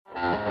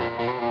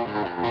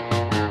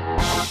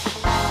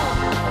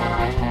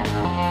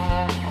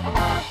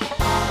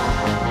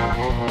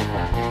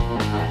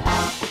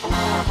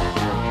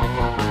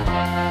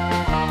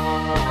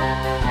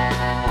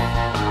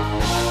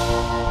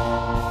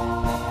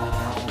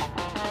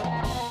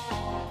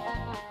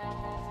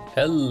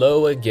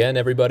Hello again,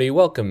 everybody.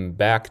 Welcome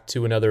back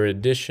to another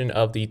edition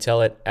of the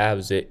Tell It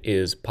As It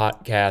Is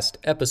podcast,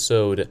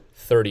 episode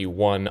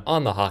 31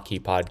 on the Hockey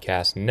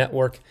Podcast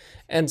Network,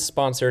 and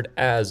sponsored,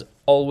 as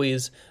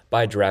always,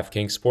 by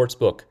DraftKings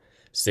Sportsbook.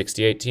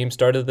 68 teams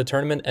started the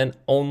tournament, and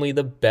only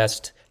the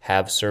best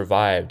have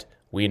survived.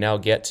 We now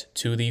get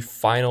to the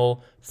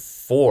final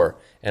four.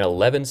 An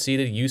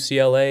 11-seeded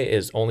UCLA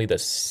is only the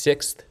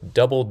sixth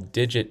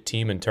double-digit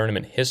team in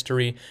tournament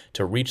history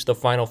to reach the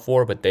Final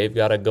Four, but they've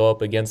got to go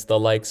up against the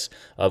likes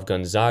of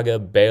Gonzaga,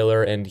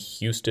 Baylor, and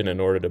Houston in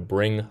order to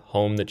bring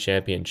home the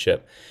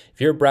championship. If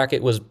your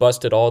bracket was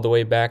busted all the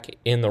way back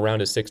in the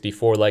round of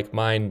 64 like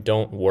mine,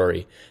 don't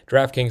worry.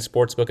 DraftKings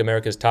Sportsbook,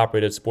 America's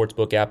top-rated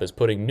sportsbook app, is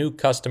putting new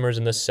customers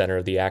in the center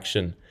of the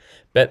action.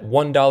 Bet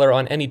 $1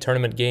 on any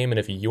tournament game, and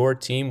if your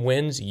team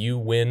wins, you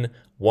win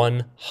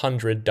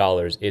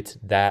 $100. It's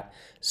that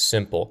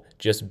simple.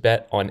 Just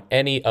bet on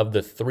any of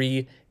the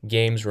 3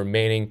 games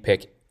remaining.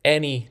 Pick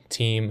any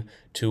team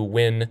to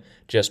win.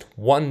 Just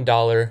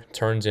 $1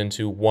 turns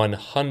into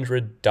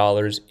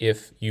 $100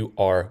 if you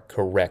are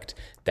correct.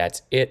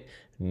 That's it.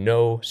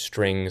 No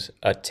strings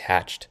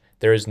attached.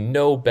 There is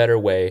no better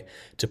way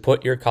to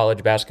put your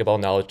college basketball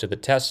knowledge to the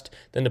test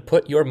than to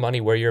put your money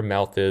where your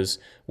mouth is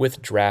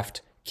with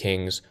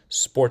DraftKings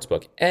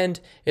Sportsbook. And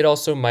it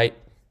also might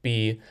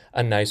be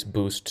a nice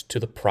boost to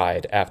the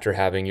pride after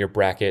having your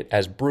bracket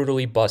as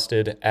brutally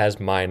busted as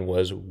mine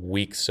was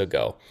weeks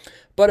ago.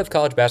 But if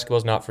college basketball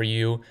is not for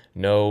you,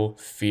 no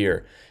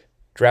fear.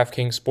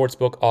 DraftKings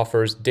Sportsbook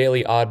offers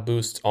daily odd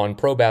boosts on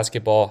pro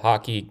basketball,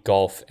 hockey,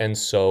 golf, and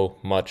so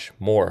much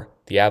more.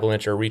 The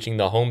Avalanche are reaching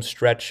the home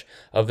stretch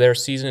of their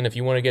season, and if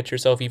you want to get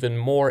yourself even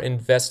more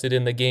invested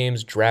in the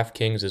games,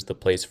 DraftKings is the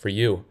place for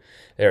you.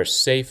 They are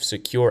safe,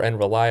 secure, and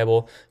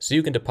reliable, so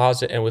you can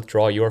deposit and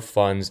withdraw your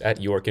funds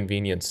at your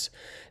convenience.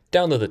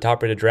 Download the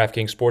top-rated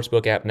DraftKings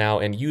Sportsbook app now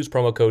and use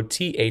promo code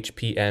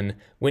THPN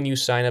when you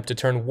sign up to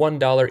turn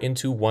 $1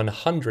 into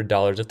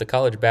 $100 if the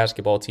college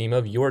basketball team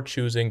of your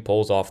choosing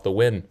pulls off the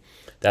win.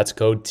 That's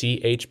code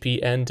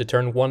THPN to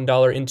turn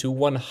 $1 into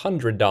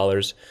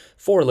 $100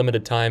 for a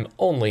limited time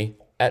only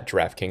at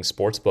DraftKings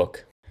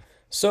Sportsbook.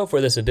 So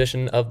for this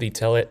edition of the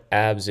Tell It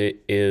As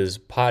It Is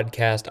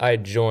podcast, I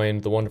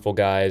joined the wonderful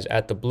guys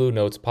at the Blue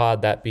Notes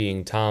pod, that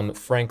being Tom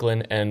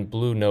Franklin and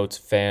Blue Notes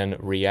Fan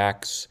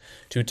Reacts,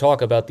 to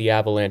talk about the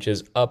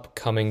Avalanche's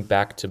upcoming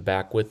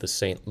back-to-back with the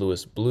St.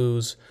 Louis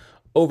Blues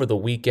over the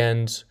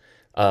weekend.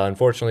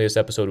 Unfortunately, this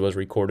episode was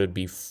recorded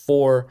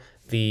before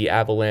the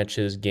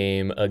Avalanche's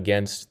game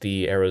against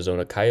the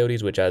Arizona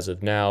Coyotes, which as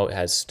of now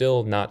has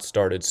still not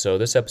started. So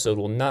this episode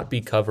will not be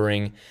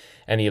covering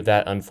any of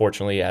that,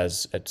 unfortunately,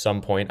 as at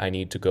some point I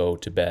need to go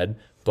to bed.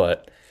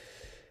 But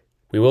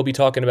we will be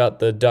talking about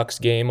the Ducks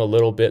game a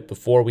little bit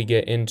before we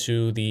get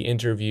into the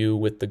interview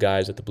with the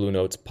guys at the Blue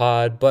Notes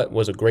pod, but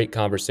was a great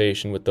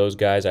conversation with those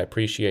guys. I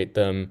appreciate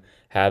them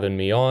having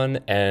me on,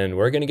 and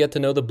we're going to get to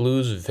know the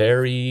Blues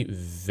very,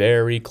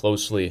 very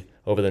closely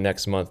over the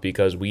next month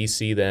because we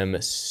see them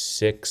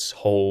 6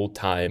 whole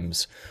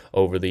times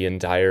over the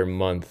entire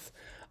month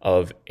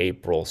of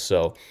April.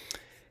 So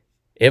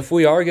if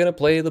we are going to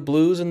play the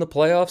Blues in the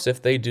playoffs,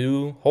 if they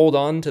do hold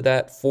on to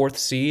that 4th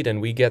seed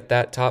and we get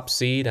that top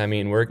seed, I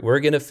mean, we're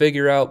going to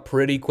figure out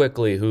pretty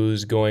quickly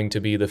who's going to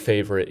be the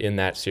favorite in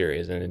that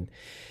series. And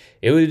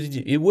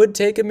it would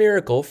take a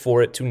miracle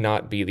for it to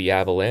not be the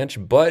Avalanche,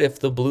 but if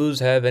the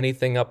Blues have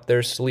anything up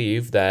their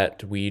sleeve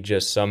that we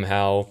just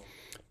somehow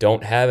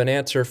don't have an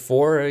answer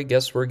for, I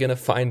guess we're going to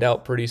find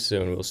out pretty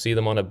soon. We'll see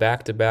them on a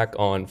back-to-back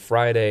on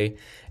Friday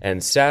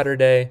and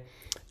Saturday,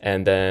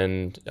 and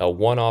then a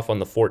one-off on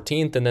the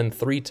 14th, and then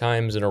 3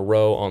 times in a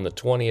row on the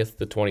 20th,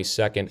 the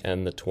 22nd,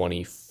 and the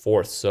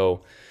 24th.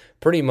 So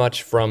pretty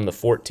much from the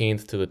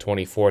 14th to the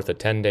 24th, a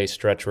 10-day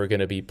stretch, we're going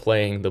to be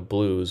playing the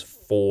Blues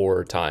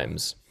 4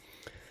 times.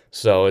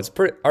 So it's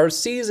our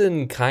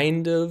season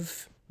kind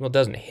of, well, it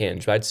doesn't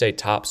hinge, but I'd say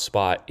top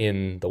spot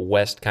in the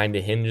West kind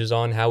of hinges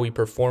on how we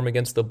perform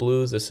against the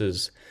Blues. This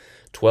is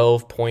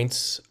 12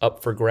 points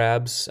up for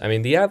grabs. I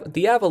mean,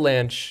 the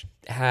Avalanche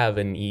have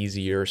an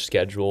easier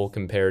schedule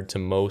compared to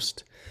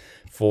most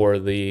for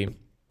the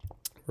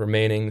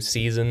remaining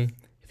season.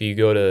 If you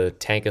go to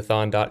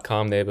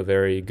tankathon.com, they have a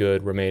very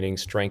good remaining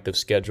strength of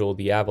schedule.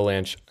 The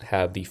Avalanche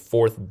have the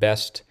 4th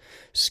best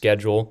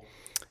schedule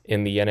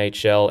in the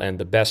NHL and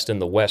the best in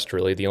the West,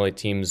 really. The only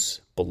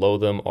teams below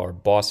them are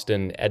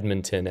Boston,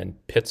 Edmonton, and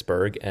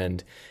Pittsburgh.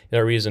 And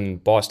the reason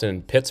Boston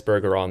and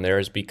Pittsburgh are on there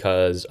is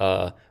because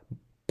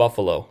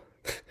Buffalo.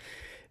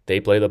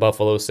 They play the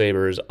Buffalo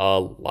Sabres a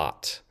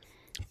lot.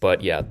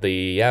 But yeah,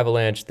 the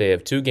Avalanche, they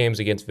have 2 games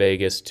against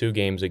Vegas, 2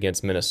 games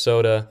against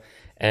Minnesota,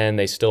 and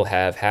they still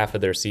have half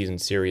of their season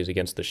series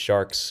against the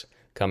Sharks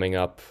coming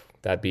up,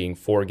 that being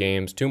 4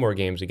 games, 2 more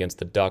games against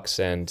the Ducks,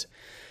 and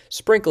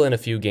sprinkle in a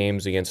few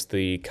games against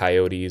the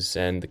Coyotes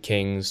and the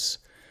Kings.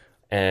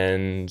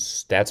 And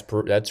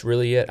that's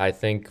really it. I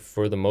think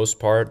for the most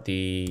part,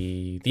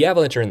 the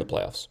Avalanche are in the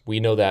playoffs. We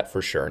know that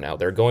for sure now.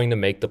 They're going to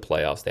make the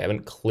playoffs. They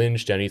haven't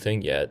clinched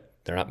anything yet,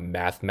 They're not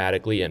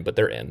mathematically in, but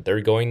they're in.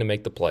 They're going to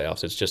make the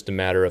playoffs. It's just a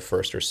matter of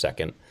first or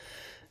second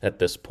at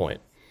this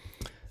point.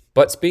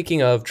 But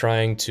speaking of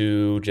trying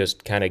to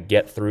just kind of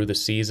get through the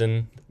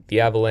season, the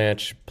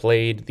Avalanche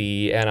played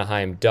the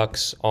Anaheim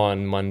Ducks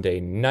on Monday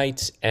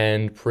night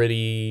and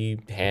pretty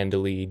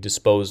handily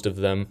disposed of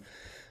them.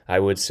 I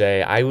would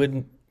say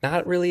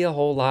not really a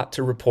whole lot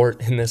to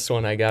report in this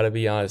one, I gotta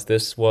be honest.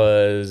 This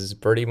was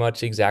pretty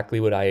much exactly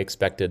what I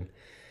expected.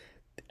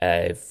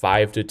 A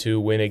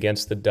 5-2 win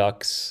against the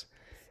Ducks.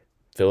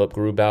 Philip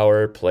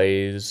Grubauer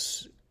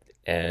plays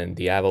and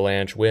the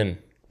Avalanche win.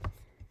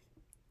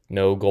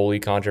 No goalie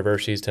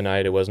controversies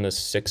tonight. It wasn't a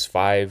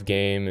 6-5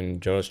 game,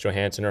 and Jonas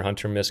Johansson or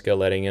Hunter Miska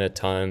letting in a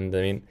ton.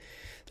 I mean,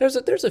 there's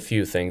a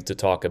few things to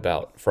talk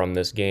about from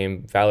this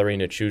game. Valeri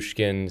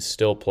Nichushkin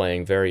still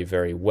playing very,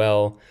 very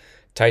well.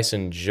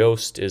 Tyson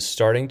Jost is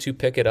starting to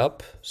pick it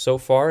up so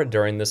far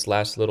during this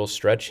last little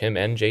stretch. Him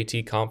and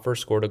JT Compher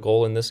scored a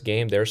goal in this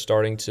game. They're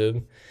starting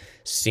to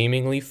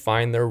seemingly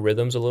find their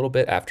rhythms a little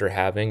bit after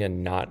having a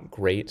not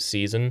great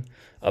season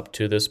up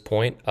to this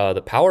point.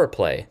 The power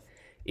play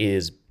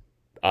is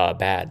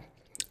bad.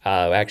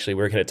 Actually,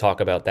 we're going to talk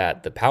about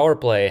that. The power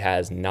play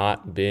has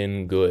not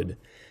been good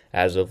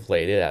as of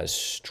late. It has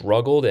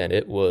struggled, and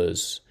it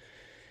was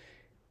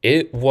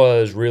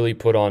really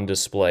put on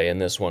display in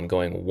this one,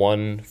 going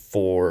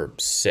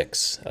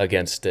 1-for-6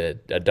 against a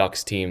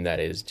Ducks team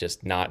that is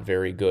just not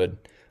very good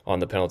on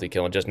the penalty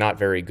kill and just not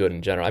very good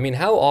in general. I mean,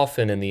 how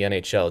often in the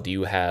NHL do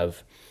you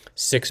have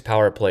 6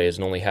 power plays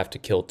and only have to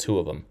kill 2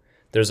 of them?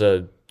 There's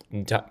a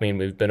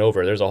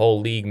whole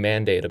league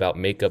mandate about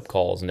makeup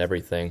calls and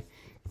everything.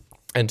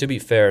 And to be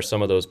fair,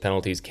 some of those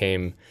penalties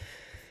came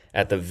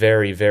at the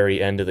very,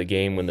 very end of the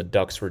game when the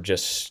Ducks were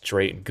just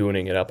straight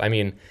gooning it up. I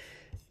mean,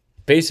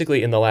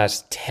 basically in the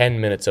last 10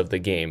 minutes of the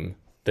game,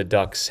 the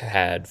Ducks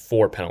had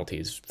 4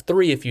 penalties.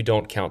 3 if you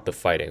don't count the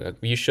fighting.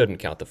 You shouldn't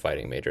count the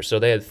fighting, Major. So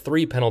they had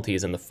 3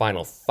 penalties in the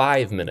final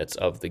 5 minutes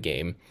of the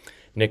game.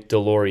 Nick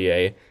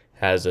Deslauriers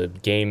has a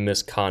game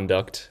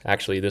misconduct.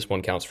 Actually, this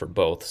one counts for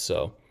both,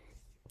 so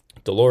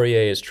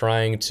Deslauriers is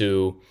trying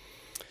to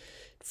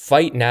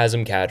fight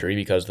Nazem Kadri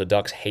because the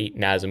Ducks hate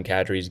Nazem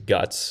Kadri's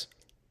guts.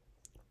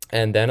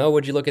 And then,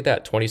 would you look at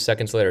that? 20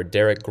 seconds later,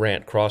 Derek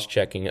Grant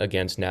cross-checking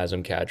against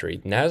Nazem Kadri.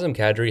 Nazem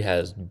Kadri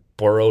has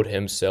burrowed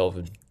himself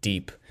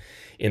deep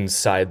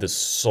inside the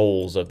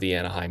souls of the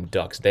Anaheim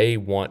Ducks. They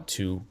want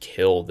to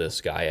kill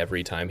this guy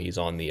every time he's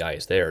on the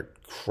ice. They are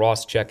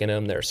cross-checking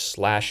him. They're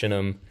slashing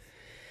him.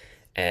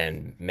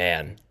 And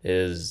man,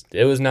 it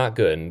was not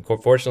good. And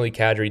fortunately,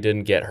 Kadri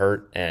didn't get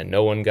hurt, and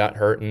no one got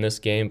hurt in this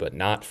game, but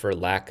not for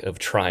lack of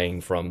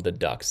trying from the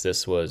Ducks.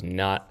 This was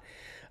not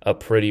a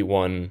pretty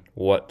one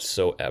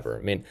whatsoever.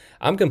 I mean,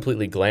 I'm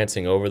completely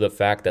glancing over the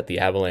fact that the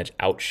Avalanche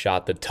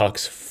outshot the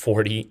Ducks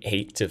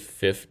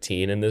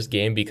 48-15 in this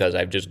game because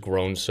I've just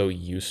grown so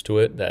used to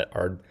it that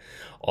our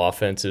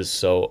offense is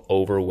so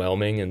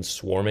overwhelming and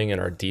swarming,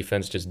 and our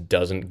defense just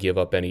doesn't give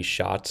up any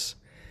shots.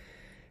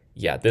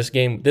 Yeah, this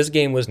game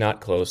was not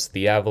close.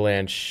 The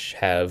Avalanche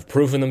have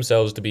proven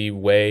themselves to be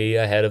way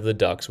ahead of the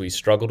Ducks. We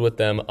struggled with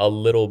them a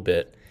little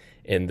bit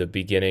in the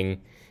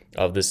beginning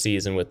of the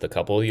season with a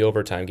couple of the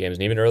overtime games,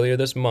 and even earlier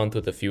this month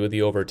with a few of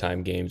the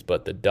overtime games.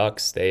 But the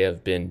Ducks, they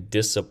have been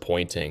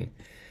disappointing,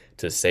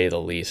 to say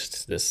the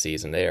least, this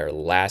season. They are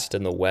last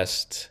in the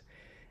West,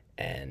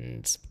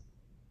 and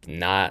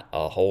not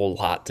a whole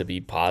lot to be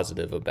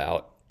positive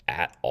about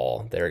at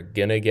all. They're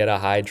going to get a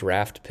high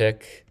draft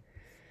pick.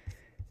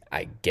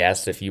 I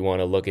guess if you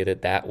want to look at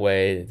it that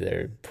way,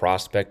 their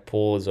prospect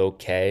pool is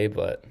okay,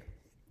 but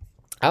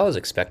I was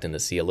expecting to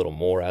see a little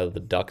more out of the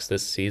Ducks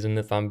this season,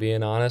 if I'm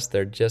being honest.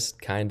 They're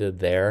just kind of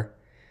there.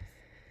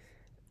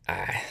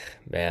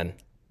 Man,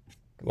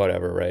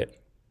 whatever, right?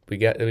 We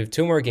have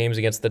 2 more games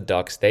against the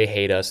Ducks. They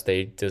hate us.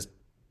 They just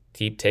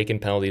keep taking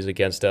penalties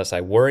against us.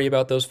 I worry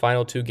about those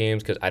final 2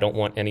 games because I don't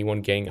want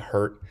anyone getting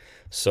hurt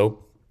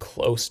so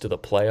close to the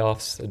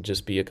playoffs. It'd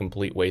just be a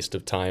complete waste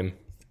of time.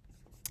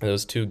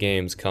 Those 2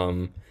 games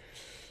come,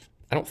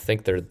 I don't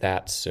think they're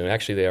that soon.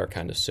 Actually, they are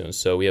kind of soon.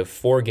 So we have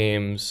 4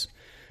 games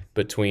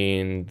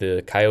between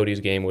the Coyotes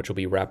game, which will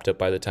be wrapped up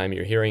by the time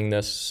you're hearing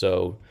this.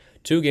 So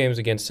 2 games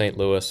against St.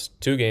 Louis,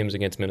 2 games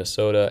against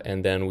Minnesota,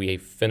 and then we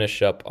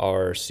finish up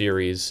our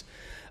series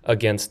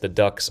against the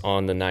Ducks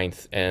on the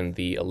 9th and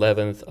the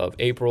 11th of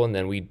April, and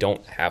then we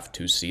don't have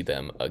to see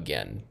them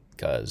again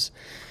because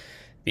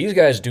these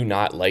guys do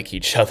not like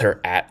each other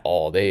at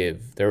all. There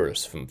were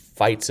some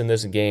fights in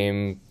this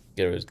game.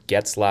 There was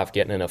Getzlaf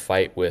getting in a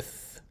fight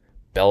with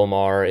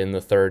Belmar in the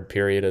 3rd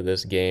period of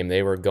this game.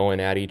 They were going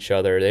at each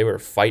other. They were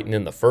fighting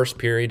in the 1st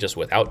period just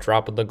without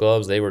dropping the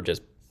gloves. They were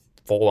just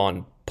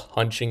full-on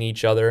punching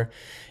each other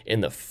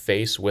in the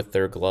face with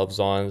their gloves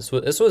on.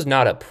 This was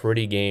not a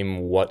pretty game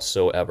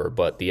whatsoever,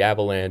 but the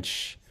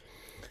Avalanche,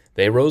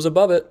 they rose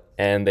above it,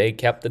 and they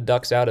kept the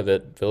Ducks out of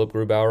it. Philip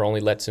Grubauer only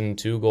lets in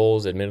 2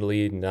 goals,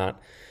 admittedly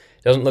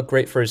doesn't look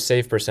great for his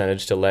save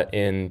percentage to let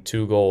in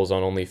 2 goals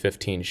on only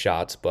 15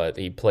 shots, but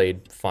he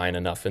played fine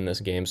enough in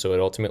this game, so it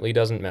ultimately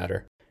doesn't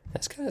matter.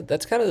 That's kind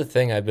of the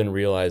thing I've been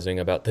realizing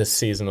about this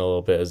season a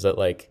little bit is that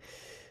like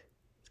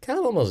it's kind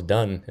of almost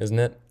done, isn't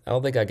it? I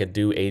don't think I could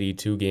do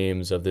 82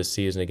 games of this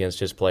season against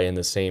just playing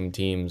the same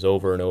teams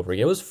over and over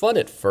again. It was fun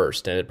at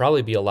first, and it'd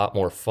probably be a lot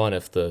more fun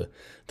if the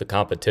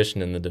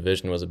competition in the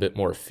division was a bit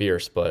more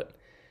fierce, but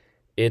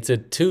it's a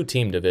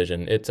two-team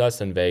division. It's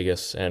us and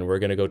Vegas, and we're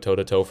going to go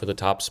toe-to-toe for the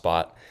top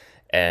spot.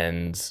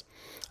 And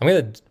I'm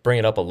going to bring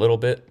it up a little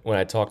bit when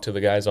I talk to the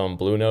guys on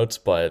Blue Notes,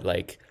 but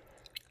like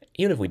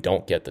even if we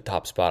don't get the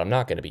top spot, I'm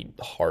not going to be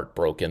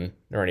heartbroken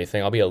or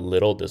anything. I'll be a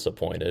little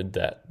disappointed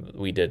that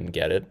we didn't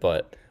get it,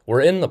 but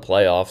we're in the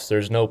playoffs.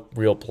 There's no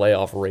real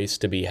playoff race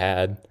to be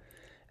had.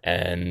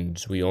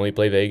 And we only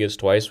play Vegas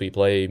twice. We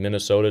play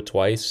Minnesota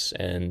twice.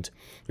 And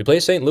we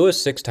play St.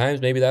 Louis 6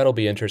 times. Maybe that'll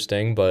be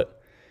interesting.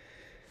 But,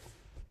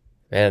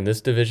 man,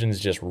 this division is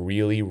just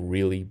really,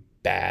 really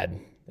bad.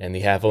 And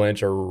the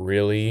Avalanche are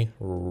really,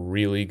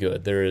 really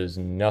good. There is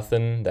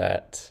nothing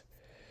that,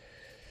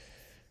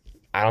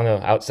 I don't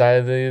know, outside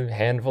of the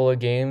handful of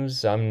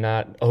games, I'm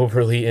not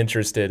overly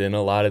interested in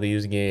a lot of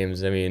these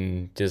games. I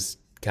mean, just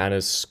kind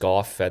of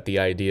scoff at the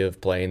idea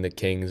of playing the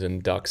Kings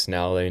and Ducks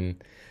now. I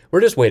mean,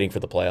 we're just waiting for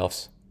the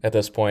playoffs at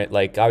this point.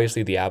 Like,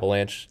 obviously, the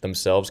Avalanche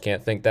themselves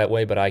can't think that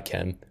way, but I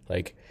can.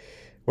 Like,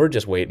 we're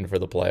just waiting for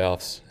the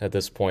playoffs at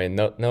this point.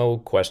 No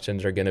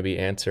questions are going to be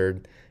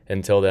answered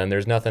until then.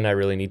 There's nothing I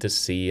really need to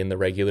see in the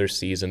regular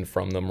season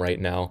from them right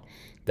now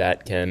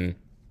that can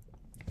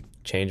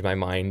change my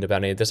mind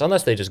about any of this,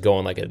 unless they just go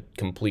on like a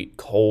complete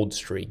cold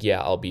streak.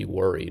 Yeah, I'll be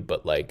worried,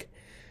 but like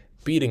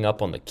beating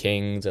up on the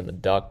Kings and the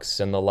Ducks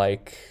and the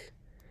like,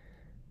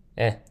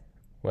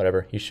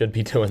 whatever. You should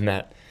be doing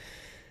that.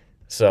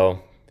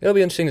 So it'll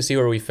be interesting to see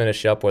where we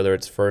finish up, whether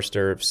it's first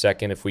or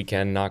second, if we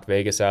can knock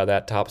Vegas out of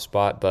that top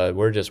spot, but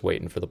we're just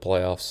waiting for the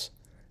playoffs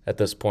at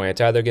this point.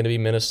 It's either going to be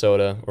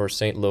Minnesota or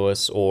St.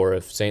 Louis, or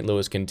if St.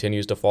 Louis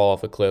continues to fall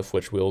off a cliff,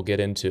 which we'll get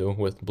into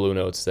with Blue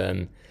Notes,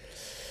 then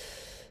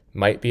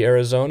might be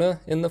Arizona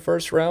in the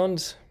first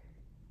round.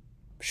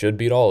 Should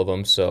beat all of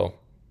them, so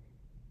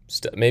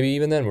maybe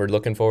even then we're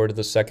looking forward to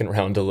the second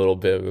round a little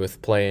bit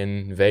with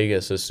playing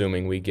Vegas,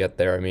 assuming we get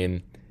there. I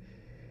mean,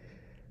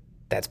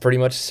 that's pretty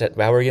much how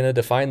we're going to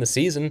define the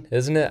season,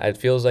 isn't it? It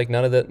feels like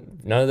none of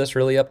this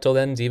really up till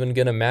then is even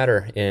going to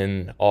matter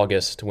in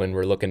August when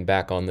we're looking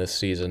back on this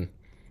season.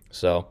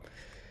 So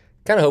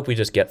kind of hope we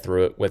just get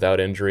through it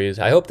without injuries.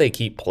 I hope they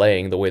keep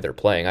playing the way they're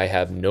playing. I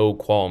have no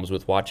qualms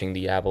with watching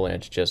the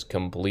Avalanche just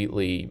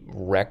completely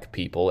wreck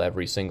people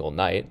every single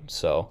night.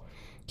 So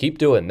keep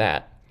doing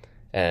that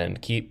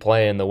and keep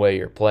playing the way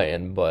you're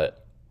playing.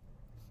 But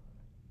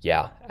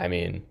yeah, I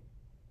mean,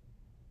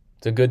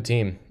 it's a good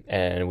team,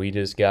 and we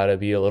just got to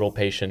be a little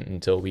patient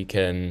until we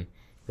can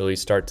really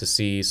start to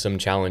see some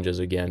challenges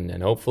again.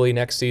 And hopefully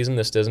next season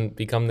this doesn't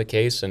become the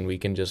case and we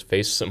can just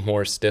face some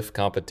more stiff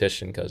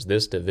competition, because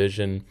this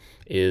division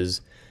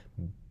is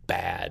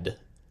bad.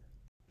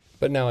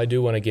 But now I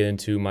do want to get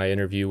into my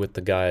interview with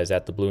the guys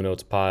at the Blue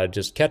Notes pod,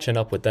 just catching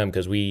up with them,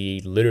 because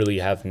we literally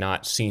have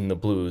not seen the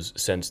Blues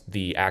since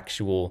the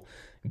actual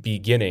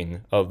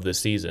beginning of the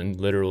season,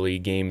 literally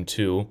game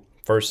 2,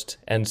 first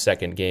and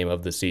second game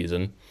of the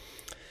season.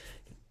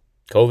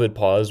 COVID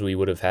pause, we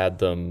would have had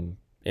them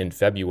in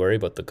February,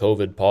 but the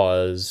COVID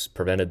pause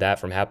prevented that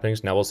from happening.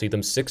 So now we'll see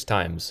them 6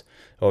 times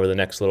over the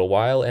next little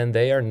while, and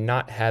they are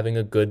not having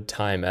a good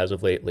time as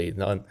of lately.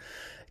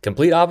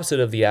 Complete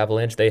opposite of the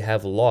Avalanche, they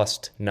have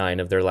lost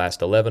 9 of their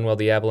last 11, while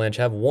the Avalanche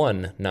have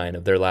won 9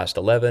 of their last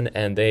 11,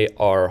 and they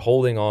are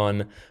holding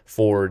on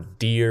for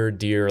dear,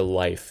 dear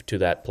life to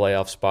that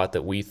playoff spot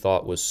that we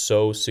thought was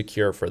so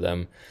secure for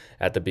them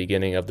at the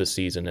beginning of the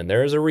season. And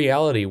there is a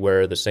reality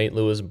where the St.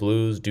 Louis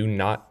Blues do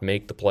not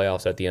make the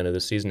playoffs at the end of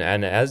the season.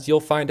 And as you'll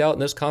find out in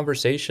this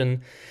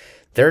conversation,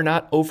 they're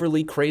not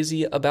overly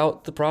crazy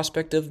about the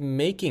prospect of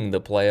making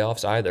the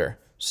playoffs either.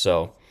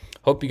 So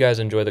hope you guys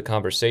enjoy the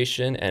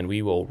conversation, and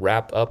we will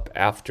wrap up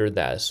after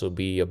that. This will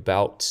be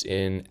about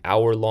an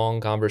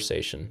hour-long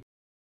conversation.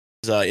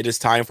 It is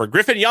time for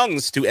Griffin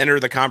Youngs to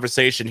enter the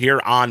conversation here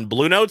on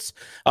Blue Notes.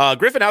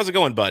 Griffin, how's it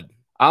going, bud?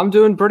 I'm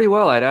doing pretty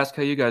well. I'd ask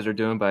how you guys are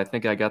doing, but I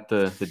think I got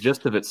the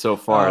gist of it so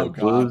far. Oh,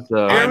 God.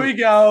 Here we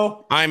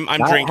go. I'm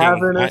not drinking.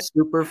 Having a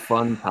super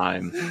fun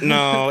time.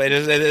 No, it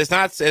is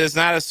not. It is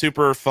not a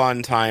super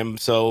fun time.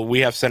 So we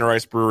have Center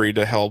Ice Brewery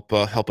to help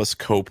us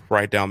cope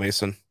right now,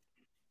 Mason.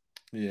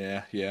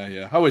 Yeah.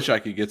 I wish I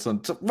could get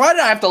some. Why do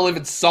I have to live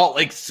in Salt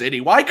Lake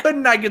City? Why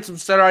couldn't I get some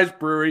Center Ice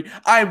Brewery?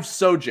 I'm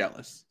so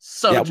jealous.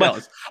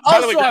 Jealous.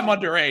 Also, way, I'm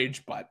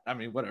underage, but I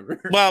mean,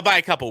 whatever. Well, by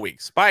a couple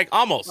weeks. You're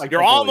almost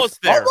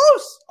there.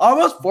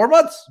 Almost 4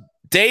 months.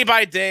 Day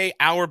by day,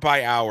 hour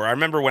by hour. I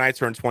remember when I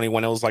turned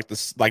 21, it was like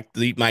this.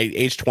 My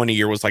age 20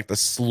 year was like the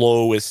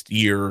slowest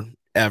year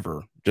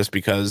ever, just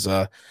because.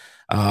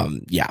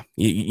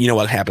 You know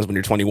what happens when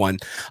you're 21.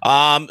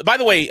 By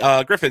the way,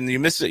 Griffin,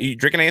 you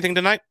drinking anything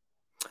tonight?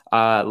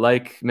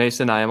 Like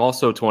Mason, I am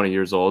also 20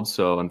 years old,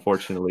 so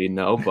unfortunately,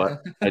 no.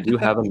 But I do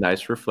have a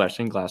nice,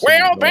 refreshing glass of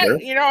water.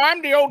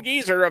 I'm the old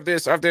geezer of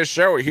this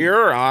show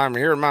here. I'm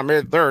here in my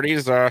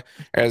mid-30s.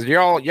 As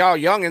y'all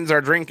youngins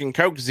are drinking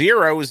Coke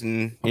Zeros,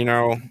 and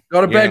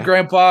go to bed,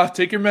 Grandpa.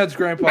 Take your meds,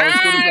 Grandpa.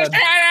 Let's go to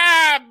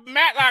bed.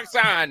 Matlock's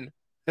on.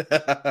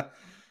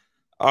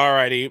 All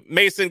righty,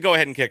 Mason, go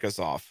ahead and kick us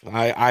off.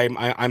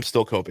 I'm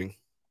still coping.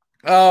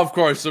 Oh, of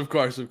course.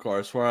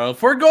 Well,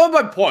 if we're going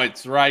by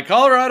points, right?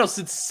 Colorado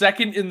sits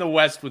second in the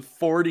West with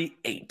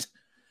 48.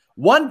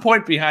 1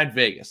 point behind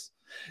Vegas.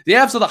 The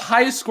Avs are the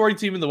highest scoring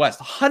team in the West,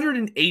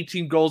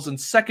 118 goals,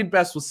 and second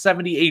best with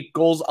 78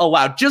 goals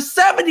allowed. Just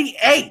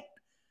 78!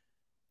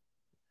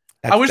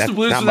 I wish the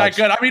Blues were that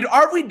good. I mean,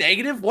 aren't we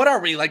negative? What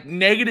are we, like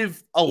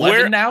negative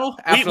 11 now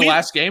after the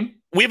last game?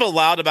 We've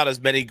allowed about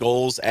as many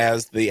goals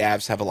as the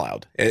Avs have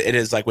allowed. It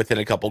is like within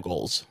a couple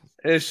goals.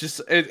 It's just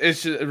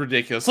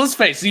ridiculous. Let's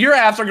face it. Your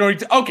Avs are going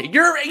to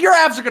Your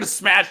Avs are going to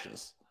smash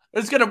us.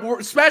 It's going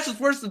to smash us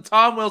worse than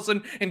Tom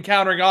Wilson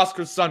encountering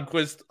Oscar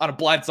Sundqvist on a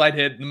blindside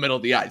hit in the middle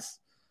of the ice.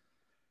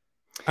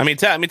 I mean,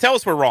 tell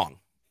us we're wrong.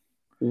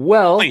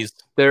 Well, please.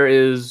 There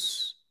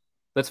is.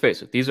 Let's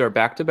face it. These are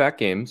back-to-back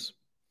games.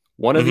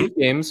 One of these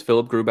games,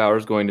 Philip Grubauer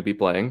is going to be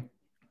playing,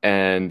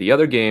 and the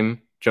other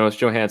game, Jonas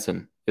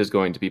Johansson is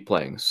going to be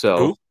playing. So,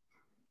 who?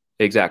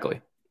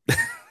 Exactly.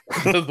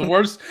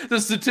 the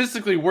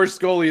statistically worst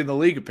goalie in the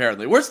league,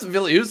 apparently. Worse than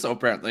Ville Husso,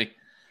 apparently.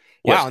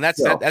 Wow, and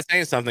that's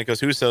saying something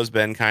because Husso's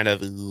been kind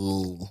of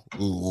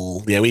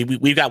yeah.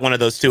 We've got one of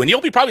those too, and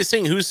you'll be probably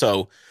seeing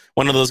Husso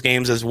one of those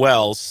games as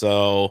well.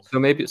 So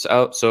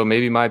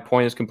maybe my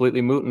point is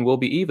completely moot and we'll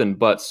be even.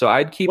 But so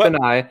I'd keep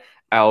an eye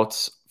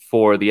out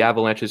for the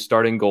Avalanche's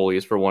starting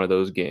goalies for one of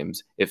those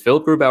games. If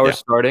Philip Grubauer is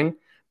starting,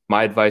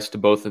 my advice to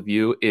both of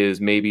you is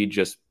maybe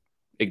just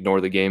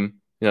ignore the game.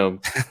 Do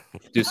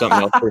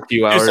something else for a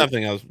few hours. Do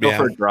something else. Go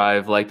for a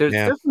drive. Like there's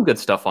some good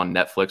stuff on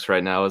Netflix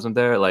right now, isn't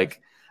there? Like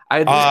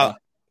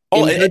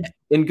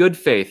in good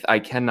faith, I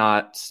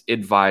cannot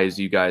advise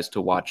you guys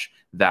to watch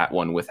that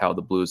one with how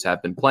the Blues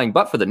have been playing.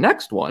 But for the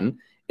next one,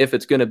 if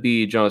it's going to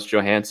be Jonas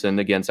Johansson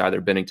against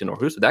either Binnington or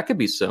Husso, that could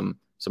be some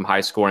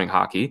high scoring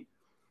hockey.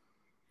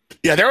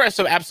 Yeah, there are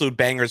some absolute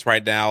bangers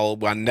right now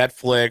on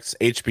Netflix,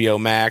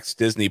 HBO Max,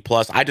 Disney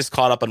Plus. I just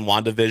caught up on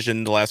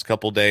WandaVision the last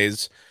couple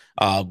days.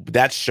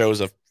 That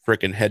show's a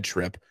freaking head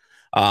trip.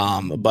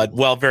 But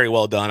very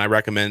well done. I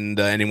recommend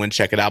anyone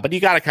check it out. But you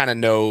got to kind of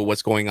know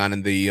what's going on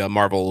in the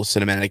Marvel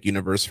Cinematic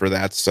Universe for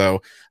that.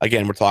 So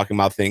again, we're talking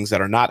about things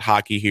that are not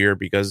hockey here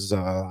because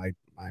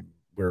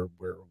we're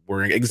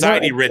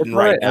anxiety ridden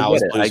right now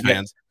as Blues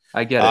fans.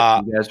 I get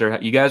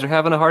it. You guys are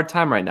having a hard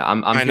time right now.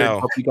 I'm here to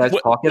help you guys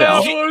talk it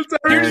out.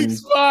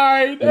 Everything's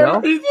fine.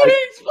 Everything's fine.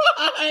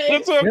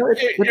 It's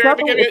okay.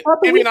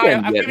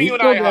 I'm giving you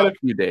an eye hug. A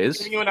few days.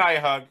 Giving you an eye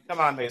hug. Come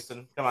on,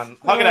 Mason. Come on.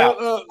 Hug it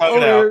out.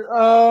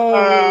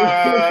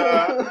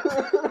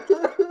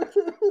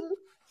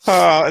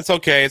 It's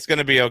okay. It's going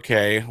to be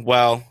okay.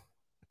 Well,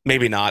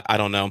 maybe not. I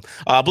don't know.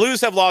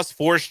 Blues have lost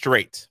 4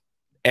 straight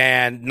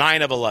and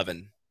 9 of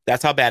 11.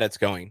 That's how bad it's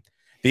going.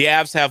 The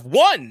Avs have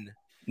won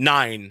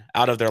 9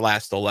 out of their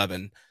last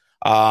 11.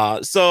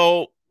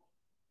 So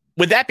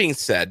with that being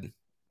said,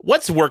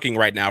 what's working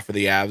right now for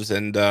the Avs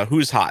and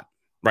who's hot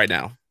right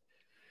now?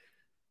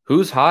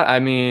 Who's hot? I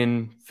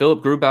mean,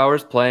 Philip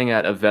Grubauer's playing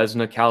at a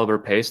Vezina caliber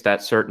pace.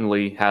 That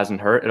certainly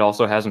hasn't hurt. It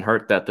also hasn't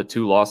hurt that the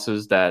 2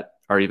 losses that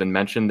are even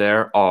mentioned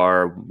there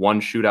are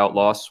 1 shootout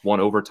loss, 1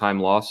 overtime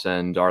loss,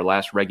 and our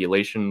last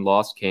regulation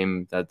loss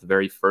came at the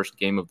very first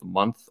game of the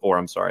month, or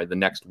I'm sorry, the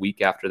next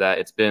week after that.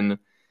 It's been,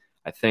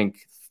 I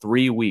think,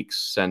 3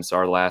 weeks since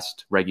our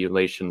last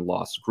regulation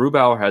loss.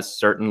 Grubauer has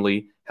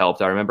certainly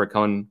helped. I remember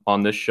coming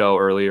on this show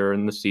earlier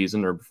in the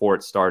season or before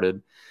it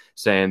started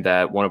saying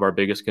that one of our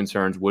biggest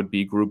concerns would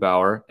be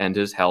Grubauer and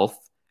his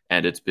health,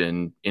 and it's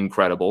been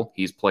incredible.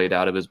 He's played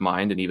out of his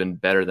mind and even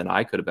better than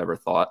I could have ever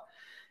thought.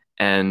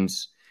 And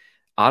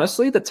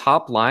honestly, the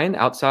top line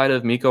outside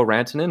of Mikko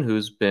Rantanen,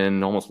 who's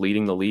been almost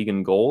leading the league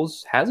in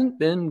goals, hasn't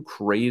been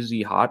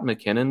crazy hot.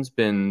 McKinnon's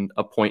been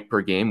a point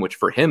per game, which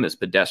for him is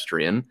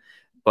pedestrian.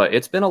 But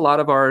it's been a lot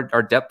of our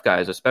depth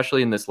guys,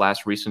 especially in this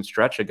last recent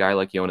stretch. A guy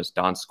like Jonas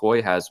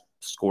Donskoy has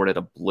scored at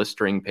a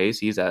blistering pace.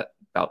 He's at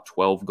about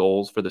 12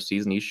 goals for the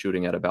season. He's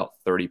shooting at about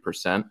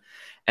 30%.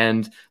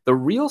 And the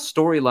real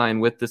storyline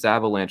with this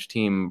Avalanche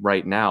team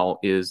right now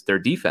is their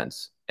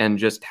defense and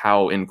just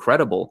how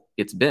incredible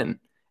it's been.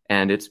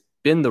 And it's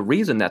been the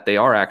reason that they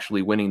are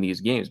actually winning these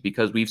games,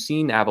 because we've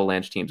seen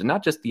Avalanche teams, and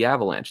not just the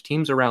Avalanche,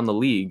 teams around the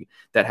league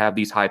that have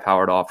these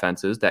high-powered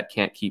offenses that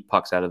can't keep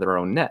pucks out of their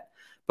own net.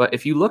 But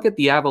if you look at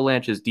the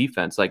Avalanche's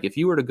defense, like if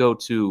you were to go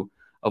to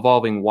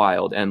Evolving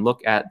Wild and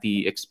look at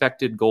the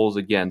expected goals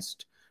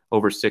against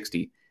over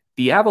 60,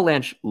 the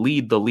Avalanche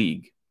lead the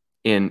league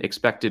in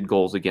expected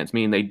goals against,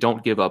 meaning they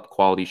don't give up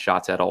quality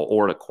shots at all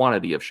or a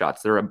quantity of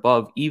shots. They're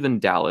above even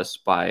Dallas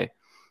by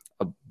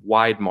a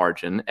wide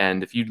margin.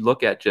 And if you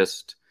look at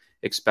just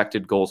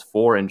expected goals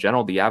for in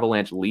general, the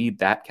Avalanche lead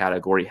that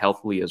category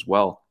healthily as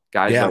well.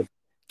 Guys like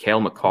Cale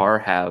Makar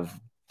have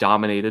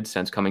dominated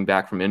since coming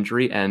back from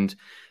injury. And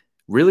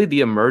really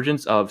the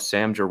emergence of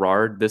Sam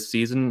Girard this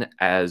season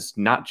as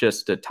not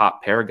just a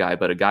top pair guy,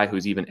 but a guy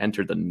who's even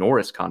entered the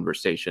Norris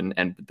conversation.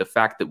 And the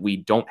fact that we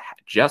don't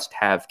just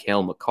have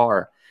Cale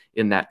Makar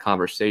in that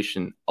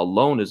conversation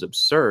alone is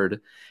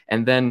absurd.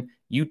 And then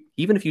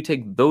even if you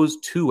take those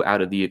two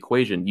out of the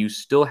equation, you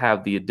still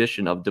have the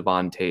addition of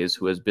Devon Toews,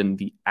 who has been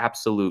the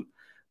absolute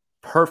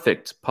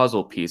perfect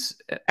puzzle piece.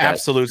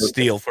 Absolute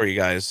steal for you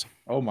guys.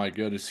 Oh my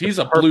goodness. He's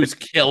a Blues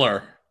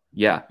killer.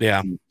 Yeah.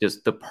 Yeah.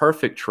 Just the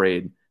perfect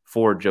trade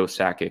for Joe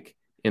Sakic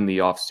in the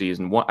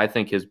offseason. I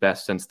think his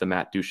best since the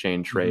Matt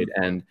Duchene trade.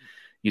 Mm-hmm. And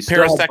you still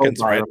pair of seconds,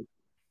 right?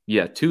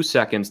 Yeah, 2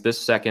 seconds, this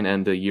second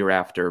and the year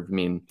after. I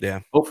mean, yeah.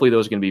 Hopefully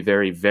those are going to be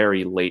very,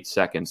 very late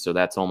seconds. So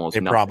that's almost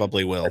they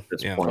probably will at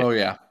this point. Oh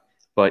yeah.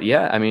 But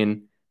yeah, I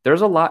mean,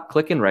 there's a lot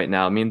clicking right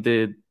now. I mean,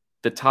 the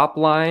top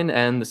line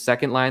and the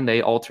second line,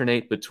 they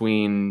alternate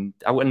between,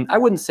 I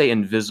wouldn't say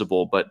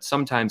invisible, but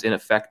sometimes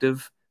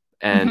ineffective.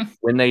 And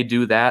when they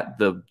do that,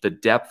 the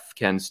depth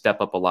can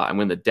step up a lot. And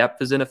when the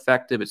depth is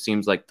ineffective, it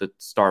seems like the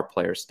star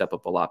players step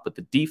up a lot. But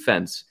the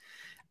defense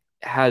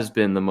has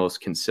been the most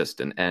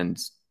consistent, and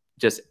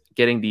just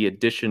getting the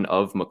addition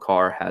of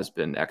Makar has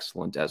been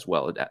excellent as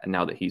well,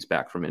 now that he's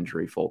back from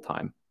injury full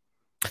time.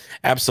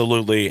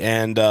 Absolutely.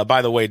 And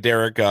by the way,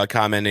 Derek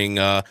commenting,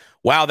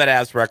 wow, that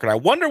Avs record. I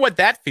wonder what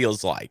that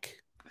feels like.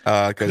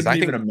 Because I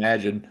even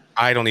imagine.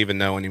 I don't even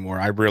know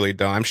anymore. I really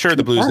don't. I'm sure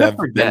the Blues have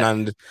been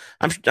on.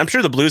 I'm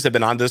sure the Blues have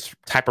been on this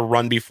type of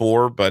run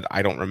before, but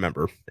I don't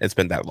remember. It's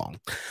been that long.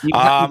 You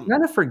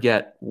kind of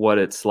forget what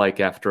it's like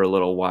after a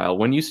little while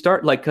when you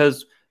start, like,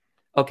 because.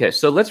 Okay,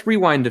 so let's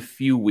rewind a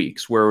few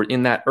weeks where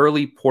in that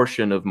early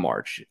portion of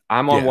March,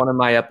 I'm on one of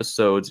my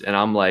episodes and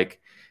I'm like,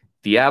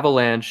 the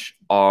Avalanche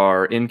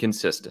are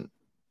inconsistent.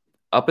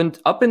 Up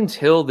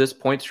until this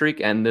point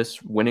streak and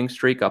this winning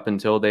streak, up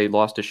until they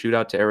lost a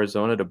shootout to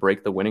Arizona to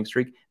break the winning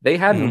streak, they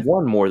hadn't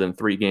won more than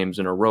 3 games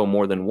in a row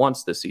more than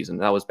once this season.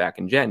 That was back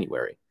in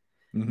January.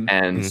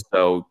 And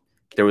so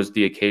there was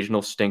the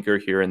occasional stinker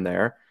here and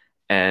there.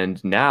 And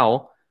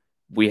now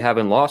we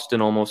haven't lost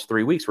in almost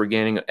 3 weeks. We're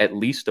gaining at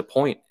least a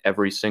point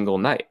every single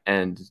night.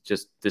 And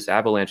just this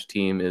Avalanche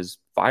team is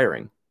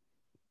firing.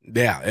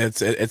 Yeah,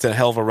 it's a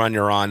hell of a run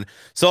you're on.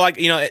 So, like,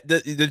 you know,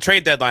 the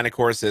trade deadline, of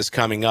course, is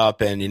coming up.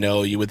 And, you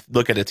know, you would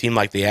look at a team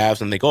like the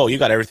Avs and think, oh, you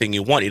got everything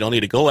you want. You don't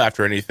need to go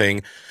after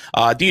anything.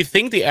 Do you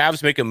think the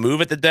Avs make a move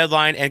at the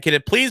deadline? And can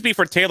it please be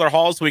for Taylor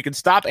Hall so we can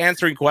stop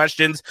answering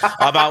questions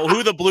about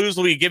who the Blues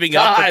will be giving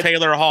up for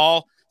Taylor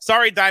Hall?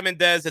 Sorry, Diamond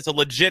Dez. It's a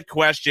legit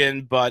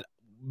question, but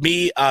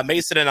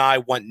Mason and I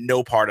want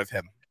no part of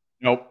him.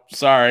 Nope.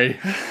 Sorry.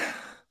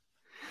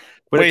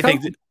 What do you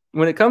think?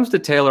 When it comes to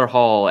Taylor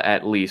Hall,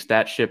 at least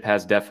that ship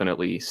has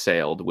definitely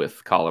sailed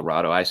with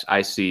Colorado.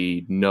 I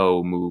see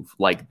no move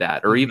like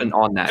that, or even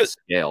on that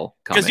scale.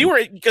 Because the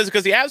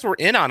Avs were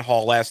in on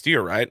Hall last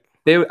year, right?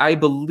 I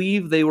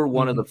believe they were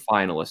one of the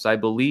finalists. I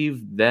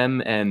believe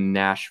them and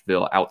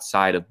Nashville,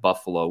 outside of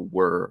Buffalo,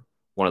 were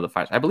one of the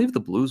finalists. I believe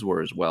the Blues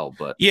were as well,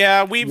 but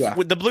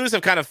the Blues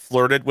have kind of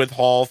flirted with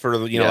Hall for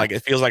like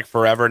it feels like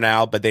forever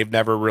now, but they've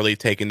never really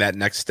taken that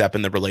next step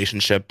in the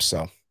relationship.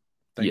 So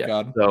thank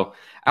God. So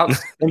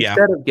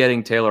instead of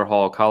getting Taylor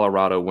Hall,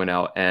 Colorado went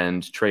out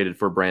and traded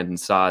for Brandon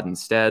Saad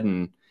instead,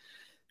 and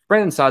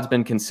Brandon Saad's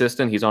been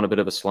consistent. He's on a bit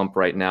of a slump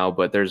right now,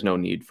 but there's no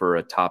need for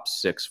a top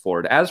 6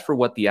 forward. As for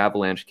what the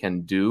Avalanche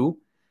can do,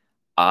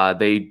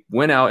 they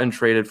went out and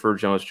traded for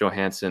Jonas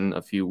Johansson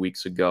a few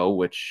weeks ago,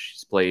 which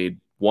he's played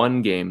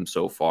 1 game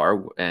so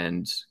far,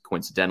 and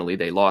coincidentally,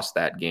 they lost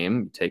that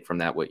game. Take from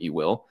that what you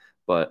will.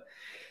 But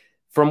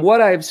from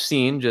what I've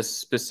seen, just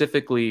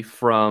specifically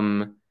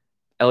from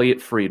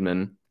Elliot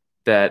Friedman,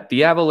 that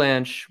the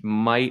Avalanche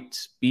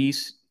might be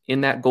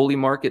in that goalie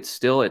market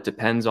still. It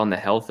depends on the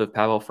health of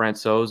Pavel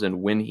Francouz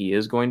and when he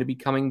is going to be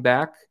coming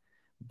back.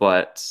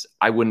 But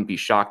I wouldn't be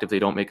shocked if they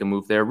don't make a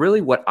move there.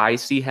 Really, what I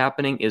see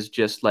happening is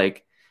just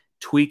like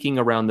tweaking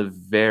around the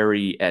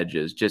very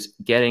edges,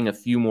 just getting a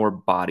few more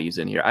bodies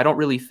in here. I don't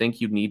really think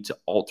you need to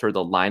alter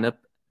the lineup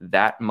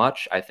that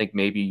much. I think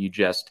maybe you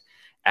just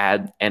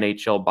add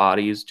NHL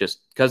bodies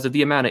just because of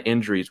the amount of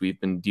injuries we've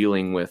been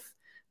dealing with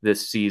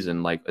this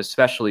season, like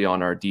especially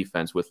on our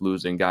defense with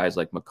losing guys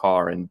like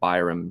Makar and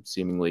Byram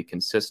seemingly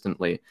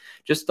consistently.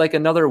 Just like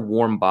another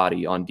warm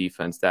body on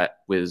defense that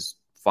was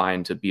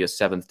fine to be a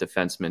 7th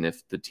defenseman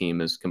if the team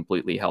is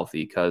completely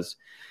healthy, because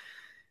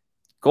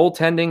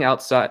goaltending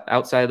outside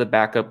of the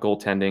backup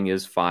goaltending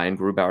is fine.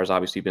 Grubauer's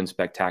obviously been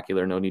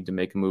spectacular. No need to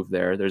make a move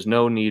there. There's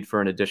no need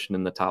for an addition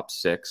in the top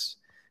 6.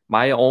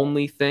 My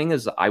only thing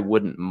is I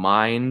wouldn't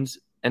mind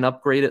an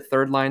upgrade at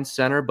third line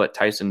center, but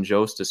Tyson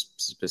Jost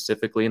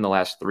specifically in the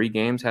last 3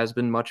 games has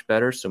been much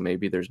better. So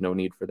maybe there's no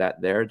need for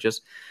that there.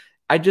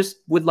 I just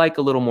would like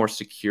a little more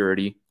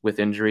security with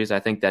injuries. I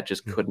think that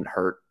just couldn't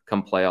hurt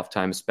come playoff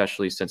time,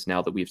 especially since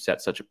now that we've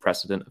set such a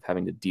precedent of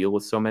having to deal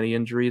with so many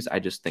injuries. I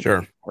just think it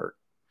would hurt.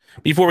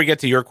 Before we get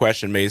to your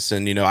question,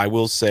 Mason, I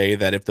will say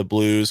that if the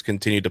Blues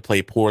continue to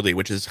play poorly,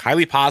 which is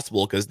highly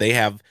possible because they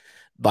have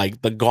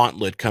like the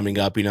gauntlet coming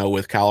up,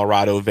 with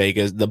Colorado,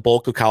 Vegas, the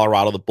bulk of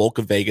Colorado, the bulk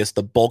of Vegas,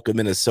 the bulk of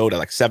Minnesota,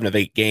 like 7 of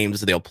 8 games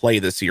that they'll play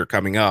this year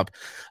coming up.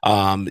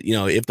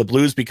 If the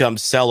Blues become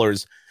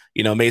sellers,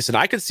 Mason,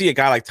 I could see a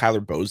guy like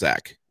Tyler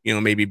Bozak,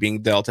 maybe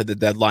being dealt at the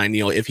deadline.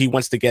 If he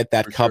wants to get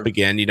that cup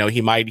again,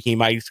 he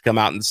might come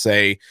out and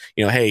say,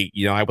 hey,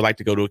 I would like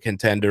to go to a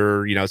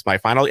contender. It's my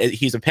final.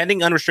 He's a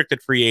pending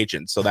unrestricted free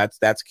agent, so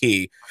that's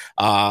key.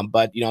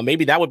 But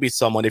maybe that would be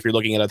someone if you're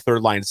looking at a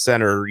third line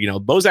center.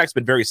 Bozak's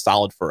been very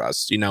solid for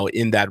us,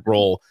 in that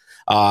role.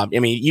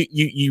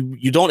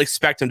 You don't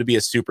expect him to be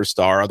a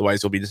superstar,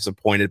 otherwise you'll be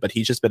disappointed. But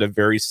he's just been a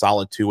very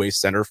solid two-way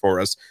center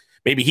for us.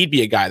 Maybe he'd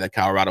be a guy that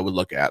Colorado would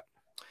look at.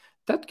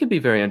 That could be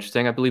very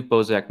interesting. I believe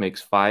Bozak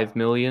makes $5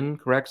 million,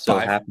 correct? So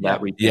half of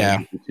that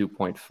retains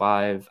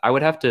 2.5. I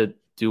would have to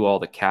do all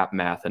the cap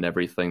math and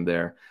everything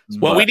there.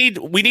 Well, we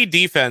need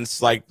defense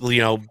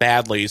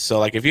badly. So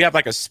like if you have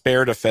like a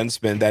spare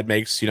defenseman that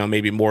makes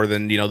maybe more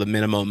than the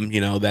minimum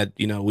that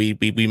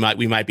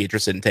we might be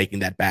interested in taking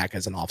that back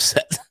as an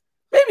offset.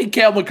 Maybe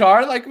Cale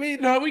Makar,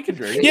 we could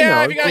drink.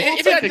 Yeah, if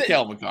you take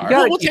Cale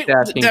Makar, we'll take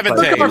Devin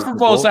Toews for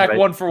Bozak, right?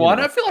 1 for 1.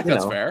 I feel like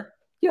that's fair.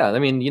 Yeah, I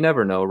mean, you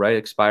never know, right?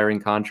 Expiring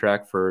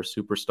contract for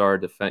superstar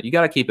defense. You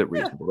got to keep it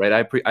reasonable, right? I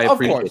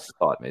appreciate the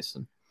thought,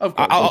 Mason. Of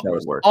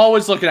course.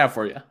 Always looking out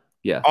for you.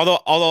 Yeah.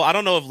 Although I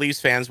don't know if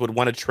Leafs fans would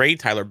want to trade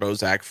Tyler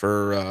Bozak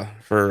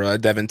for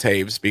Devin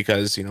Toews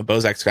because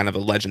Bozak's kind of a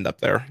legend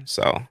up there.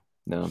 So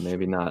no,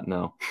 maybe not.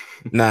 No.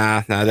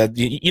 Nah. That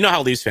you know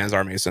how Leafs fans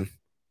are, Mason.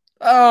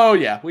 Oh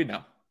yeah, we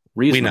know.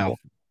 Reasonable. We know.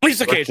 At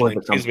least occasionally.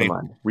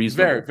 Reasonable.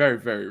 Very, very,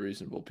 very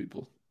reasonable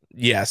people.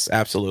 Yes,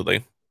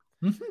 absolutely.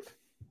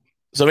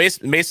 So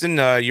Mason,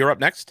 you're up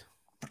next.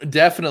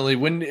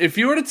 Definitely. If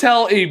you were to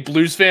tell a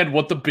Blues fan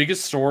what the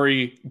biggest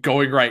story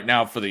going right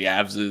now for the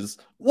Avs is,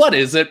 what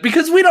is it?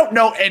 Because we don't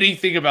know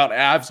anything about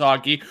Avs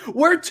hockey.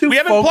 We're too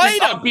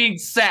focused on being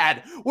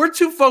sad. We're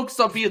too focused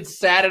on being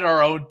sad at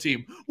our own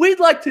team. We'd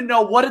like to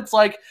know what it's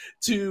like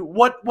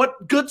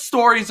what good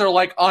stories are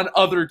like on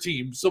other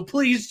teams. So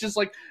please just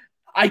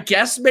I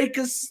guess make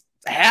us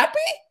happy?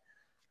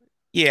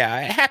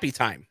 Yeah, happy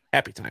time.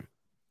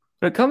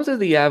 When it comes to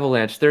the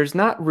Avalanche, there's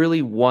not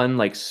really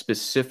one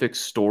specific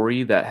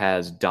story that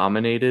has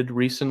dominated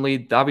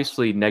recently.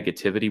 Obviously,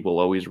 negativity will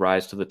always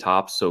rise to the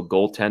top. So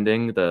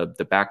goaltending,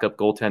 the backup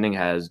goaltending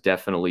has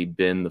definitely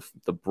been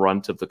the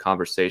brunt of the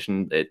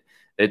conversation.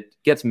 It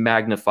gets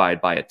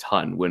magnified by a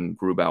ton when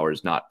Grubauer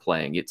is not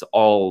playing. It's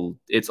all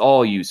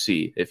you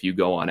see if you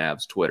go on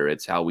Avs Twitter.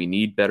 It's how we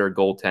need better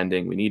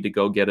goaltending. We need to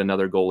go get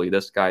another goalie.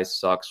 This guy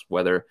sucks,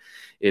 whether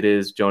it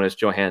is Jonas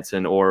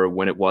Johansson or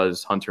when it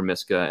was Hunter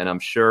Miska. And I'm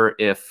sure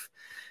if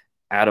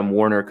Adam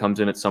Warner comes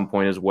in at some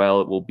point as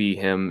well, it will be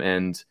him.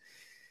 And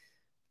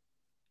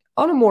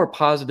on a more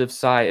positive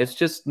side, it's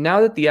just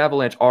now that the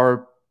Avalanche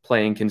are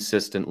playing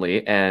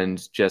consistently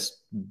and just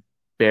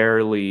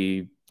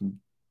barely,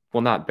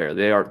 well, not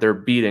barely, they're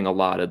beating a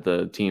lot of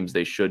the teams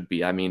they should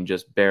be. I mean,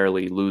 just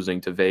barely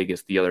losing to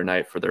Vegas the other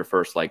night for their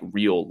first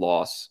real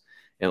loss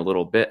in a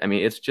little bit. I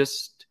mean, it's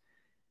just,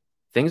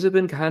 things have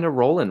been kind of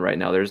rolling right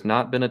now. There's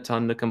not been a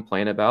ton to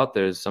complain about.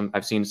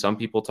 I've seen some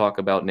people talk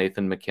about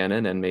Nathan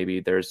McKinnon, and maybe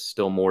there's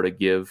still more to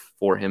give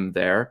for him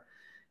there.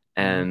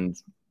 And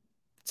it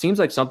seems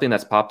like something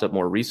that's popped up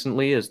more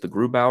recently is the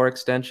Grubauer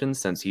extension,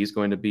 since he's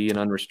going to be an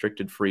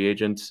unrestricted free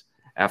agent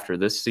after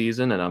this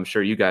season. And I'm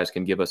sure you guys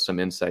can give us some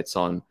insights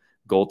on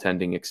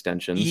goaltending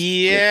extensions.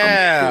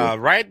 Yeah,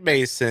 right,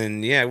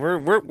 Mason. Yeah,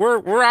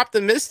 we're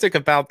optimistic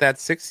about that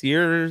 6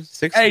 years,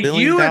 $6 billion. Hey,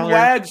 you and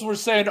Wags were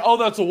saying, "Oh,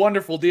 that's a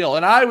wonderful deal,"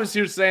 and I was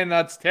here saying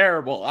that's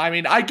terrible. I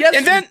mean, I guess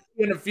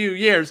in a few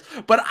years,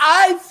 but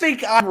I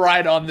think I'm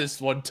right on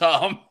this one,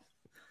 Tom.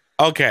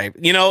 Okay,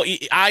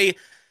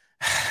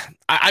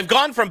 I've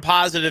gone from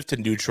positive to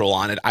neutral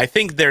on it. I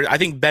think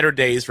better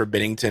days for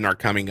Binnington are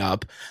coming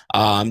up.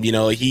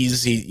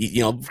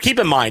 Keep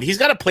in mind, he's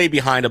got to play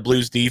behind a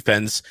Blues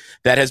defense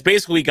that has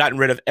basically gotten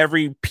rid of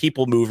every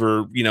people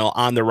mover,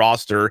 on the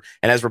roster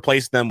and has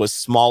replaced them with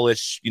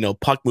smallish,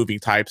 puck moving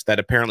types that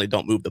apparently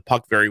don't move the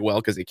puck very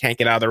well because they can't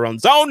get out of their own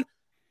zone.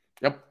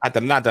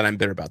 Yep. Not that I'm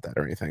bitter about that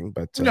or anything,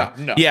 but no,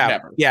 yeah,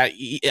 never. Yeah.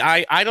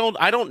 I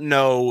don't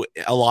know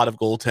a lot of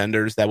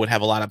goaltenders that would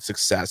have a lot of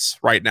success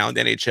right now in the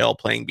NHL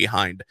playing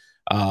behind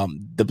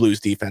the Blues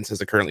defense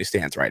as it currently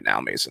stands right now,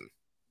 Mason.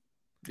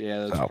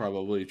 Yeah, that's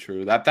probably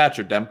true. That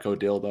Thatcher Demko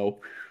deal, though,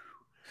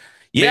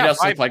 made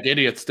us look like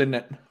idiots, didn't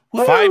it?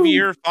 5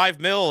 year, $5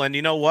 million, and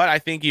you know what? I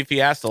think if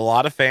you asked a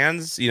lot of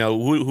fans,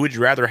 who would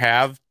you rather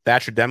have,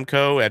 Thatcher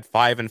Demko at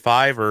 5 and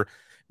 5 or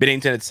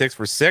Binnington at 6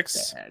 for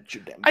 6?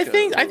 I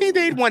think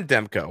they'd want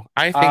Demko.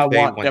 I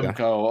want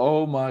Demko.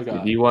 Oh my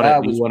god! Do you want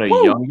a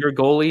younger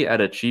goalie at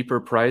a cheaper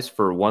price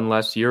for one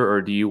less year,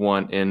 or do you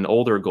want an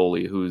older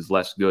goalie who's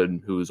less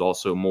good, who's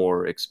also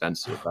more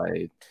expensive?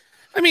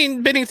 I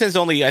mean, Binnington's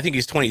only, I think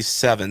he's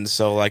 27,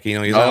 so he's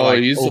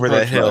he's over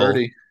the hill.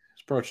 30. He's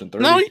approaching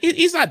 30. No,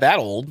 he's not that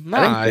old.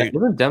 Nah,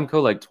 isn't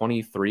Demko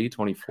 23,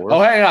 24? Oh,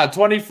 hang on,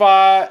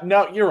 25.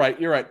 No, you're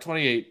right.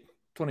 28,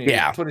 28,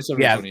 yeah, 27,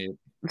 yeah. 28.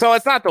 So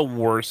it's not the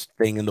worst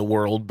thing in the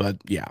world, but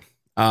yeah.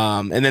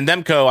 And then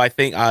Demko, I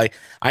think I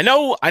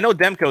know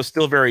Demko is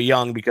still very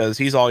young because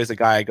he's always a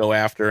guy I go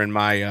after in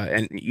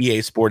my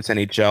EA Sports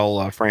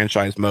NHL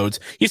franchise modes.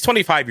 He's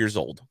 25 years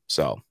old,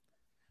 so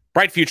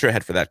bright future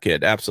ahead for that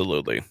kid.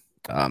 Absolutely,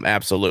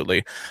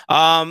 absolutely.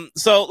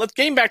 So let's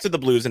game back to the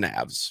Blues and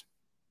Avs.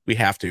 We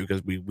have to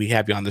because we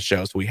have you on the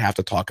show, so we have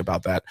to talk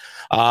about that.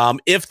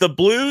 If the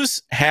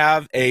Blues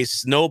have a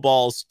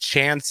snowball's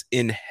chance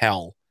in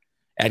hell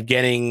at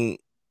getting,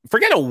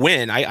 forget a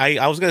win.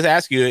 I was going to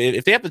ask you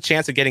if they have the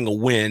chance of getting a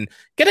win,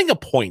 getting a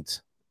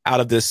point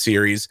out of this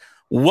series.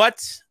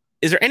 What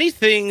is there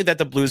anything that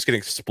the Blues can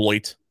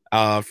exploit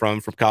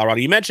from Colorado?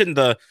 You mentioned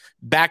the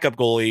backup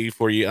goalie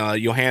for you,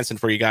 Johansson,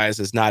 for you guys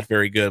is not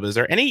very good. But is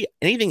there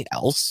anything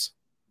else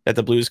that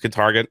the Blues could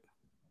target?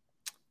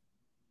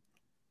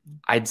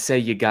 I'd say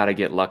you got to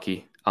get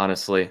lucky,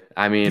 honestly.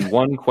 I mean,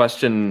 one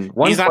question.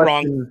 He's not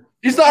wrong.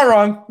 He's not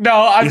wrong.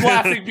 No, I'm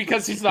laughing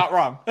because he's not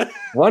wrong.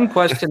 One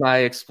question I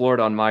explored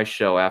on my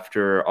show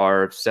after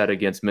our set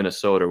against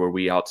Minnesota, where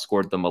we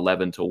outscored them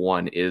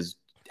 11-1, is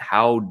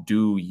how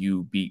do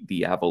you beat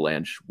the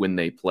Avalanche when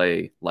they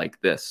play like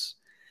this?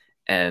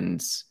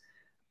 And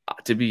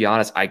to be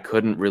honest, I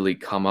couldn't really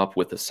come up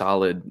with a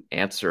solid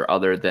answer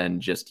other than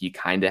just you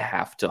kind of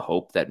have to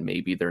hope that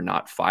maybe they're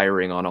not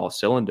firing on all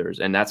cylinders.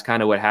 And that's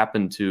kind of what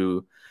happened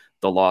to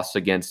the loss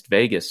against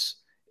Vegas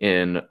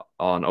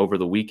on over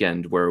the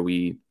weekend, where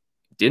we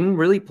didn't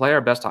really play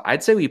our best.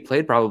 I'd say we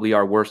played probably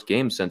our worst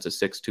game since a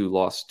 6-2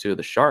 loss to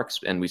the Sharks,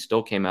 and we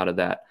still came out of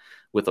that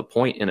with a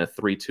point in a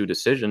 3-2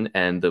 decision.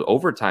 And the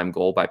overtime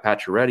goal by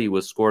Pacioretty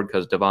was scored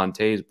because Devon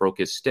Toews broke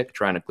his stick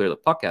trying to clear the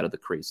puck out of the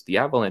crease. The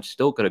Avalanche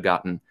still could have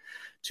gotten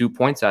 2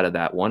 points out of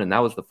that one, and that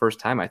was the first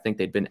time I think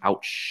they'd been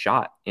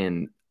outshot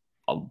in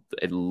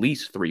at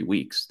least 3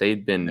 weeks.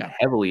 They'd been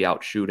heavily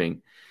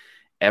outshooting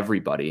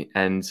everybody,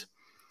 and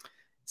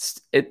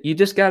you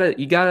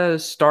gotta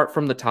start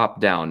from the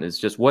top down. It's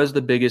just, what is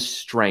the biggest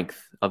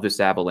strength of this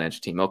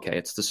Avalanche team? Okay,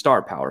 it's the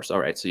star power. So,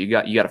 all right, so you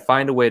got to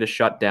find a way to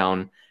shut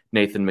down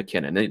Nathan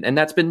MacKinnon, and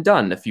that's been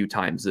done a few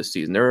times this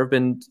season. There have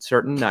been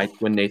certain nights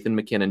when Nathan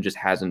MacKinnon just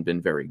hasn't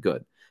been very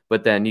good.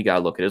 But then you got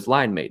to look at his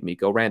line mate,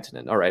 Mikko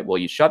Rantanen. All right, well,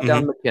 you shut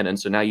down MacKinnon,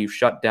 so now you've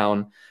shut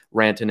down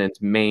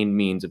Rantanen's main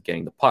means of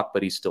getting the puck,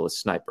 but he's still a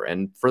sniper.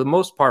 And for the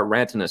most part,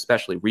 Rantanen,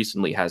 especially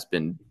recently, has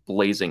been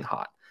blazing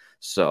hot.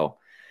 So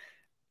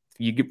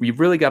you've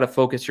really got to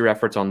focus your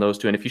efforts on those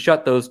two. And if you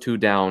shut those two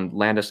down,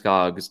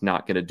 Landeskog is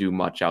not going to do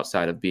much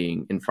outside of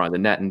being in front of the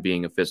net and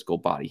being a physical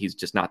body. He's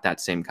just not that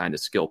same kind of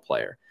skill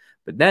player.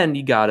 But then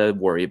you got to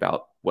worry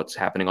about what's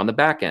happening on the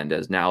back end,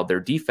 as now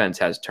their defense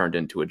has turned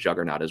into a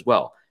juggernaut as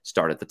well.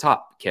 Start at the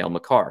top, Cale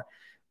Makar.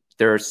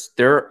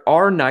 There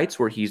are nights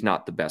where he's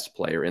not the best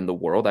player in the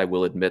world. I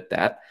will admit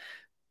that.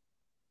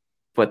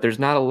 But there's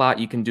not a lot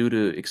you can do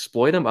to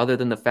exploit him other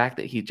than the fact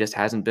that he just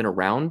hasn't been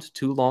around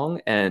too long.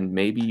 And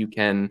maybe you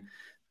can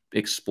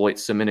exploit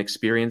some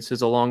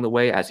inexperiences along the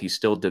way as he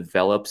still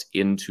develops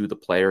into the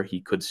player he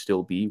could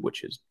still be,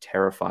 which is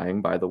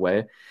terrifying, by the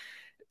way.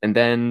 And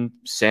then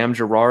Sam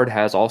Girard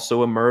has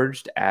also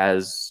emerged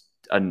as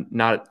he's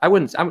not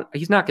going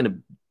to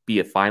be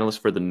a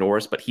finalist for the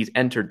Norris, but he's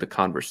entered the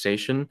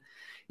conversation.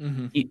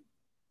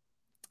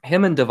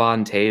 Him and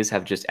Devon Toews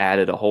have just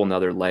added a whole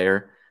nother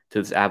layer to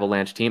this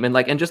Avalanche team.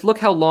 And just look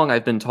how long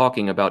I've been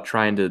talking about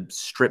trying to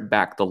strip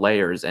back the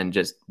layers and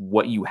just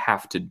what you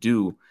have to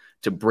do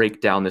to break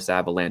down this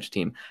Avalanche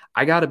team.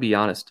 I got to be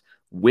honest,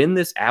 when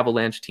this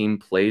Avalanche team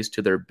plays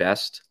to their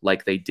best,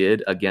 like they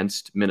did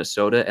against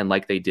Minnesota and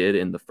like they did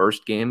in the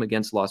first game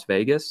against Las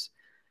Vegas,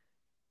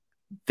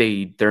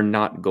 they're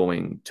not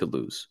going to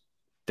lose.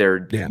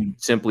 You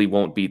simply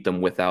won't beat them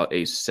without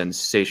a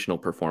sensational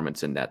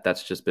performance in that.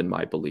 That's just been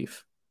my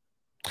belief.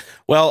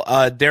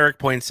 Well, Derek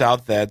points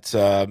out that,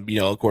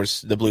 of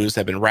course, the Blues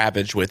have been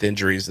ravaged with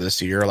injuries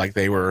this year. Like,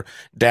 they were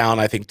down,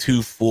 I think,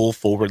 2 full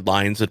forward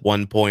lines at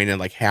one point, and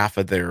like half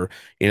of their,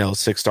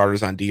 6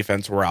 starters on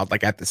defense were out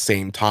like at the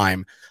same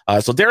time.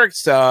 So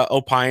Derek's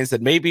opines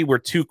that maybe we're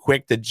too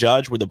quick to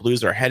judge where the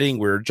Blues are heading.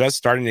 We're just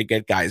starting to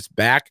get guys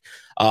back.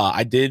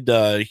 I did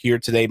hear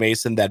today,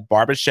 Mason, that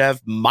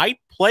Barbashev might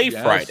play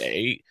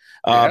Friday.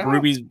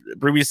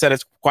 Ruby said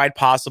it's quite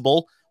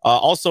possible.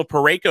 Also,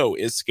 Parayko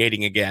is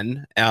skating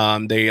again.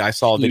 I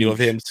saw a video of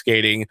him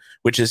skating,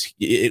 which is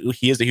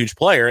he is a huge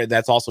player, and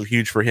that's also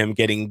huge for him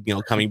getting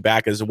coming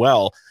back as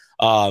well.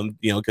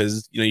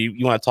 Because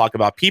you want to talk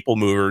about people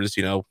movers.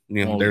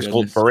 There's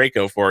old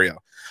Parayko for you.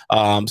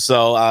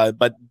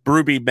 But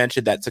Ruby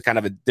mentioned that's a kind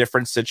of a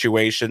different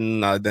situation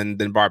than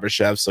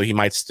Barbashev, so he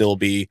might still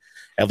be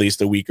at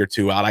least a week or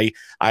two out.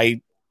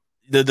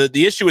 The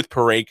issue with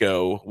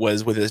Parayko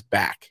was with his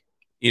back.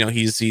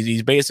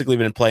 He's basically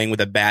been playing with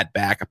a bad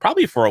back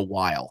probably for a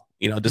while,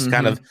 just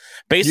kind of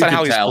based on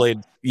how he's played.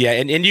 Yeah.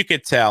 And you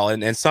could tell,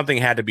 and something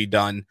had to be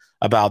done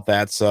about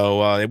that.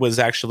 So it was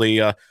actually,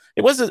 it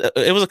was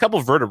a couple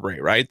of vertebrae,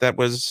 right? That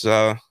was,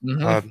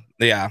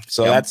 yeah.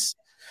 So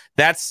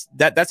that's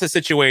a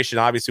situation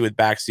obviously with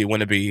backs you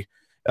want to be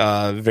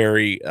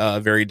very,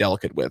 very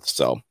delicate with.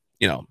 So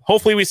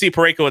hopefully we see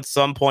Parayko at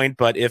some point.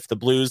 But if the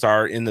Blues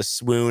are in the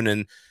swoon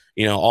and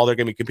all they're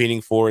going to be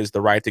competing for is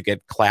the right to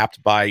get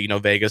clapped by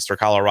Vegas or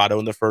Colorado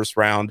in the first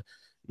round,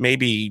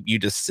 maybe you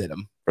just sit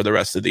him for the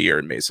rest of the year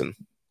in Mason.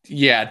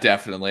 Yeah,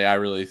 definitely. I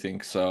really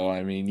think so.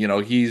 I mean,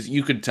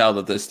 you could tell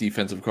that this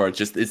defensive core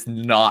just is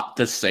not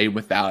the same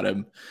without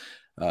him.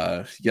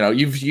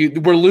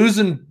 We're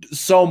losing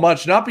so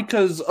much, not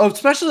because of,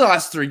 especially the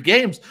last 3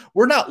 games,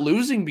 we're not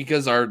losing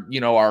because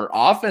our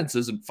offense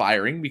isn't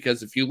firing,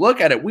 because if you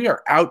look at it, we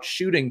are out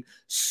shooting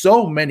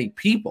so many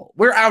people.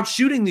 We're out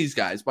shooting these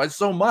guys by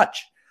so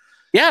much.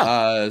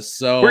 Yeah.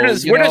 So we're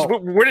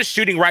just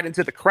shooting right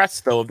into the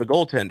crest though of the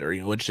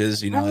goaltender, which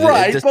is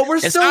right. But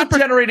we're still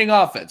generating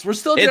offense. We're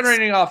still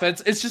generating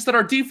offense. It's just that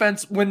our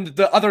defense, when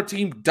the other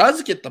team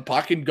does get the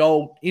puck and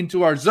go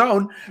into our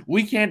zone,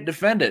 we can't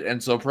defend it,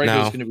 and so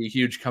Parayko is going to be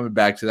huge coming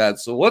back to that.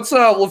 So let's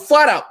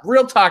flat out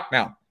real talk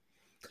now.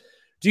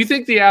 Do you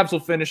think the Avs will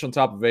finish on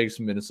top of Vegas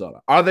and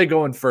Minnesota? Are they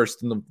going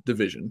first in the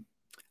division?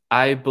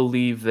 I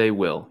believe they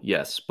will,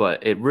 yes,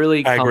 but it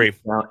really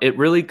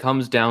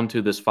comes down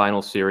to this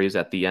final series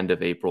at the end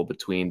of April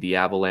between the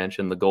Avalanche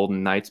and the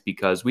Golden Knights,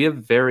 because we have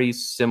very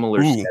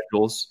similar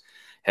schedules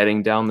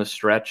heading down the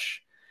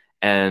stretch,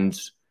 and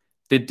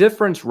the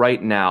difference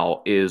right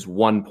now is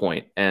 1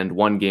 point and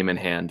 1 game in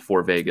hand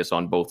for Vegas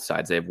on both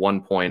sides. They have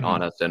 1 point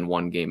on us and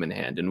 1 game in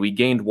hand, and we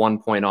gained 1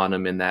 point on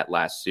them in that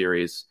last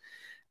series,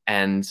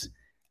 and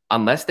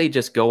unless they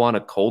just go on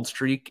a cold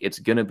streak, it's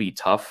going to be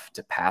tough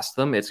to pass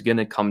them. It's going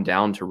to come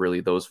down to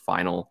really those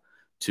final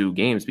 2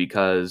 games,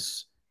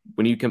 because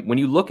when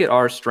you look at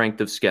our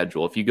strength of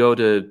schedule, if you go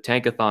to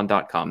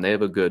tankathon.com, they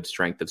have a good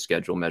strength of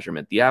schedule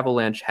measurement. The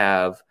Avalanche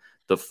have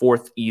the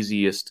 4th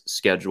easiest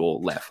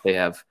schedule left. They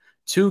have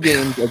 2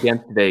 games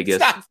against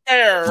Vegas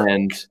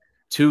and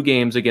 2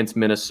 games against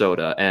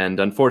Minnesota.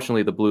 And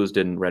unfortunately, the Blues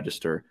didn't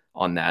register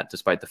on that,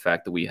 despite the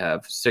fact that we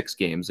have 6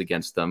 games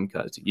against them,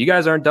 because you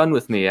guys aren't done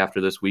with me after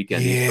this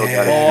weekend.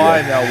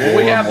 I know. Well,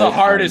 we have the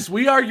hardest.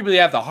 We arguably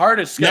have the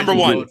hardest schedule.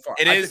 Number 1.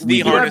 It is the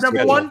hardest.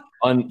 Number 1?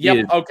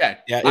 Yep. Okay.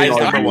 Yeah,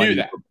 I knew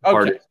that.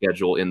 Hardest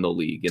schedule in the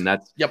league. And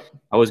that's,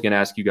 I was going to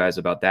ask you guys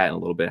about that in a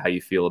little bit, how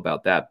you feel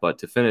about that. But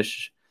to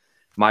finish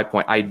my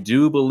point, I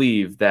do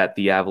believe that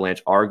the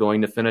Avalanche are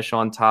going to finish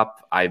on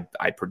top. I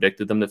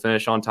predicted them to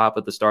finish on top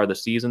at the start of the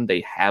season.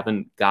 They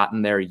haven't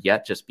gotten there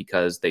yet, just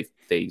because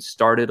they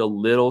started a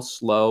little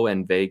slow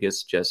and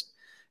Vegas just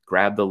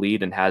grabbed the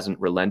lead and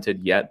hasn't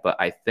relented yet. But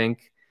I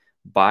think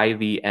by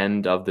the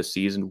end of the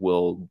season,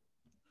 we'll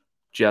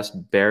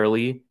just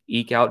barely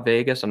eke out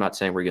Vegas. I'm not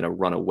saying we're going to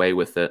run away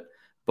with it,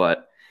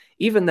 but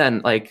even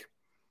then,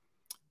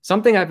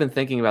 something I've been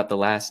thinking about the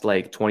last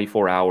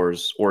 24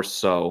 hours or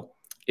so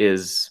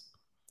is,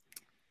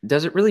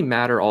 does it really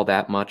matter all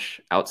that much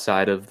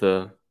outside of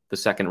the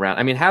second round?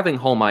 I mean, having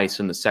home ice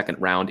in the second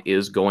round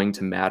is going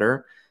to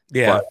matter.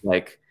 Yeah.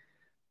 But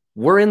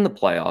we're in the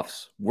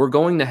playoffs. We're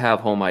going to have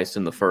home ice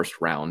in the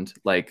first round.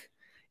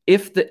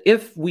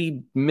 If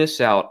we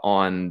miss out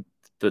on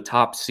the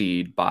top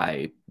seed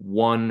by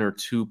 1 or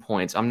 2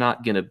 points, I'm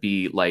not going to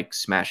be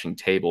smashing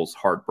tables,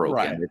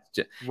 heartbroken.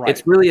 Right.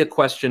 It's really a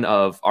question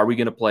of, are we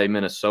going to play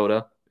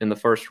Minnesota in the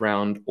first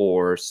round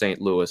or St.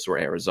 Louis or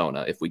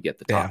Arizona if we get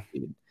the top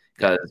seed?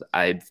 Because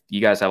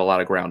you guys have a lot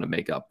of ground to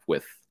make up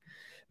with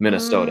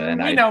Minnesota,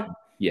 and we know.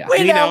 Yeah,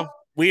 we know.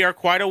 We are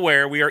quite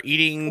aware. We are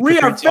eating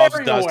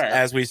Kaprizov's dust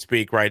as we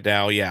speak right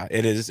now. Yeah,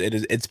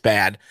 it's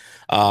bad.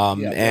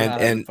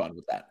 And fun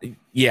with that.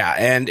 Yeah,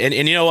 and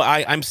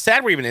I'm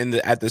sad we're even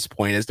at this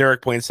point, as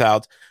Derek points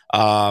out.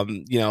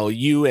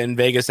 You and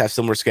Vegas have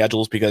similar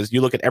schedules, because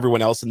you look at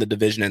everyone else in the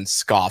division and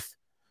scoff.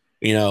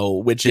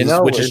 Which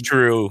is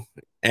true.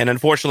 And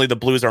unfortunately, the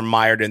Blues are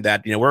mired in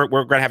that. We're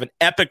going to have an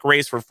epic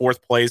race for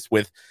 4th place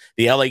with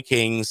the LA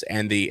Kings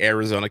and the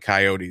Arizona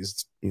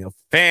Coyotes.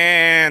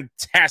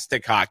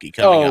 Fantastic hockey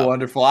coming up. Oh,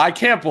 wonderful. I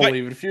can't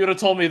believe it. If you would have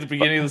told me at the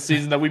beginning of the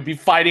season that we'd be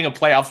fighting a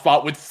playoff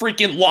spot with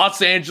freaking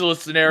Los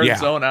Angeles and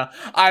Arizona,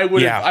 I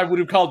would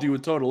have called you a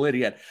total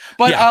idiot.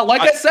 But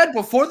I said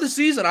before the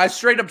season, I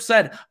straight up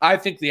said, I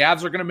think the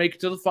Avs are going to make it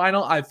to the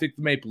final. I think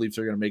the Maple Leafs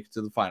are going to make it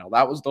to the final.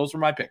 Those were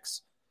my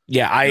picks.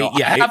 Yeah, I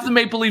have the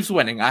Maple Leafs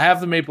winning. I had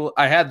the Maple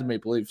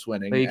Leafs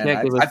winning.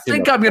 I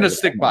think I'm going to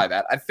stick by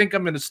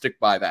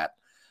that.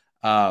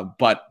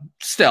 But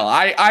still,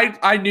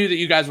 I knew that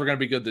you guys were going to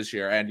be good this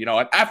year, and you know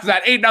what? After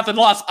that 8-0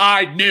 loss,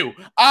 I knew.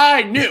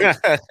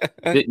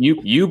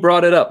 You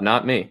brought it up,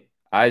 not me.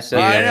 I said,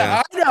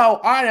 I know,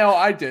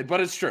 I did,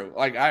 but it's true.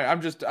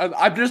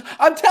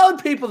 I'm telling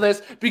people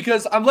this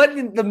because I'm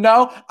letting them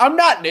know I'm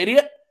not an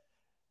idiot.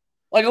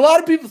 Like, a lot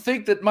of people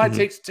think that my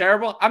takes are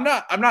terrible. I'm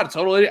not a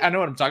total idiot. I know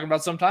what I'm talking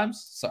about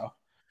sometimes. So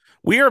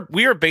we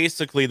are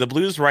basically, the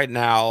Blues right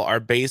now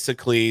are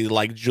basically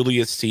like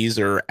Julius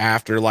Caesar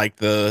after like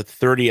the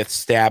 30th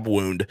stab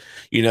wound.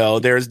 You know,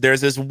 there's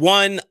this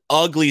one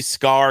ugly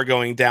scar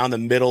going down the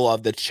middle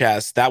of the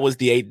chest. That was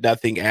the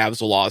 8-0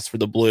 Avs loss for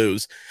the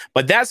Blues.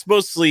 But that's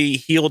mostly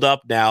healed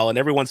up now, and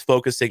everyone's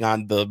focusing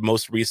on the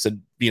most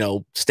recent,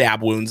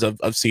 stab wounds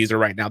of Caesar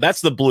right now. That's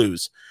the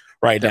Blues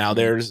right now.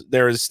 There's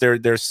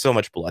so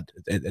much blood.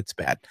 It's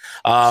bad.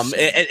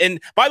 And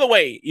by the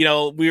way,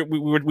 we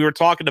were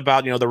talking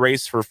about the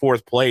race for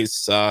fourth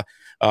place. Of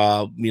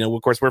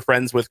course, we're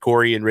friends with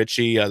Corey and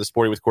Richie, the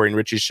Sporty with Corey and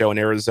Richie show in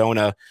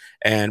Arizona,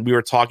 and we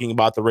were talking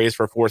about the race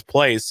for fourth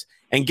place.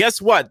 And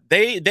guess what?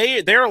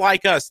 They're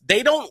like us.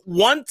 They don't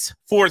want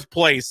fourth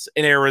place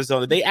in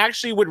Arizona. They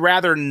actually would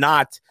rather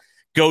not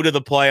go to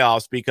the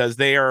playoffs because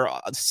they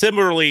are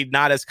similarly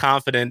not as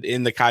confident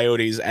in the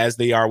Coyotes as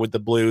they are with the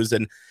Blues.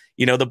 And,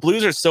 the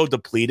Blues are so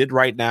depleted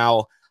right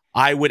now.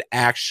 I would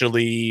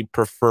actually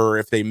prefer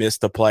if they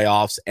missed the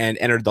playoffs and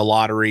entered the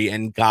lottery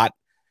and got,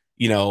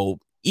 even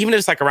if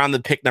it's like around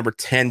the pick number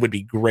 10 would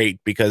be great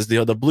because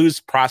the Blues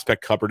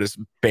prospect cupboard is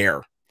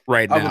bare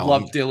right now. I would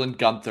love Dylan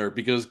Guenther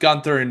because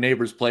Guenther and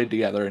Neighbors played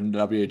together in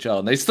WHL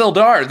and they still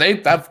are.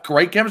 They have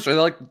great chemistry.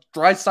 They're like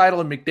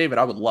Draisaitl and McDavid.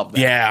 I would love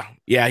that.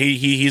 Yeah.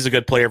 He's a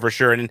good player for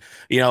sure. And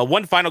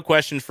one final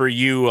question for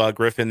you,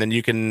 Griffin, then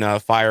you can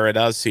fire at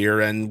us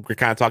here, and we're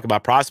kind of talking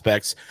about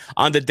prospects.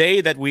 On the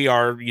day that we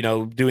are,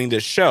 doing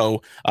this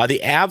show, the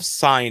Avs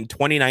signed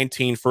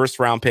 2019 first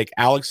round pick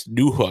Alex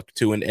Newhook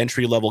to an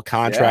entry level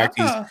contract.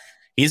 Yeah.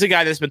 He's a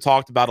guy that's been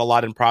talked about a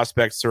lot in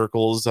prospect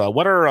circles.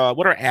 What are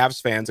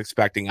Avs fans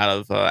expecting out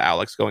of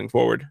Alex going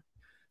forward?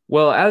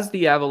 Well, as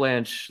the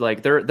Avalanche,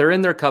 they're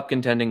in their cup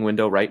contending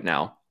window right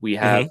now. We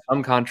have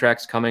some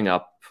contracts coming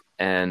up,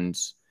 and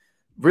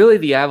really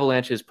the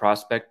Avalanche's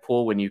prospect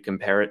pool, when you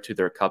compare it to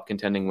their cup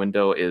contending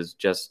window, is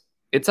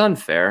it's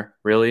unfair,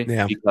 really,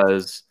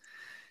 because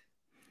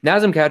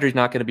Nazem Kadri's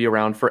not going to be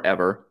around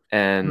forever,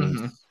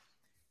 and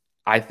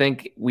I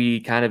think we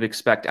kind of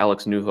expect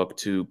Alex Newhook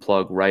to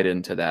plug right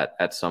into that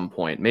at some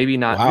point. Maybe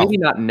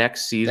not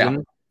next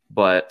season,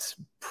 but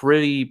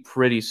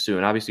pretty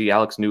soon. Obviously,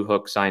 Alex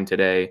Newhook signed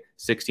today,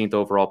 16th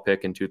overall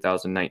pick in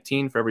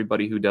 2019. For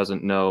everybody who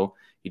doesn't know,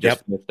 he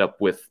just finished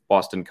up with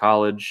Boston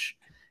College.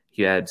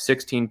 He had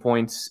 16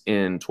 points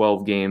in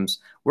 12 games.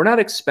 We're not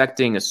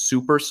expecting a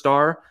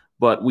superstar,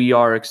 but we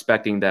are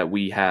expecting that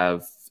we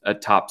have a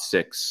top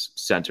 6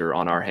 center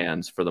on our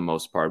hands for the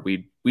most part.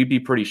 We'd be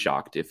pretty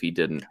shocked if he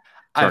didn't.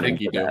 I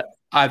think you do.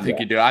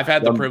 I've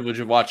had the privilege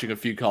of watching a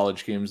few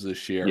college games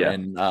this year,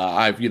 and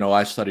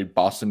I studied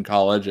Boston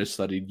College, I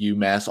studied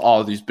UMass,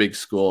 all of these big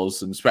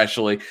schools, and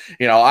especially,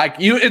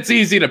 it's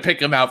easy to pick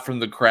him out from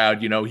the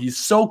crowd. He's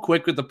so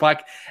quick with the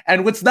puck,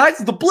 and what's nice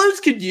is the Blues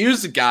could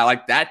use a guy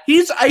like that.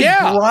 He's a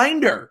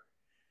grinder.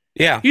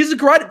 Yeah, he's a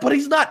grinder, but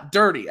he's not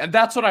dirty, and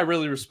that's what I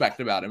really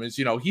respect about him. Is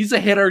he's a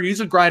hitter, he's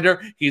a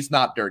grinder, he's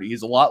not dirty.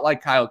 He's a lot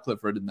like Kyle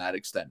Clifford in that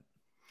extent.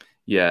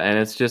 Yeah, and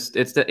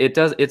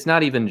it's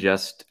not even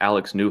just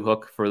Alex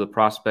Newhook for the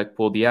prospect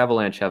pool. The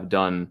Avalanche have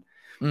done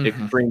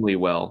extremely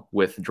well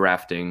with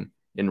drafting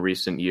in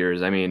recent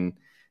years. I mean,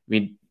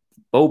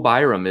 Bo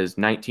Byram is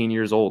 19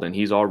 years old and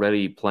he's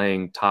already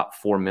playing top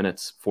 4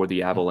 minutes for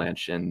the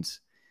Avalanche, and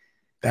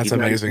that's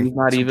amazing. He's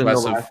not even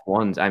impressive. The last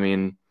ones. I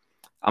mean,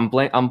 I'm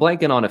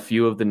blanking on a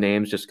few of the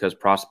names just because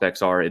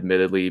prospects are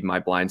admittedly my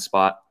blind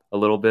spot a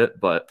little bit,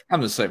 but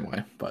I'm the same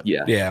way. But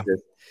yeah.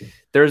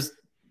 There's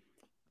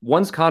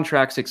once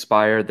contracts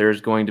expire, there's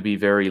going to be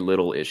very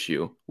little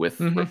issue with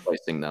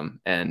replacing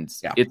them. And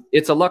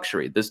it's a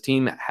luxury. This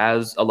team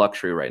has a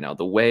luxury right now.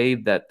 The way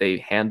that they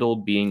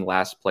handled being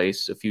last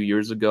place a few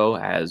years ago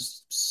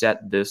has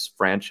set this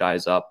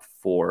franchise up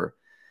for,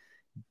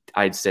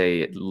 I'd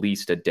say, at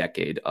least a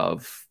decade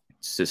of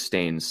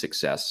sustained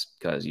success,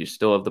 because you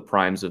still have the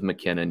primes of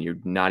McKinnon. You're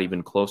not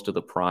even close to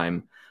the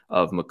prime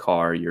of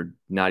Makar. You're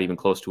not even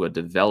close to a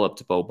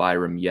developed Bo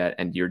Byram yet,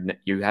 and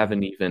you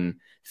haven't even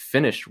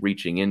finished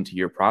reaching into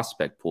your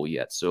prospect pool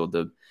yet.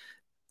 So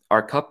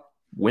our cup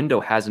window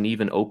hasn't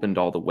even opened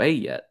all the way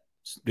yet.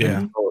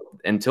 Yeah.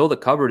 Until the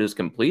cupboard is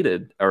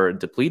completed or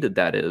depleted,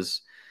 that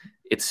is,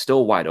 it's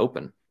still wide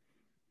open.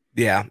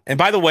 Yeah. And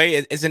by the way,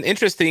 it's an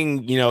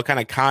interesting, kind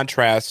of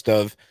contrast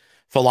of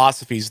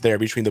philosophies there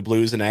between the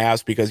Blues and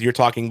Avs, because you're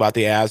talking about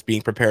the Avs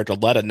being prepared to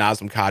let a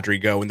Nazem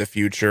Kadri go in the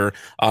future,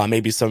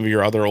 maybe some of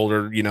your other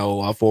older,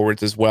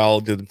 forwards as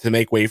well to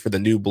make way for the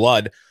new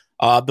blood.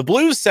 The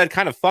Blues said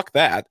kind of fuck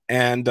that.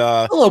 And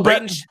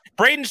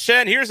Braden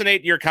Shen, here's an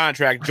 8-year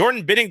contract.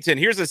 Jordan Binnington,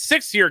 here's a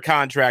 6-year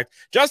contract.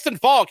 Justin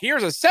Falk,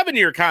 here's a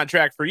 7-year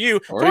contract for you.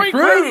 Torrey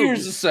Krug,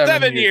 here's a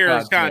 7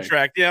 years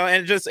contract.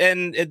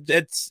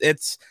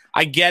 It's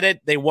I get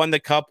it. They won the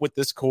cup with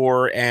this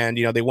core, and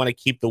they want to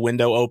keep the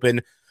window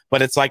open.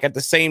 But it's like at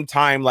the same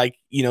time,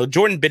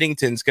 Jordan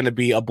Binnington's going to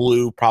be a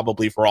Blue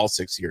probably for all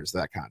 6 years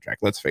of that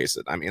contract. Let's face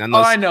it. I mean,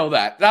 I know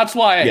that. That's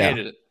why I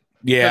hated it.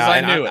 Yeah,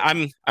 I knew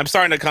it. I'm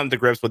starting to come to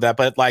grips with that,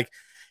 but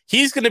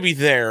he's going to be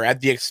there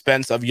at the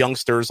expense of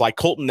youngsters like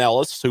Colton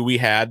Ellis, who we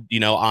had,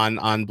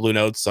 on Blue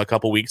Notes a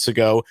couple weeks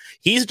ago.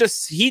 He's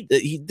just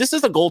this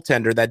is a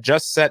goaltender that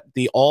just set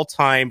the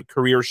all-time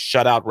career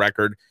shutout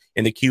record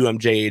in the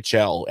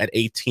QMJHL at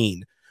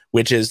 18,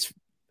 which is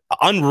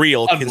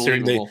unreal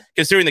considering the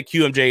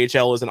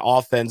QMJHL is an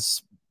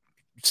offense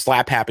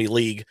slap happy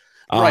league.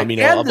 Right. You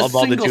know, and of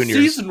all the juniors.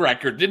 Season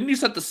record. Didn't you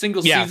set the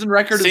season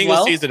record as well?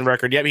 Single season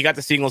record. Yep, he got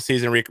the single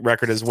season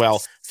record as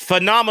well.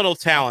 Phenomenal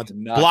talent.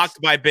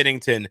 Blocked by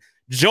Binnington.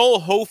 Joel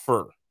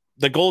Hofer,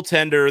 the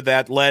goaltender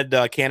that led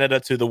Canada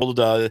to the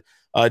World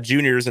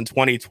Juniors in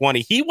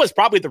 2020. He was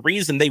probably the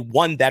reason they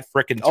won that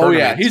freaking tournament. Oh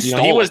yeah,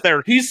 he was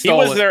their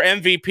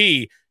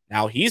MVP.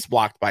 Now he's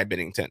blocked by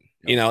Binnington.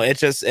 You know, it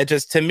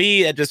just to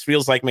me, it just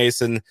feels like,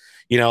 Mason,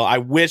 you know, I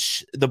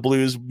wish the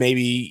Blues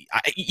maybe,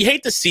 you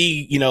hate to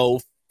see, you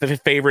know, the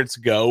favorites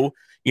go,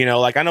 you know,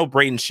 like I know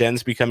Brayden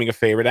Schenn's becoming a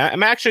favorite.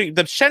 I'm actually,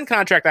 the Schenn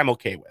contract I'm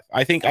okay with.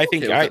 I think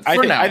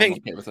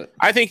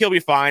he'll be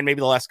fine. Maybe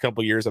the last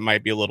couple of years it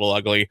might be a little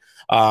ugly.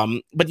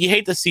 But you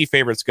hate to see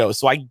favorites go.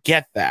 So I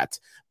get that.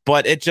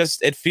 But it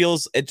just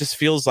feels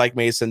like,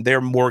 Mason,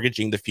 they're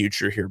mortgaging the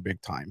future here big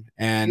time.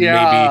 And maybe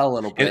a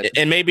little bit.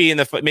 And maybe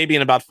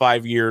in about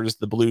 5 years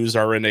the Blues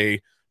are in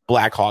a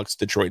Blackhawks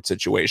Detroit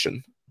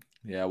situation.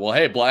 Yeah, well,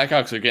 hey,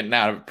 Blackhawks are getting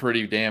out of it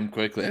pretty damn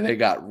quickly. They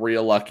got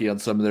real lucky on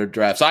some of their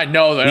drafts. I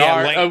know they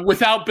are.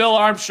 Without Bill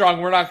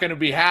Armstrong, we're not going to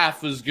be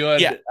half as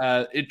good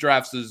at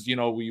drafts as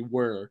we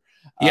were.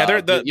 Yeah,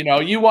 they're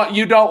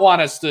you don't want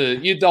us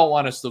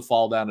to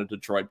fall down a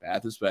Detroit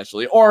path,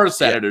 especially, or a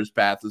Senators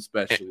path,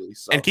 especially.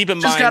 So and keep in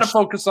mind, just got to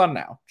focus on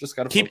now.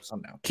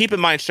 Keep in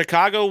mind,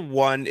 Chicago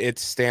won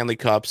its Stanley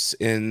Cups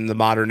in the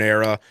modern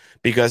era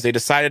because they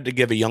decided to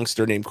give a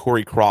youngster named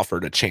Corey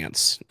Crawford a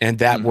chance, and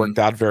that worked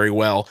out very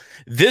well.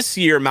 This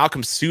year,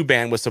 Malcolm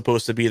Subban was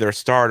supposed to be their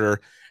starter.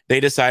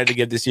 They decided to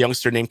give this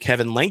youngster named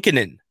Kevin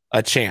Lankinen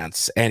a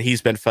chance, and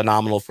he's been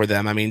phenomenal for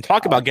them. I mean,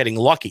 talk about getting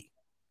lucky.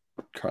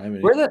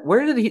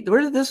 Where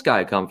did this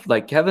guy come from?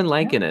 Like Kevin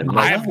Lankinen?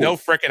 I have no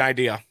freaking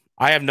idea.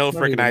 I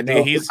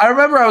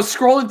remember I was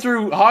scrolling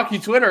through hockey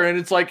Twitter and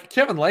it's like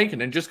Kevin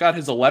Lankinen just got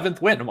his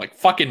 11th win. I'm like,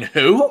 fucking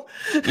who?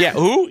 Yeah,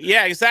 who?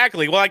 Yeah,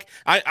 exactly. Well, like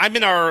I'm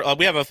in our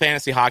we have a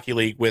fantasy hockey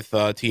league with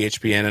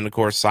THPN, and of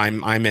course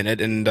I'm in it.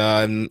 And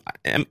am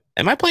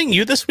I playing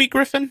you this week,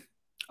 Griffin?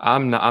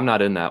 I'm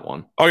not in that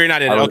one. Oh, you're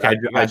not in it. Okay.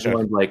 I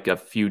joined like a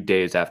few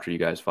days after you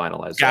guys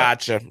finalized.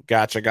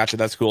 Gotcha.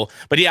 That's cool.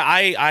 But yeah,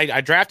 I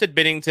drafted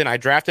Binnington, I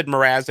drafted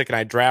Mrazek, and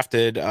I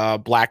drafted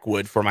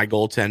Blackwood for my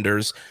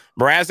goaltenders.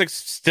 Mrazek's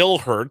still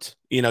hurt.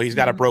 You know, he's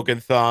got a broken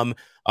thumb.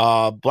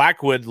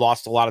 Blackwood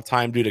lost a lot of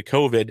time due to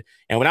COVID.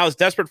 And when I was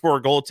desperate for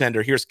a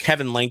goaltender, here's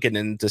Kevin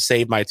Lankinen to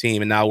save my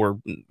team. And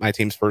now my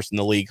team's first in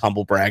the league.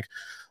 Humble brag.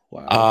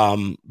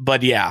 Wow.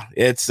 But yeah,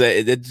 it's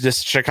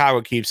just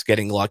Chicago keeps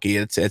getting lucky.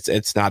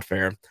 It's not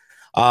fair.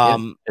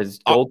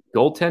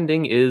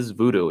 Goaltending is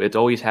voodoo. It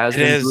always has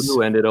been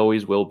voodoo, and it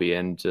always will be.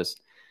 And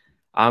just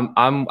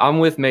I'm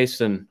with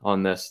Mason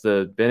on this.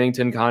 The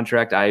Binnington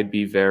contract, I'd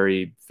be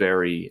very,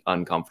 very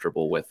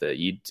uncomfortable with it.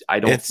 You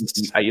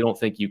don't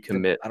think you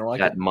commit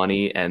that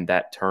money and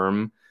that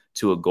term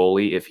to a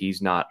goalie if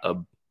he's not a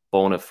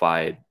bona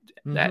fide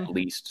at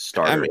least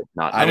starter.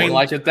 I didn't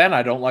like it then.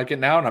 I don't like it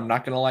now, and I'm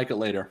not going to like it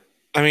later.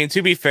 I mean,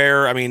 to be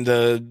fair, I mean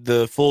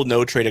the full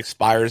no trade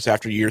expires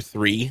after year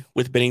 3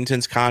 with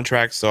Binnington's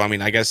contract. So I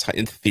mean, I guess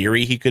in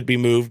theory he could be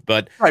moved,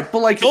 but like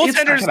goaltenders, it's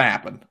not going to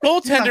happen.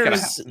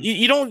 Goaltenders,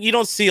 you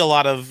don't see a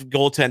lot of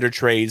goaltender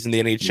trades in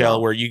the NHL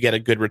where you get a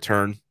good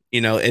return.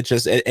 You know, it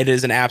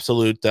is an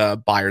absolute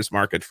buyer's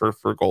market for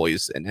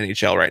goalies in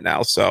NHL right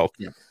now. So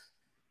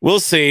we'll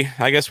see.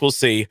 I guess we'll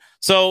see.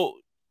 So.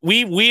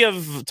 We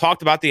have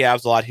talked about the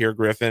Avs a lot here,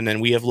 Griffin,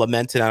 and we have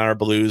lamented on our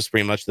Blues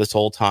pretty much this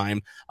whole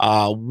time.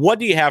 What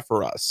do you have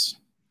for us?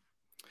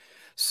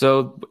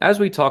 So, as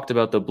we talked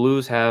about, the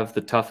Blues have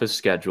the toughest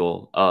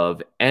schedule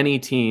of any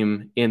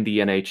team in the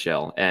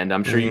NHL, and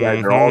I'm sure you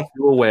guys are all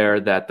too aware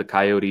that the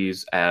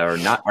Coyotes are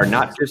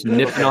not just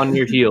nipping on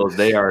your heels;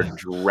 they are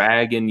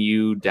dragging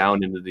you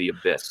down into the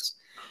abyss.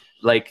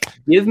 Like,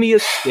 give me a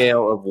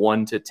scale of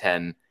 1 to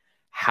 10.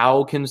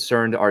 How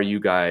concerned are you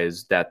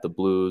guys that the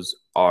Blues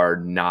are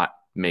not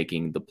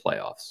making the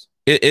playoffs?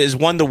 Is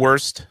 1 the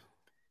worst?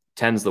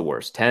 10's the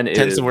worst. 10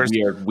 is the worst.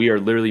 We are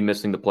literally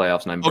missing the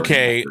playoffs, and I'm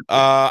okay.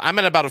 I'm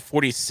at about a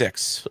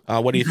 46.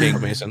 What do you think,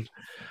 Mason?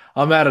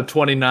 I'm at a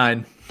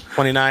 29.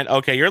 29.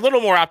 Okay, you're a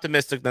little more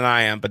optimistic than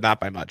I am, but not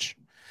by much.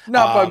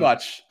 Not by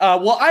much.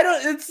 Well, I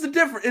don't. It's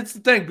the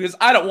thing because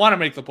I don't want to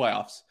make the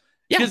playoffs.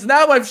 Because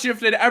now I've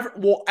shifted.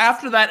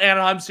 After that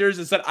Anaheim series,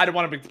 I said I don't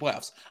want to make the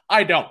playoffs.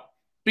 I don't.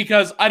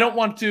 Because I don't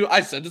want to,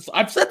 I've said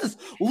this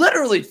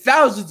literally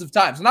thousands of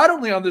times, not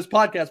only on this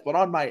podcast, but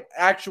on my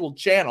actual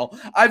channel.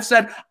 I've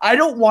said, I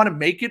don't want to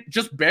make it,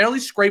 just barely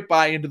scrape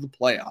by into the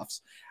playoffs,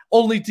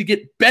 only to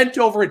get bent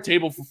over a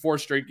table for 4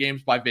 straight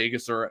games by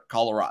Vegas or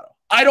Colorado.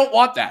 I don't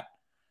want that.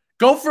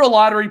 Go for a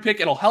lottery pick.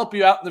 It'll help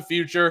you out in the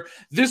future.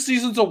 This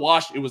season's a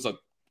wash. It was a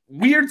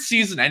weird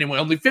season anyway,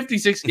 only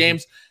 56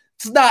 games.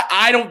 It's not,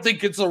 I don't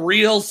think it's a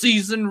real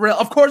season.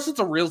 Of course it's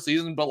a real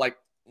season, but like,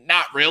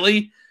 not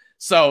really.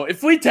 So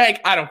if we tank,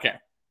 I don't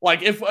care.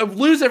 Like if we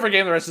lose every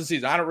game the rest of the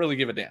season, I don't really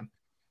give a damn.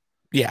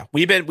 Yeah,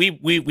 we've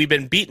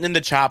been beaten in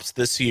the chops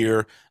this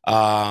year.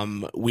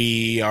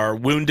 We are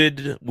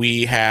wounded.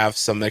 We have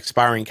some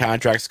expiring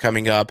contracts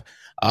coming up.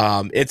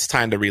 It's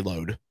time to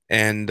reload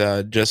and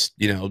just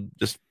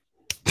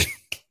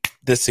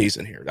this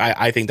season here.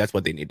 I think that's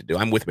what they need to do.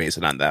 I'm with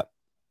Mason on that.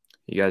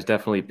 You guys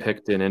definitely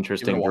picked an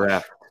interesting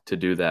draft to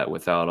do that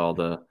without all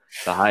the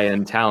high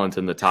end talent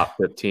in the top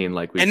 15,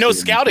 like we and no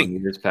scouting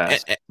years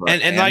past,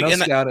 and like no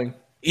scouting.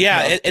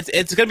 Yeah, no.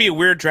 It's going to be a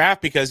weird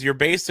draft because you're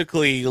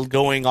basically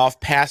going off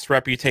past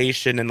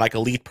reputation and like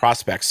elite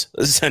prospects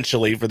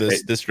essentially for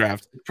this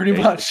draft. Pretty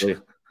much.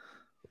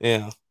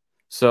 Yeah.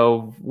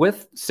 So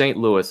with St.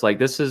 Louis, like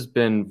this has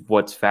been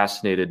what's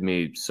fascinated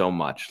me so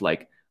much.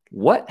 Like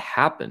what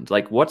happened?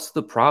 Like what's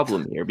the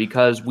problem here?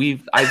 Because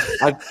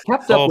I've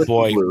kept up with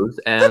the Blues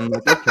and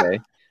like, okay,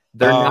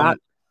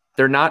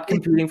 they're not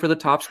competing for the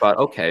top spot.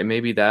 Okay,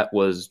 maybe that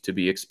was to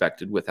be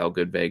expected with how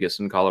good Vegas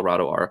and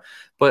Colorado are.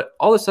 But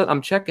all of a sudden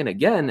I'm checking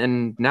again,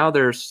 and now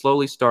they're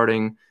slowly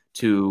starting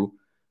to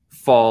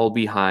fall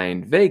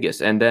behind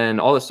Vegas. And then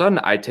all of a sudden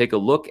I take a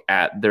look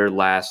at their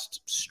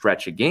last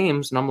stretch of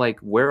games, and I'm like,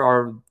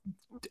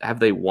 have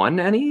they won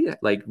any?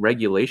 Like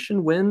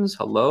regulation wins?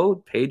 Hello?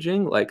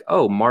 Paging? Like,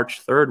 oh,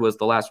 March 3rd was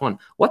the last one.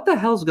 What the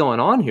hell's going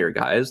on here,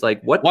 guys?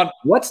 Like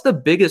what's the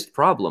biggest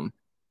problem?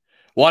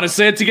 Want to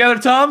say it together,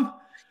 Tom?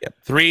 Yep.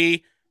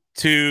 3,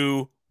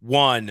 2,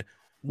 1.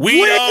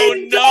 We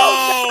don't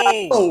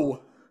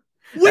know.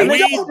 We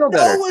don't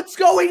know what's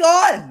going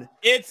on.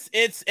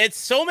 It's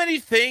so many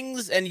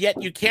things, and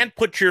yet you can't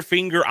put your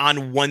finger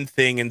on one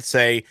thing and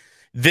say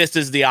this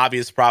is the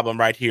obvious problem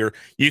right here.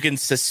 You can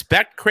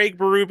suspect Craig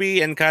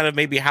Berube and kind of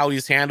maybe how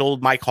he's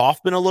handled Mike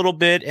Hoffman a little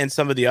bit and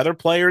some of the other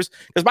players,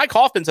 because Mike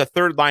Hoffman's a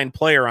third line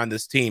player on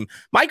this team.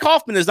 Mike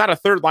Hoffman is not a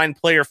third line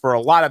player for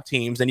a lot of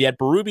teams, and yet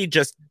Berube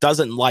just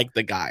doesn't like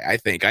the guy. I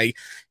think I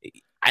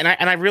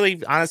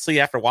really,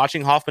 honestly, after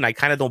watching Hoffman, I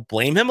kind of don't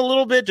blame him a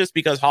little bit just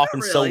because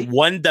Hoffman's so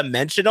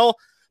one-dimensional.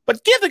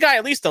 But give the guy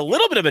at least a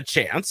little bit of a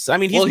chance. I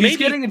mean, he's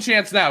getting a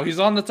chance now. He's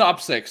on the top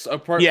 6. I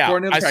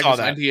saw that.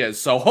 And he is.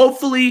 So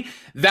hopefully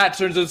that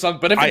turns into something.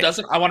 But if it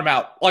doesn't, I want him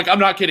out. Like, I'm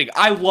not kidding.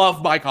 I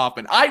love Mike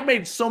Hoffman. I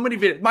made so many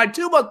videos. My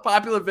 2 most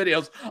popular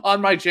videos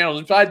on my channel,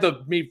 inside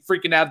me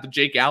freaking out the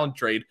Jake Allen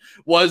trade,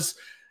 was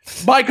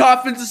Mike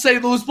Hoffman's a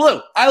St. Louis Blue.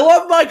 I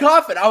love Mike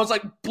Hoffman. I was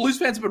like, Blues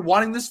fans have been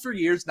wanting this for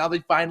years. Now they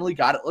finally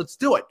got it. Let's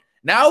do it.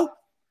 Now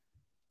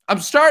I'm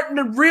starting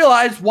to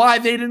realize why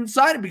they didn't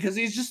sign him, because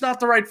he's just not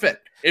the right fit.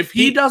 If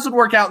he doesn't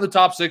work out in the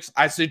top 6,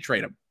 I say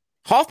trade him.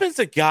 Hoffman's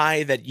a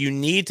guy that you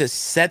need to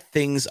set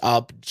things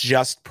up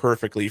just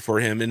perfectly for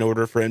him in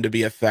order for him to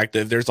be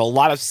effective. There's a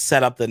lot of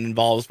setup that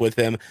involves with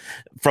him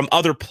from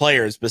other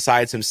players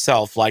besides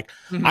himself. Like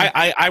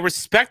I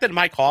respect that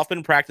Mike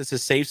Hoffman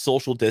practices safe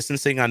social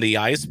distancing on the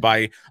ice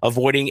by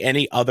avoiding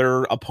any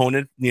other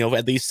opponent,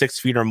 at least 6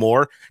 feet or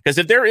more. Because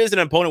if there is an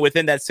opponent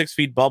within that 6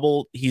 feet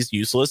bubble, he's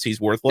useless. He's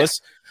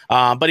worthless.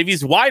 But if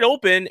he's wide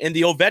open in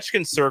the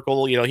Ovechkin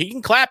circle, he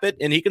can clap it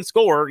and he can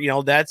score.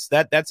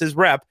 That's his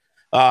rep.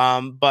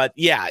 But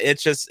yeah,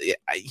 it's just,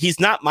 he's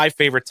not my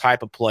favorite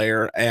type of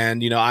player.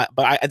 And,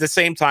 at the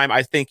same time,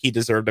 I think he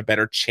deserved a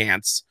better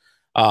chance,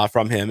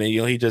 from him. And,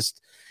 he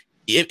just,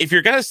 if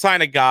you're going to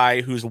sign a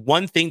guy whose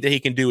one thing that he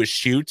can do is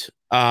shoot,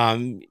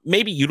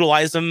 maybe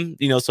utilize him,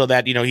 so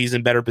that, he's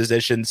in better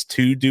positions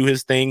to do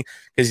his thing,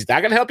 because he's not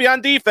going to help you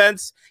on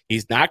defense.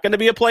 He's not going to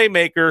be a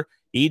playmaker.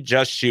 He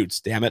just shoots,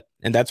 damn it.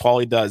 And that's all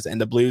he does.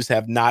 And the Blues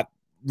have not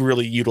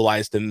really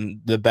utilized him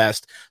the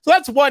best. So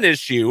that's one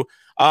issue.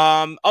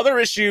 Other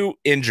issue,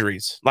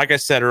 injuries. Like I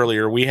said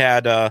earlier, we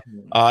had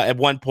at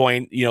one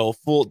point,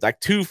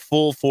 two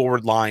full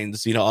forward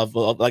lines, of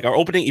like our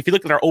opening. If you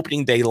look at our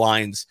opening day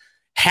lines,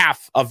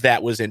 half of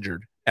that was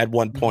injured at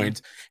one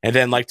point. And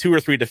then like 2 or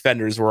 3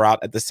 defenders were out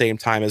at the same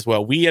time as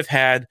well. We have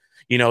had,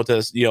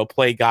 to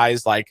play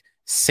guys like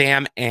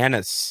Sam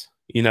Annis.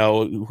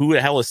 Who the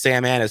hell is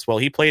Sam Annis? Well,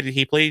 he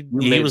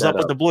was up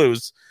with the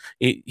Blues.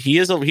 He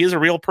is a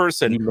real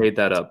person. You made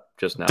that up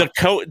just now.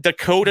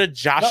 Dakota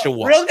Joshua.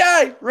 No,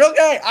 real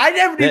guy. I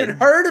never even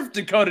heard of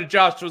Dakota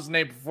Joshua's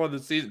name before the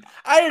season.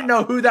 I didn't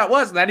know who that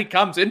was. And then he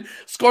comes in,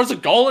 scores a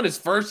goal in his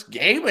first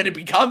game, and it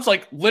becomes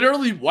like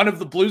literally one of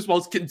the Blues'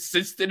 most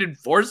consistent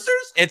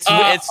enforcers. It's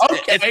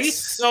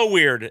so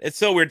weird. It's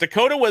so weird.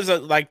 Dakota was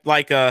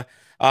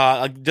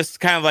just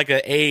kind of like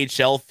an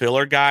AHL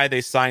filler guy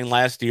they signed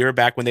last year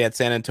back when they had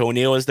San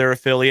Antonio as their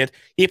affiliate.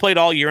 He played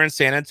all year in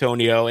San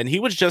Antonio, and he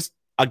was just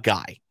a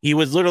guy. He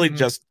was literally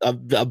just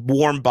a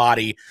warm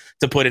body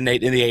to put in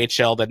the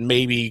AHL that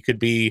maybe could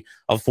be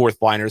a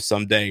fourth liner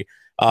someday.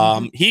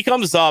 He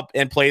comes up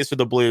and plays for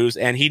the Blues,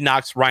 and he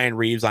knocks Ryan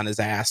Reeves on his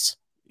ass,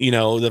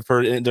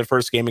 the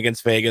first game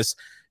against Vegas.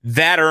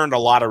 That earned a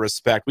lot of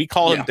respect. We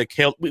call him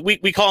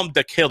we call him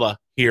the Killer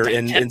here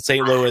in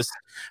St. Louis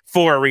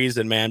for a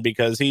reason, man,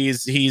 because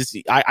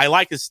I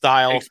like his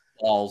style.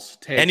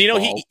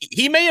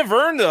 He may have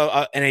earned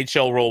an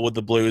NHL role with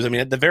the Blues. I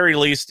mean, at the very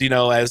least,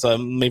 as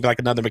maybe like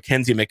another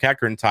Mackenzie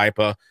McEachern type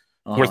of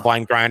fourth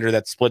line grinder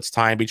that splits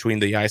time between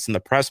the ice and the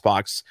press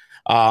box.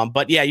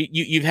 But yeah,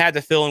 you've had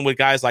to fill in with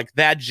guys like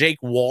that. Jake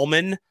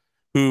Wallman,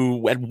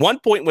 who at one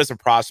point was a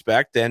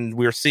prospect, and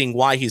we're seeing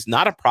why he's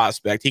not a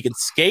prospect. He can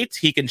skate,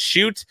 he can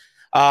shoot.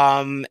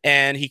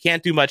 and he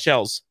can't do much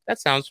else. That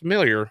sounds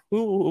familiar.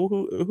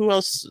 Who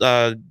else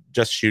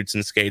just shoots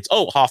and skates?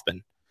 Oh,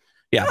 Hoffman.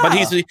 Yeah, but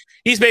he's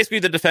basically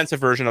the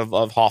defensive version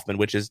of Hoffman,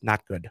 which is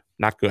not good.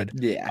 Not good.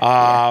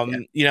 Yeah.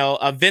 You know,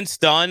 Vince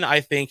Dunn, I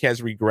think,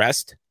 has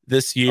regressed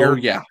this year. Oh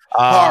yeah,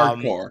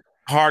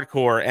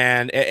 hardcore,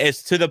 and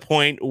it's to the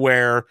point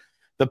where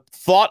the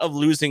thought of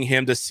losing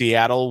him to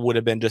Seattle would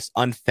have been just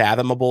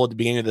unfathomable at the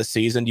beginning of the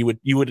season. You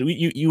would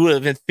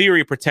have in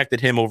theory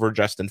protected him over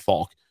Justin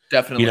Falk.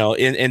 Definitely. You know,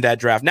 in that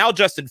draft. Now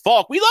Justin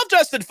Falk, we love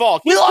Justin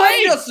Falk. We love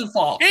Justin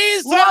Falk.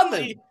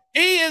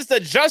 He is the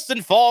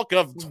Justin Falk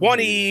of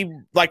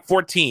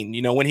 2014,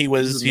 you know, when he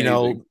was,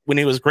 when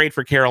he was great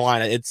for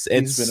Carolina. He's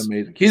been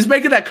amazing. He's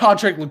making that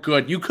contract look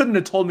good. You couldn't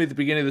have told me at the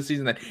beginning of the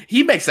season that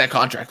he makes that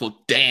contract look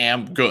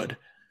damn good.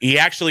 He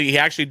actually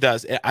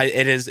does.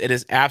 It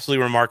is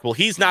absolutely remarkable.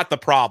 He's not the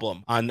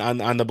problem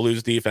on the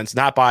Blues defense,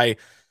 not by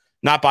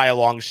a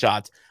long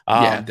shot.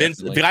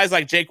 Guys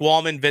like Jake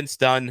Wallman, Vince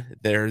Dunn,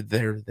 they're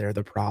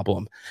the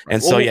problem.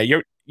 And so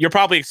you're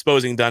probably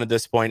exposing Dunn at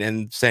this point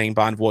and saying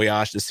bon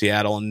voyage to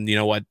Seattle. And you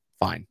know what?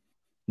 Fine.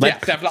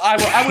 Definitely.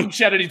 I wouldn't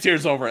shed any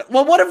tears over it.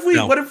 Well, what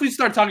if we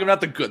start talking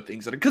about the good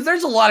things in it? Because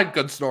there's a lot of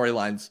good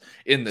storylines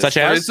in this. Such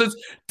as? For instance,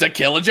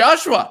 Tequila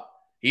Joshua.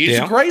 He's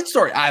a great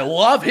story. I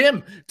love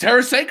him.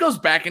 Tarasenko's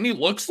back and he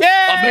looks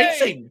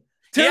amazing.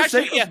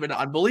 Tarasenko's been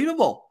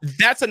unbelievable.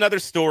 That's another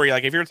story.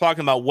 Like if you're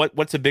talking about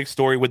what's a big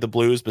story with the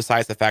Blues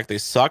besides the fact they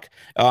suck,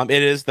 it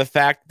is the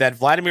fact that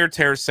Vladimir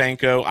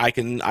Tarasenko.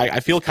 I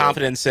feel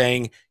confident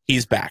saying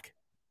he's back.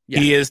 Yeah.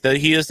 He is the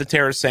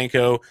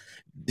Tarasenko.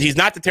 He's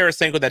not the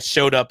Tarasenko that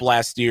showed up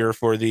last year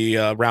for the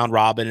round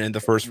robin and the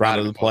first round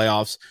of the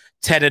playoffs.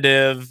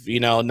 Tentative,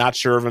 not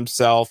sure of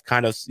himself.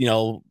 Kind of,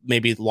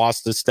 maybe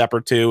lost a step or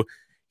two.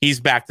 He's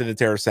back to the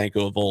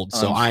Tarasenko of old.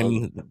 So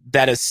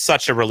that is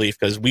such a relief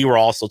because we were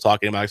also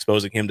talking about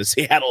exposing him to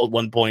Seattle at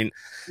one point.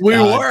 We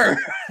were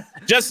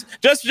just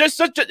such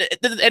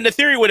and the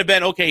theory would have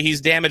been, okay,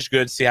 he's damaged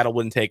goods. Seattle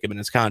wouldn't take him in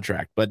his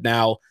contract. But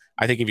now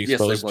I think if you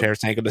expose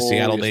Tarasenko to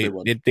Seattle,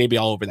 they'd be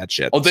all over that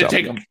shit. Oh, they'd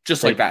take him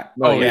just like that.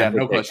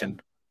 No question.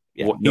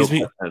 Yeah, no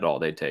question at all.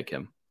 They'd take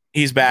him.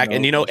 He's back.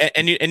 And you know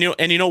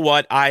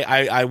what?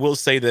 I will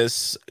say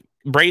this.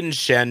 Braden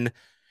Shen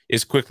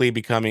is quickly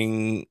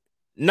becoming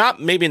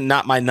not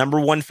my number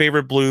one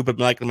favorite Blue, but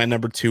like my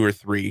number 2 or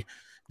 3,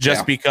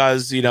 just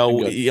because he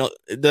can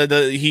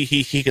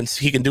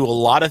do a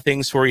lot of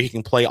things for you. He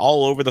can play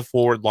all over the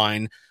forward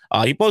line.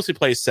 He mostly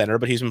plays center,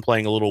 but he's been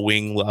playing a little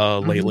wing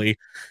lately.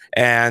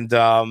 And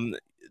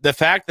the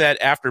fact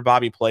that after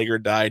Bobby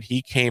Plager died,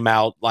 he came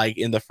out like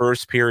in the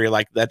first period,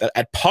 like that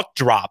at puck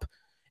drop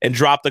and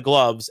dropped the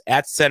gloves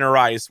at center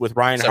ice with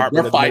Ryan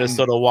Hartman of the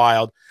Minnesota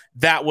Wild.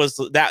 That was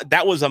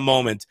a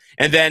moment.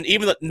 And then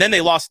then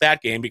they lost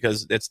that game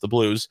because it's the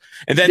Blues.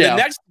 And then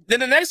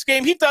the next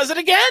game he does it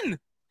again.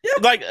 Yeah.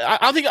 Like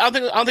I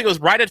don't think it was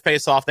right at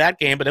face off that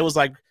game, but it was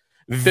like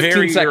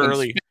very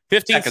early.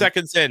 15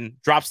 seconds in,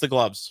 drops the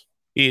gloves.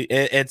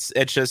 It's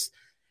just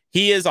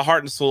he is a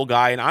heart and soul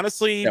guy. And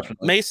honestly,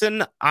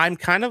 Mason, I'm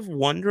kind of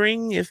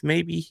wondering if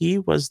maybe he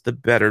was the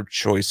better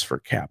choice for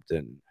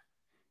captain.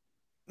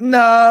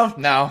 No.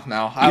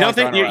 You don't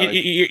think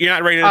you're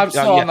not ready to? I'm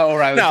still on the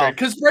O'Reilly trade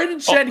because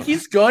Braden Shen,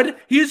 he's good.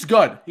 He's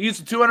good.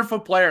 He's a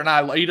 200-foot player,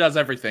 and he does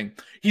everything.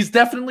 He's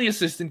definitely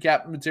assistant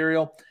captain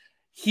material.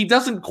 He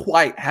doesn't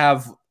quite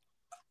have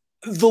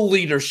the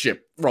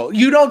leadership role.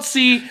 You don't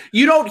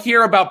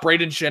hear about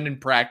Braden Shen in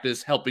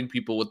practice helping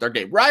people with their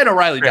game. Ryan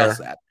O'Reilly does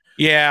that.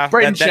 Yeah,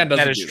 Braden Shen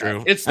doesn't do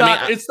true.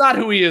 That. It's not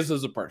who he is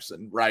as a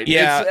person, right?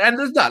 Yeah, and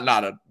there's not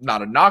a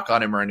knock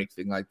on him or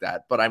anything like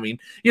that. But I mean,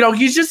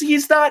 he's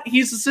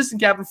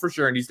assistant captain for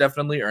sure, and he's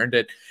definitely earned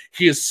it.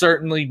 He is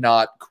certainly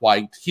not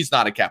quite. He's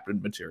not a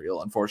captain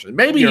material, unfortunately.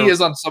 Maybe he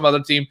is on some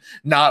other team,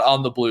 not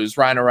on the Blues.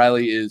 Ryan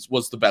O'Reilly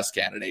was the best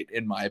candidate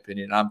in my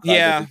opinion. I'm glad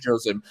that they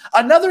chose him.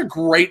 Another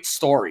great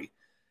story,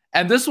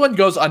 and this one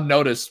goes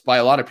unnoticed by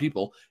a lot of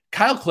people.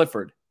 Kyle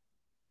Clifford.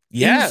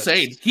 Yeah,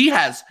 insane. He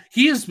has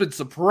been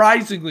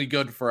surprisingly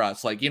good for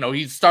us. Like,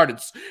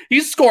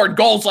 he's scored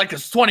goals like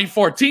it's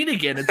 2014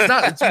 again.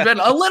 It's been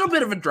a little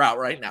bit of a drought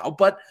right now,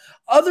 but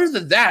other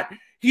than that,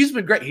 he's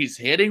been great. He's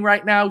hitting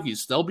right now.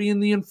 He's still being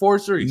the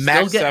enforcer. He's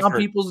still getting on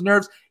people's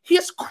nerves. He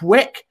is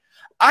quick.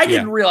 I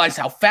didn't realize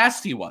how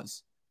fast he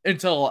was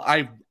until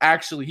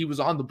he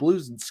was on the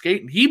Blues and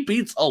skating. He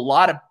beats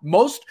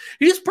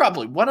he's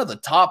probably one of the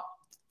top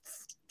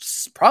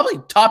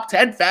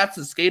 10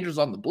 fastest skaters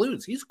on the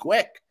Blues. He's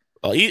quick.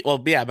 But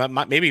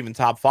maybe even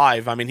top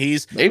 5. I mean,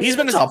 he's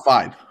been a top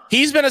 5.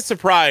 He's been a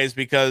surprise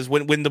because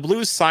when the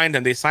Blues signed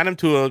him, they signed him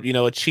to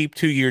a cheap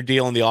 2-year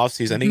deal in the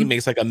offseason. I think he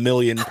makes like $1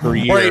 million per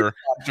year.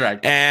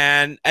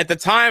 And at the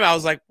time, I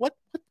was like, what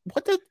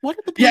are the Blues?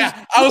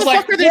 Yeah, I was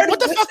like, what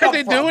the fuck are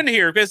they doing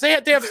here? Because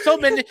they have so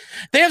many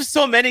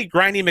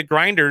grindy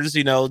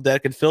McGrinders,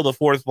 that can fill the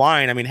fourth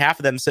line. I mean, half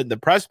of them sit in the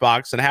press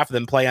box and half of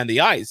them play on the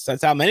ice.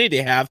 That's how many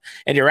they have.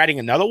 And you're adding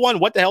another one.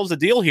 What the hell's the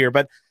deal here?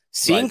 But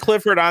seeing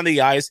Clifford on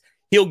the ice,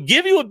 he'll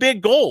give you a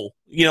big goal.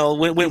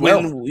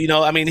 When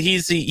I mean,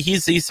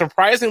 he's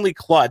surprisingly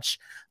clutch.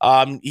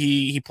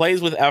 He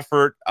plays with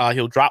effort.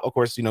 He'll drop, of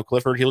course,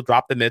 Clifford. He'll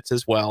drop the mitts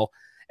as well,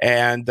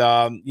 and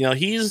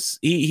he's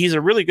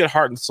a really good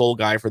heart and soul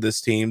guy for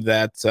this team.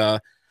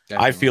 That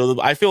I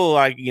feel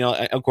like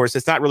of course,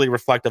 it's not really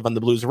reflective on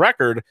the Blues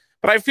record,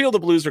 but I feel the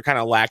Blues are kind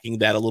of lacking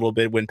that a little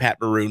bit when Pat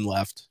Maroon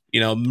left.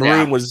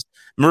 Maroon was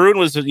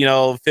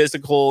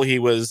physical. He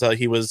was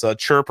a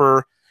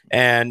chirper.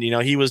 And,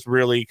 he was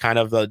really kind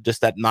of just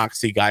that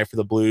moxie guy for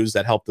the Blues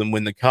that helped them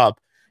win the cup.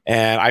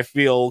 And I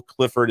feel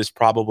Clifford is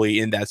probably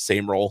in that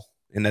same role,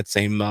 in that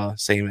same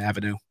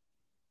avenue.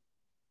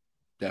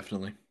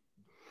 Definitely.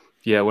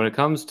 Yeah, when it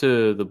comes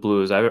to the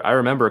Blues, I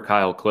remember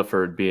Kyle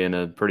Clifford being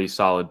a pretty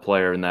solid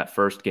player in that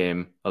first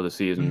game of the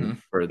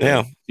season for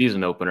the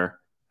season opener.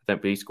 I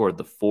think he scored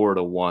the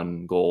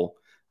 4-1 goal,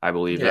 I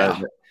believe. Yeah.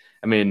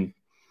 I mean,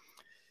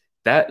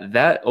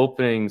 that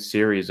opening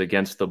series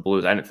against the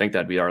Blues, I didn't think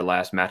that'd be our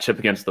last matchup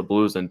against the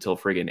Blues until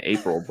friggin'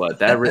 April,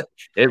 but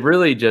it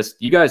really just,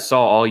 you guys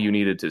saw all you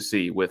needed to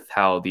see with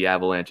how the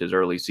Avalanche's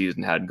early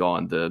season had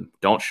gone. The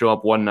don't show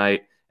up one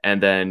night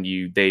and then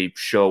they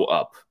show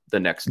up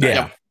the next night.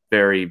 Yeah.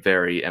 Very,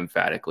 very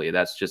emphatically.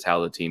 That's just how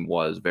the team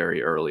was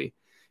very early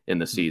in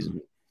the season.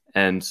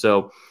 And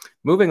so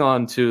moving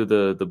on to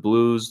the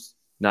Blues,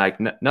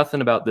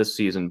 nothing about this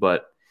season,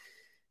 but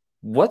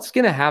what's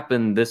going to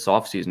happen this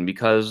offseason?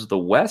 Because the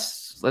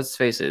West, let's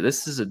face it,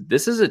 this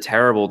is a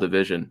terrible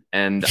division.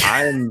 And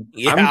I'm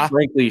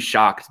frankly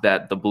shocked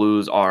that the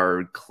Blues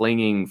are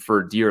clinging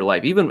for dear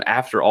life. Even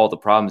after all the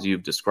problems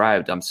you've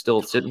described, I'm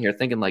still sitting here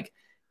thinking like,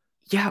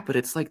 yeah, but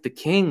it's like the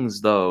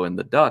Kings though, and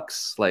the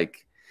Ducks,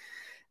 like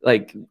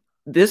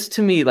this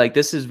to me, like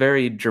this is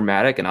very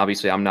dramatic. And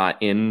obviously I'm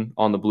not in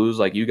on the Blues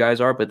like you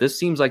guys are, but this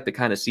seems like the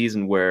kind of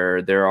season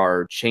where there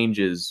are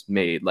changes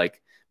made,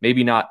 like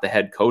maybe not the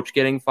head coach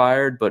getting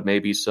fired, but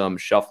maybe some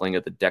shuffling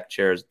of the deck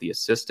chairs, the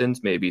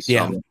assistants, maybe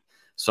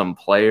some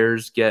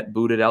players get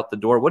booted out the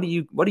door. What do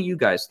you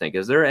guys think?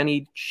 Is there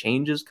any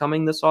changes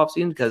coming this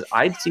offseason? Because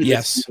I'd see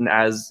this season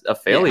as a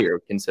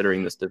failure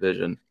considering this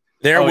division.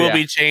 There will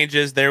be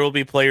changes. There will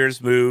be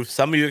players move.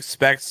 Some you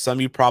expect,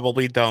 some you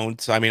probably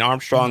don't. I mean,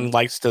 Armstrong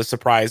likes to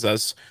surprise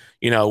us,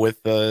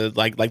 with the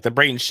like the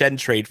Brayden Schenn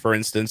trade, for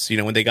instance,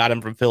 when they got him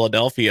from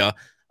Philadelphia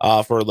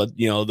for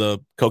the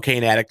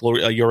cocaine addict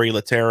Yuri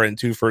Laterra and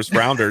 2 first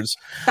rounders.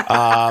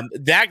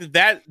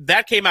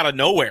 That came out of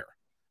nowhere.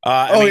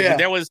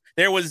 There was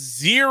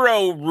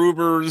zero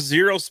rumors,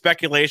 zero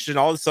speculation.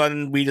 All of a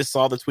sudden, we just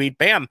saw the tweet.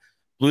 Bam,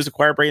 Blues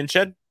acquire Brayden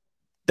Schenn.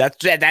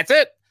 That's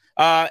it.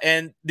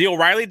 And the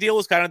O'Reilly deal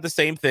was kind of the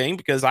same thing,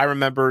 because I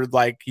remember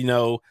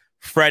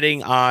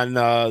fretting on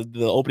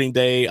the opening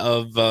day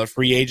of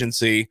free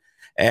agency,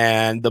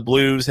 and the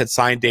Blues had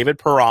signed David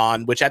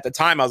Perron, which at the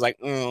time I was like,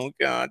 oh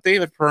God,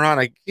 David Perron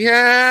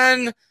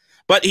again.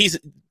 But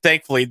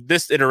thankfully,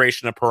 this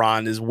iteration of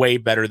Perron is way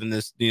better than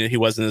this. He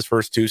was in his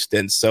first 2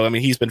 stints. So, I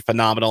mean, he's been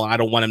phenomenal. I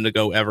don't want him to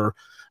go ever.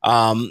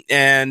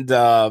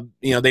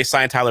 They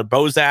signed Tyler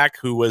Bozak,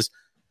 who was,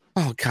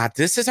 oh God,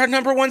 this is our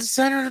number 1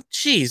 center.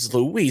 Jeez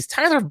Louise,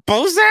 Tyler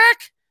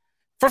Bozak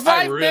for $5 million.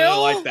 I really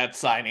mil? like that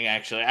signing.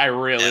 Actually, I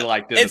really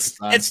liked it.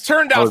 It's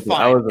turned out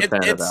fine. I was a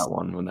fan of that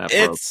one when that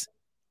broke.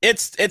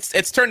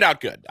 It's turned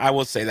out good. I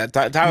will say that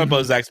Tyler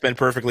Bozak's been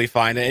perfectly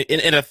fine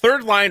in a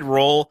third line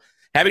role.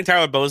 Having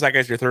Tyler Bozak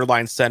as your third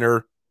line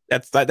center,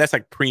 that's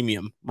like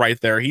premium right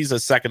there. He's a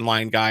second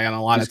line guy on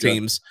a lot of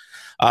teams.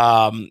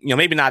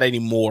 Maybe not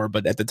anymore,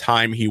 but at the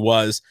time he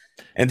was.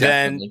 And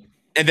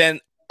then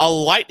a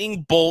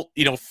lightning bolt,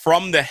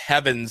 from the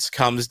heavens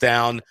comes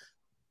down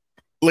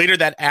later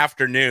that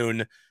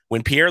afternoon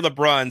when Pierre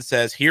LeBrun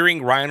says,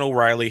 hearing Ryan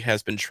O'Reilly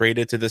has been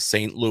traded to the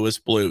St. Louis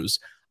Blues.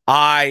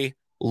 I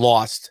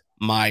lost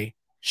my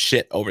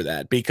shit over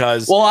that,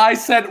 because I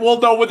said,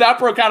 no, when that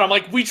broke out, I'm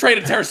like, we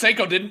traded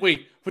Tarasenko, didn't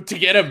we, to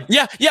get him?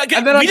 Yeah.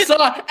 And then and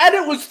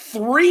it was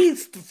 3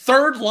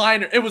 third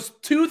liner. It was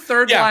 2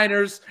 third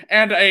liners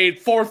and a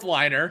 4th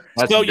liner.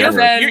 So you're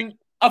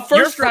a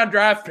first round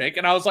draft pick,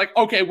 and I was like,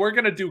 okay, we're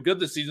gonna do good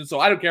this season, so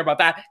I don't care about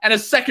that. And a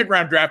second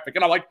round draft pick,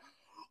 and I'm like,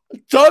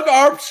 Doug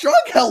Armstrong,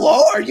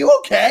 hello, are you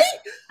okay?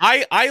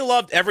 I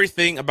loved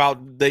everything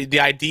about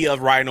the idea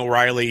of Ryan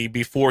O'Reilly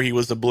before he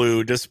was a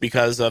Blue, just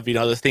because of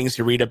the things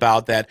you read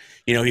about, that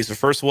he's the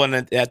first one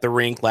at the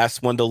rink,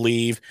 last one to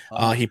leave.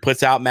 He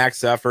puts out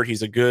max effort.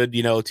 He's a good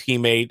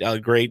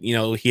teammate, great.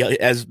 He,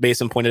 as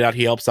Mason pointed out,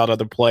 he helps out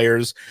other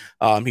players.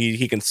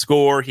 He can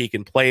score, he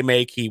can play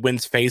make, he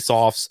wins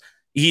faceoffs.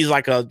 He's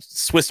like a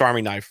Swiss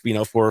Army knife,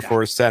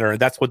 for a center, and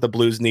that's what the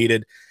Blues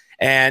needed.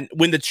 And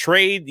when the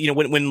trade,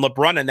 when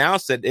LeBrun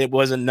announced it, it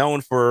wasn't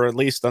known for at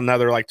least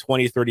another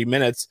 20, 30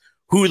 minutes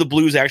who the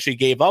Blues actually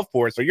gave up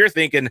for. So you're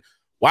thinking,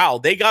 wow,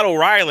 they got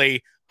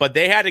O'Reilly, but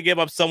they had to give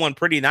up someone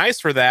pretty nice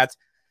for that.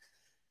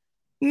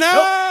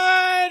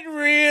 Not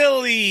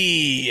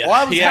really. Well,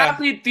 I was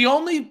happy. The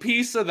only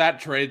piece of that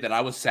trade that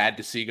I was sad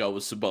to see go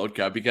was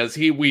Sobotka, because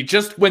we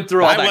just went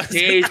through all that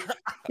cage.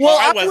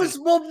 I was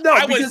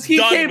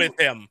done with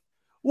him.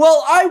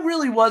 Well, I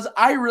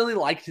really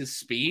liked his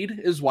speed,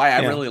 is why I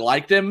really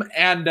liked him,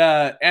 and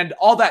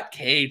all that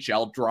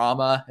KHL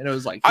drama, and it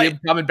was like him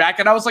coming back,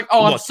 and I was like,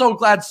 I'm so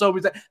glad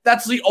Sobi's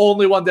that's the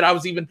only one that I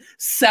was even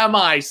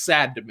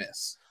semi-sad to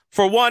miss.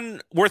 For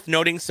one, worth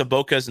noting,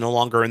 Sobotka is no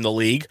longer in the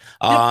league,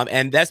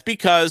 and that's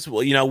because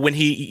when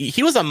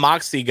he was a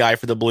Moxie guy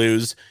for the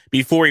Blues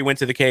before he went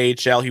to the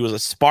KHL. He was a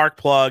spark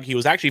plug. He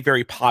was actually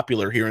very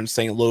popular here in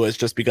St. Louis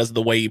just because of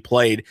the way he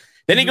played.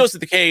 Then he goes to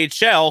the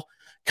KHL,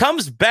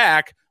 comes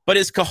back, but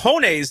his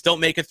cojones don't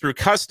make it through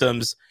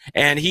customs,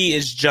 and he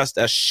is just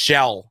a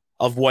shell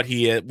of what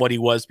he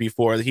was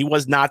before. He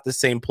was not the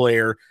same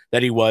player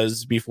that he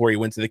was before he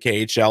went to the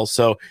KHL.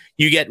 So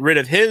you get rid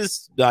of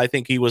his, I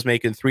think he was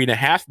making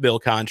 $3.5 million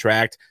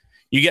contract.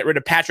 You get rid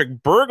of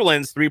Patrick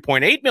Berglund's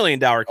 $3.8 million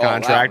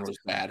contract, that was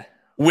bad.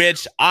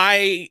 Which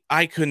I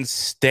couldn't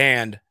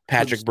stand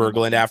Patrick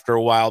Berglund after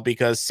a while,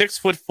 because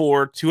 6'4",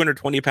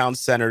 220-pound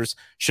centers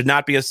should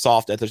not be as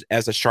soft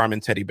as a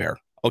Charmin teddy bear.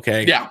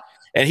 Okay. Yeah.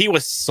 And he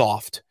was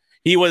soft.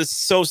 He was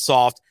so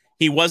soft.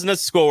 He wasn't a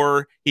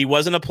scorer. He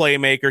wasn't a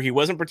playmaker. He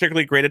wasn't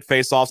particularly great at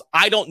faceoffs.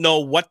 I don't know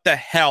what the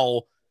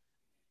hell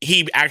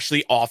he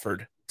actually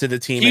offered to the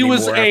team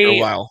after a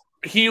while.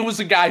 He was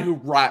a guy who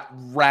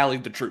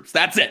rallied the troops.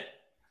 That's it.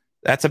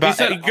 That's about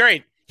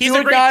great. He's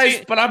a great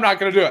guy, but I'm not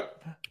going to do it.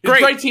 He's a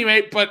great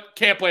teammate, but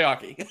can't play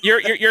hockey. You're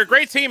a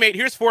great teammate.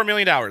 Here's $4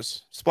 million.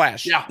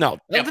 Splash. Yeah.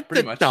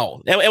 Pretty much.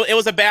 No, it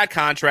was a bad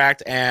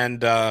contract, and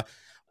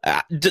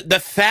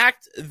the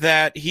fact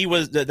that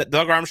that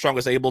Doug Armstrong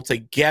was able to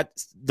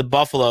get the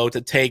Buffalo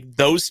to take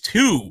those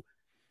two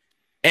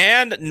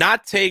and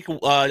not take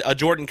a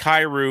Jordan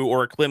Kyrou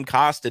or a Klim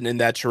Kostin in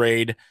that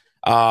trade,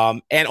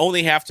 and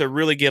only have to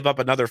really give up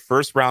another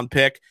first-round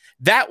pick,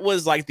 that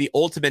was like the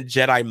ultimate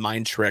Jedi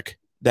mind trick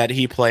that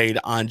he played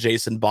on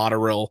Jason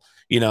Botterill,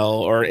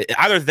 or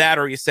either that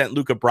or he sent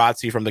Luca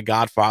Brasi from The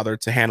Godfather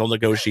to handle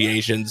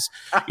negotiations.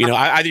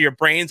 Either your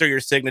brains or your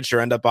signature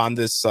end up on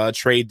this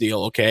trade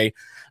deal, okay?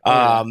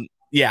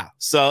 Yeah.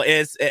 So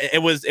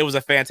it was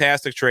a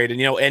fantastic trade,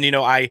 and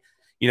I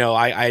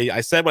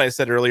said what I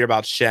said earlier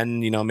about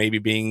Schenn, maybe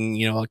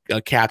being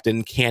a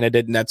captain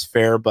candidate, and that's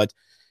fair, but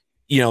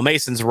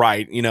Mason's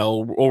right.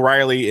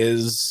 O'Reilly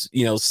is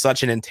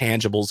such an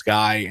intangibles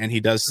guy, and he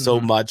does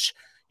so much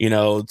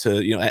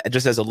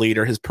just as a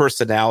leader. His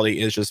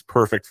personality is just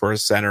perfect for a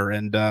center,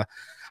 and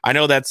I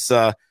know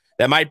that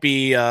might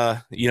be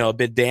a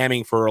bit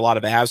damning for a lot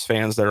of Avs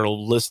fans that are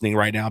listening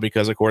right now,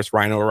 because of course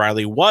Ryan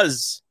O'Reilly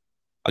was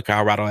a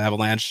Colorado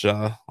Avalanche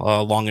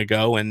long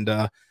ago, and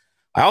I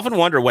often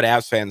wonder what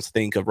Avs fans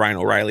think of Ryan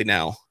O'Reilly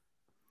now.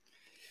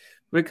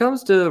 When it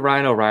comes to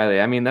Ryan O'Reilly,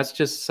 I mean, that's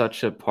just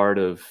such a part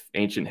of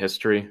ancient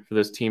history for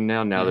this team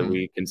now that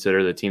we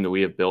consider the team that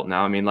we have built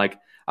now. I mean, like,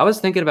 I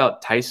was thinking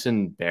about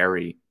Tyson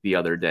Barrie the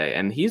other day,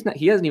 and he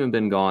hasn't even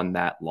been gone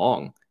that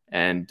long,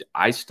 and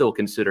I still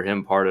consider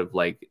him part of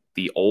like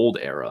the old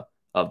era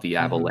of the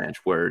Avalanche,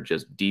 where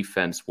just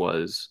defense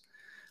was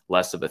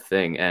less of a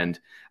thing. And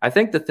I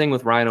think the thing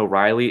with Ryan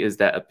O'Reilly is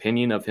that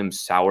opinion of him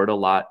soured a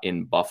lot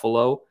in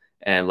Buffalo,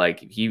 and like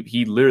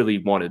he literally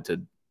wanted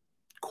to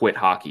quit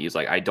hockey. He's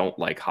like, I don't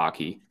like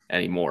hockey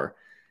anymore.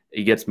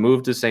 He gets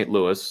moved to St.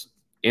 Louis,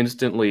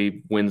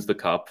 instantly wins the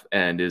cup,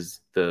 and is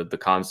the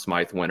Conn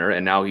Smythe winner,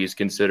 and now he's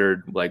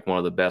considered like one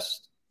of the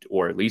best,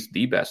 or at least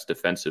the best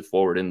defensive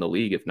forward in the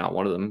league, if not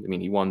one of them. I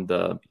mean, he won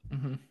the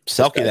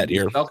Selke that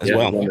year as well. He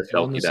won the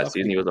Selke that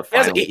season. He was a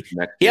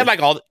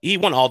finalist. He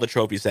won all the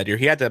trophies that year.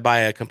 He had to buy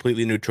a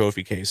completely new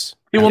trophy case.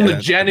 He won the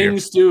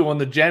Jennings too. He won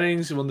the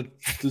Jennings. He won the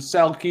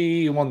Selke.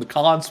 He won the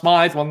Conn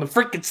Smythe. Won the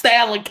freaking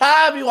Stanley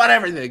Cup. He won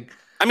everything.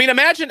 I mean,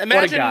 imagine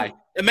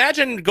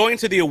going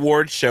to the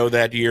awards show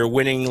that year,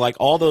 winning like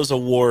all those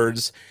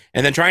awards,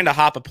 and then trying to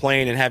hop a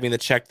plane and having to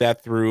check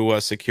that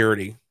through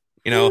security.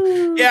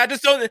 Yeah,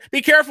 just don't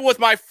be careful with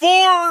my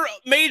 4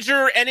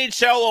 major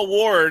NHL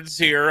awards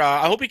here.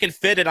 I hope you can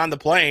fit it on the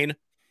plane.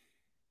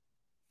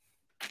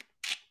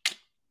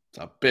 It's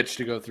a bitch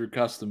to go through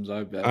customs,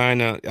 I bet. I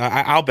know.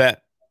 I'll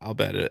bet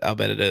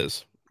it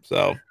is.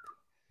 So,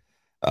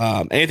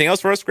 anything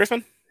else for us,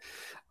 Griffin?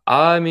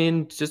 I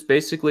mean, just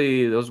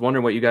basically, I was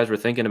wondering what you guys were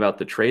thinking about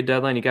the trade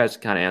deadline. You guys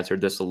kind of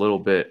answered this a little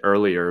bit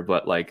earlier,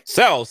 but like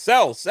sell.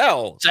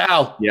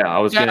 Yeah, I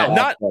was gonna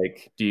ask,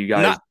 like, do you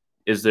guys?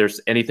 Is there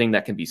anything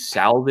that can be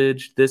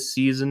salvaged this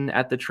season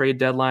at the trade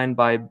deadline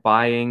by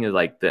buying?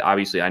 Like,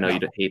 obviously, I know you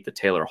hate the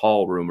Taylor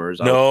Hall rumors.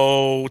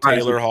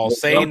 Taylor Hall.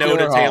 Say no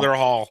to Taylor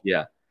Hall.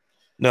 Yeah.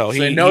 No,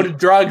 say no to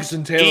drugs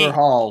and Taylor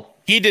Hall.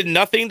 He did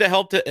nothing to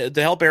help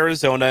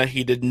Arizona.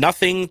 He did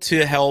nothing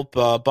to help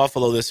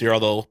Buffalo this year,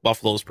 although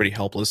Buffalo is pretty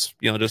helpless,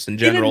 just in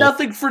general. He did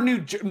nothing for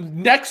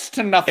next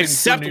to nothing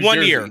except for New one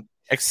Jersey. year.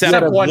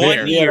 Except one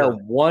year.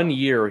 1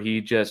 year, he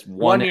just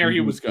won. 1 year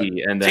he was good.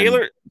 And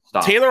then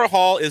Taylor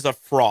Hall is a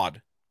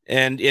fraud,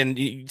 and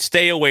you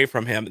stay away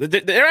from him.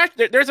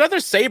 There's other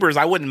Sabres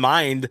I wouldn't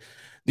mind.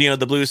 The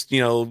Blues,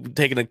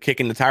 taking a kick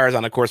in the tires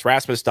on. Of course,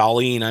 Rasmus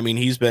Dahlin. I mean,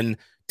 he's been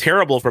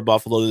terrible for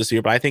Buffalo this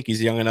year, but I think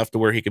he's young enough to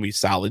where he can be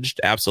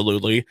salvaged.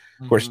 Absolutely.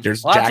 Of course,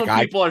 there's Jack.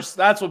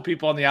 That's what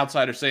people on the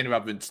outside are saying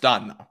about Vince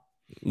Dunn, though.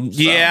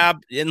 Yeah,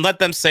 and let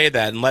them say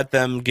that, and let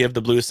them give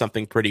the Blues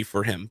something pretty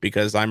for him,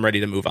 because I'm ready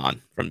to move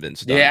on from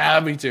Vince Dunn. Yeah,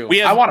 me too.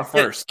 I want it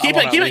first. Keep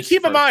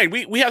in mind,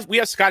 we have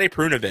Scotty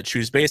Perunovich,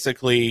 who's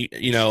basically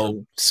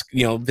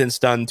Vince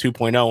Dunn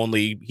 2.0,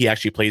 only he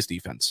actually plays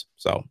defense.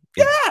 So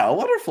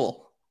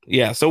wonderful.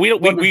 Yeah, so we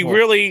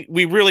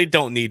really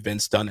don't need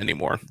Vince Dunn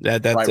anymore.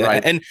 That's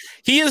right. And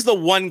he is the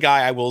one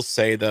guy I will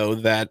say though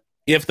that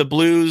if the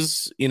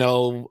Blues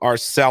are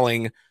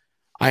selling,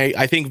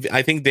 I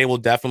think they will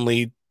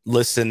definitely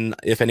listen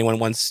if anyone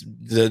wants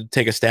to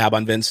take a stab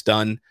on Vince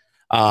Dunn.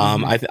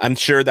 I'm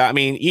sure that,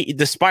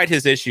 despite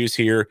his issues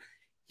here,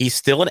 he's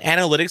still an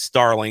analytics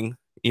darling.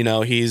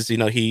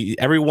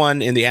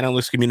 Everyone in the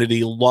analytics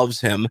community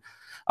loves him.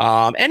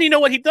 And you know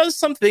what? He does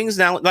some things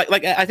now.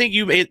 Like I think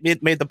you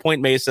made the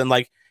point, Mason.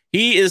 Like,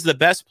 he is the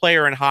best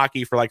player in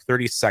hockey for like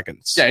 30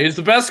 seconds. Yeah, he's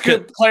the best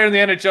player in the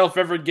NHL if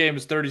every game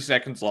is 30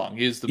 seconds long.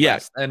 He's the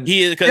best. And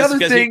he is.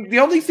 The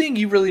only thing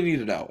you really need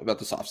to know about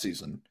this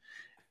offseason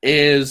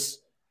is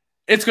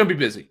it's going to be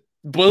busy.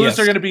 Blues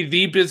are going to be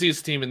the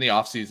busiest team in the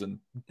offseason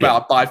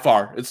by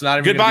far. It's not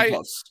even going to be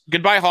close.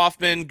 Goodbye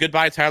Hoffman.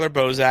 Goodbye Tyler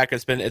Bozak.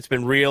 It's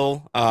been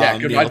real.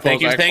 Goodbye.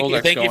 Thank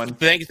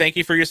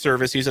you for your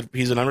service. He's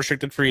an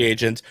unrestricted free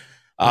agent.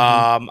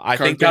 I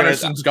think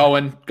Gunnarson's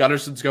going.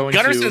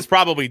 Gunnarsson's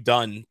probably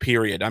done.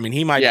 Period. I mean,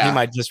 he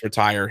might just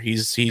retire.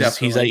 He's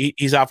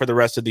out for the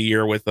rest of the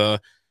year with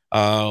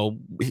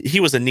he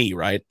was a knee,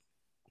 right?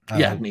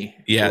 Knee.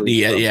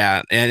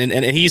 Yeah.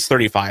 And he's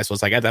 35, so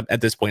it's like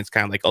at this point, it's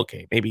kind of like,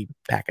 okay, maybe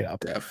pack it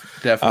up.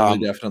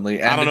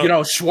 Definitely.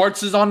 And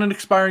Schwartz is on an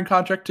expiring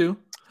contract too.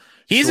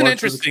 He's an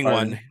interesting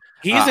one.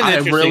 I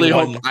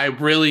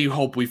really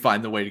hope we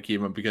find the way to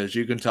keep him, because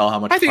you can tell how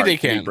much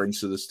he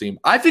brings to this team.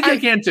 I think they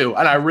can too,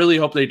 and I really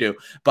hope they do.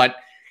 But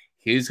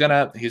he's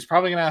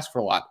probably gonna ask for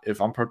a lot, if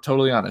I'm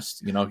totally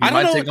honest. He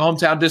might take a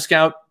hometown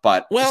discount,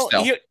 but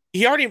still.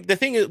 He already, the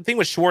thing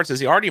with Schwartz is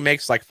he already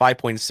makes like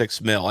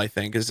 $5.6 million, I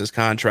think, is his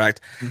contract.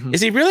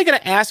 Is he really going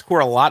to ask for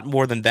a lot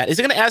more than that? Is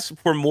he going to ask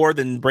for more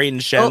than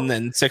Braden Shen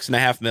and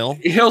 $6.5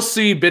 million? He'll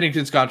see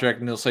Binnington's contract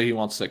and he'll say he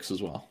wants $6 million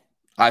as well.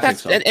 I think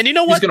so. And you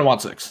know what? He's going to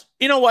want $6 million.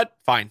 You know what?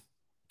 Fine.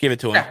 Give it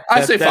to him. Yeah,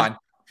 I say fine.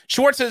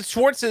 Schwartz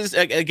is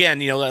again,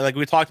 like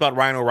we talked about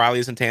Ryan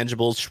O'Reilly's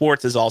intangibles.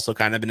 Schwartz is also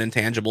kind of an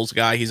intangibles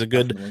guy. He's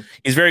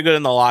very good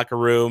in the locker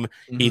room.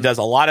 He does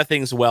a lot of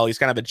things well. He's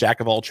kind of a jack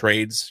of all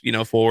trades,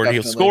 forward. Definitely.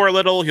 He'll score a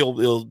little,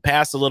 he'll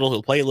pass a little,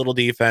 he'll play a little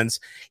defense.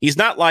 He's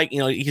not like,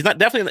 he's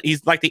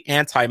like the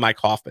anti Mike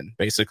Hoffman,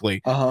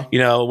 basically,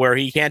 where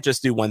he can't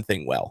just do one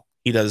thing well.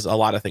 He does a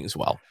lot of things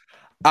well.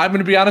 I'm going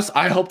to be honest.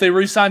 I hope they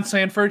re-sign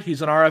Sanford.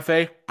 He's an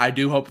RFA. I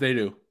do hope they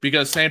do,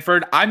 because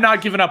Sanford, I'm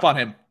not giving up on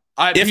him.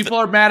 People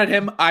are mad at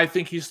him. I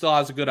think he still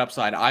has a good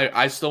upside.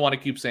 I still want to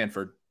keep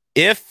Sanford.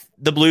 If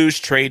the Blues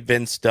trade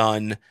Vince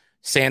Dunn,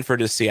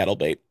 Sanford is Seattle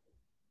bait.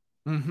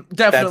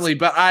 Definitely,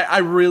 but I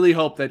really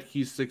hope that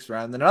he sticks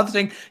around. And then another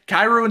thing,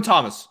 Jordan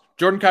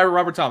Kyrou,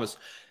 Robert Thomas,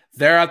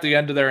 they're at the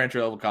end of their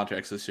entry-level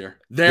contracts this year.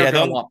 They're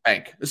going to want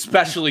bank,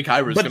 especially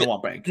Kyrou's going to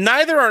want bank.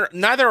 Neither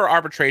are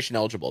arbitration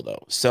eligible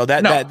though, so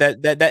that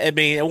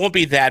it won't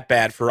be that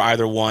bad for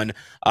either one.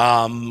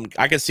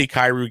 I can see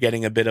Kyrou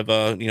getting a bit of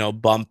a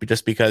bump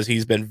just because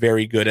he's been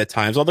very good at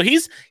times, although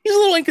he's a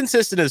little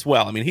inconsistent as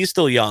well. I mean, he's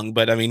still young,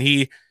 but I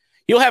mean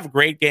he'll have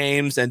great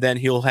games and then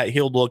he'll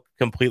look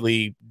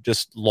completely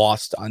just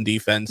lost on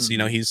defense.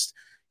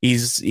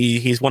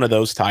 He's one of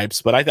those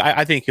types, but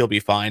I think he'll be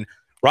fine.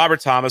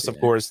 Robert Thomas, of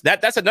course,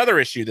 that's another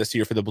issue this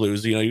year for the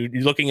Blues. You're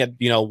looking at,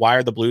 why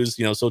are the Blues,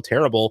 so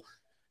terrible?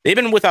 They've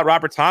been without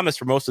Robert Thomas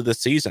for most of the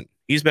season.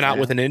 He's been out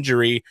with an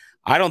injury.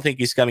 I don't think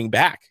he's coming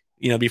back,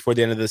 before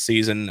the end of the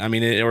season. I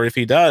mean, or if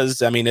he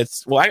does, I mean, I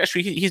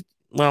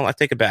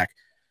take it back.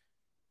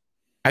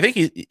 I think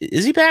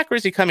is he back or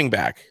is he coming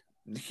back?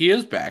 He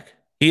is back.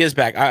 He is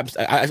back. He's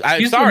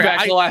sorry. Been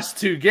back the last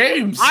 2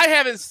 games. I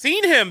haven't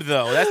seen him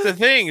though. That's the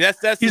thing.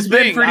 He's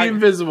been pretty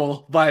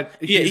invisible, but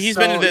he's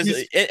been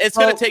invisible. It's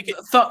gonna take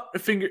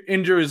finger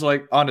injuries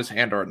like on his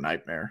hand are a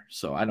nightmare.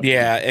 So I don't.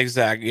 Yeah,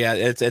 exactly. Yeah,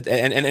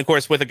 and of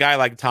course with a guy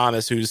like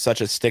Thomas who's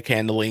such a stick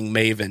handling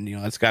maven,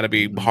 it's got to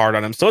be hard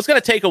on him. So it's gonna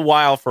take a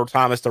while for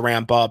Thomas to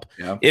ramp up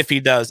if he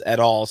does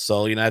at all.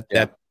 So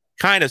that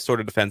kind of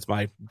sort of defends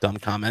my dumb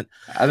comment.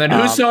 And then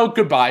Husso,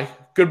 goodbye.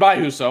 Goodbye,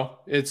 Husso.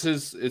 It's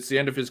the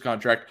end of his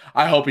contract.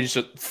 I hope he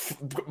should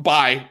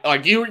bye.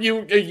 Like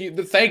you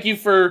thank you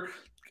for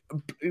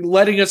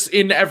letting us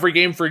in every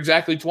game for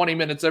exactly 20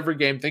 minutes every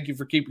game. Thank you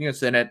for keeping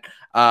us in it.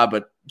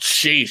 But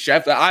sheesh,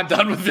 I'm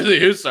done with Billy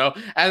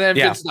Husso. And then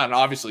Vince Dunn,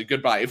 obviously,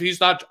 goodbye. If he's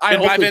not, I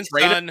hope they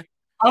trade him.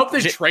 I hope they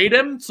trade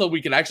him so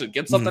we can actually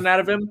get something out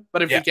of him.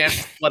 But if we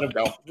can't, let him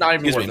go. Not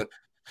even worth it.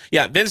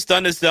 Yeah, Vince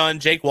Dunn is done.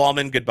 Jake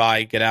Wallman,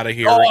 goodbye. Get out of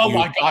here.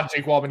 My God,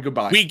 Jake Wallman,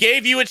 goodbye. We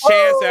gave you a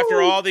chance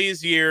after all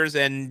these years,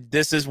 and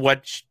this is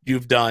what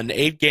you've done.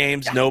 8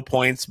 games, no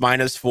points,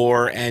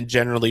 -4, and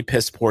generally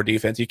piss poor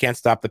defense. You can't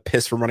stop the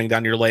piss from running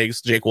down your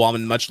legs, Jake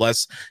Wallman, much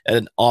less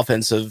an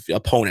offensive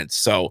opponent.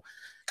 So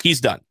he's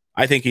done.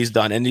 I think he's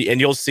done. And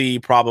you'll see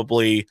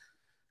probably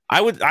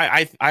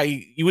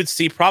you would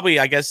see probably,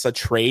 I guess, a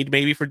trade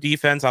maybe for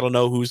defense. I don't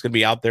know who's going to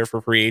be out there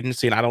for free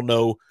agency, and I don't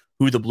know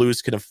who the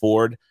Blues can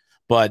afford.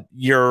 But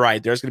you're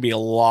right. There's going to be a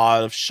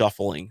lot of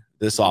shuffling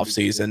this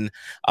offseason.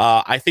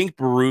 I think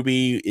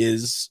Berube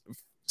is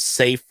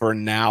safe for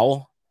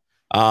now.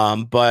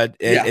 But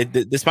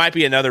this might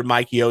be another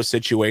Mike Yeo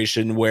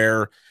situation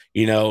where,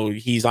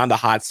 he's on the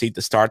hot seat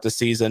to start the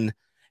season.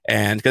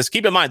 And because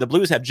keep in mind, the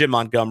Blues have Jim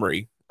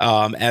Montgomery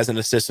as an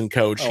assistant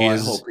coach. I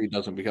hope he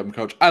doesn't become a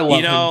coach. I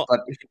love him,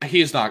 but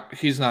he's not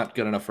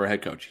good enough for a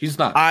head coach. He's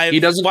not.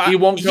 He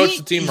won't coach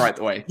the team right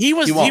the way. He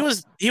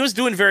was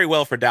doing very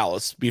well for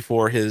Dallas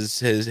before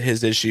his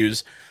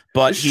issues,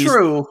 but it's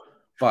true.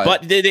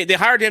 But they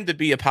hired him to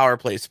be a power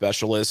play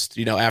specialist,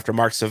 after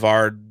Mark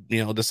Savard,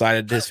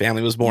 decided his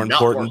family was more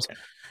important.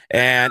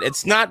 And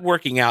it's not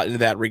working out in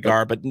that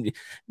regard. But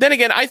then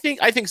again, I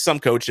think some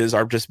coaches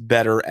are just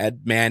better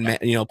at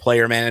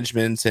player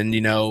management and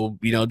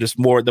just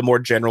the more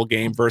general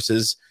game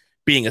versus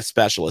being a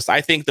specialist.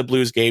 I think the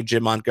Blues gave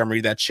Jim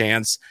Montgomery that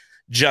chance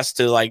just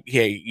to let's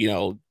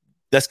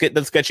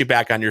get you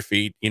back on your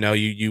feet.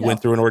 You went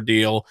through an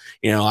ordeal.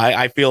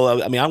 I feel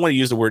I want to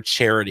use the word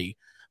charity,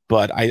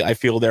 but I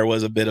feel there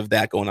was a bit of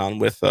that going on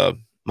with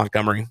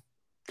Montgomery.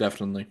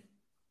 Definitely.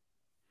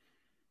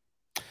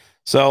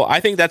 So I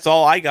think that's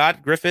all I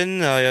got.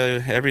 Griffin,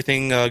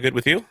 everything good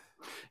with you?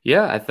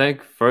 Yeah, I think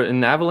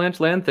in Avalanche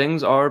land,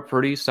 things are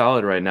pretty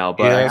solid right now.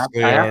 But yes,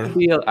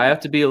 I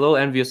have to be a little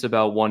envious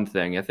about one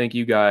thing. I think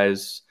you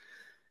guys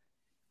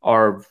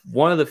are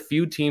one of the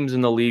few teams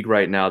in the league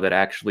right now that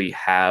actually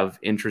have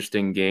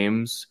interesting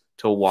games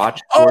to watch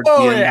towards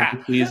the end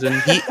of the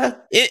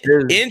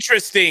season.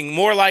 Interesting,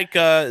 more like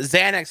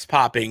Xanax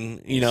popping,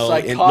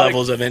 in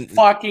levels of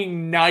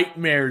fucking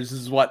nightmares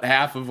is what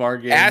half of our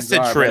games acid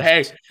are. Trip.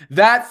 Hey,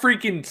 that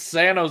freaking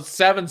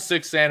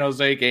 7-6 San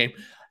Jose game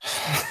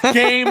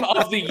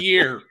of the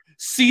year,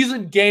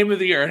 season game of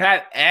the year. It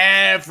had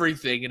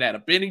everything. It had a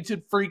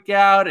Binnington freak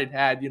out. It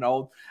had,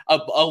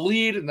 a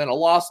lead and then a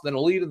loss, then a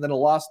lead and then a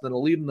loss, then a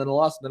lead and then a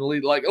loss, then a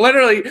lead. Like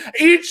literally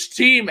each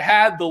team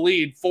had the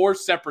lead 4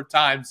 separate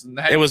times. And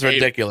it was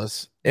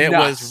ridiculous. It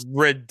was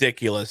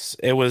ridiculous.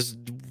 It was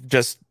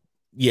just,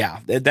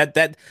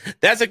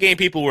 that's a game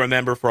people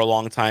remember for a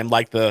long time.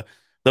 Like the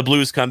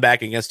Blues come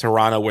back against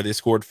Toronto where they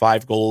scored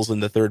 5 goals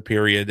in the third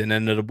period and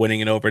ended up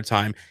winning in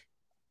overtime.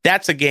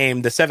 That's a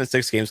game. The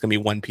 7-6 game is going to be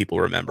one people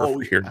remember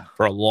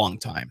for a long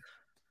time.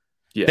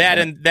 Yeah,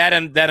 that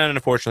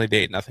unfortunately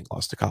they 8-0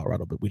 lost to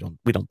Colorado, but we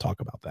don't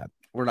talk about that.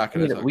 We're not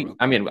going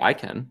to. I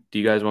can. Do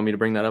you guys want me to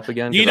bring that up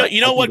again? You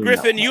know what,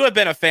 Griffin? You have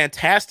been a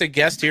fantastic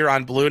guest here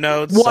on Blue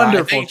Notes.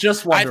 Wonderful,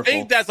 just wonderful. I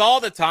think that's all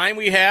the time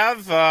we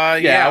have.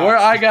 I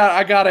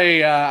got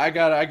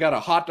a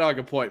hot dog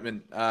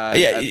appointment.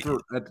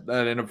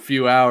 In a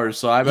few hours,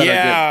 so I better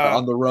get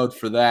on the road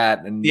for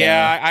that. And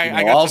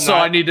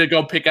I need to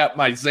go pick up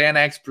my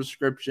Xanax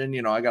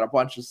prescription. I got a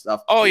bunch of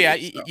stuff. Oh yeah,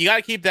 you got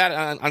to keep that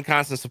on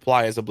constant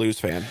supply as a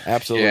Blues fan.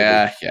 Absolutely.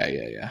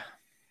 Yeah.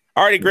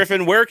 Alrighty,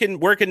 Griffin, where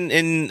can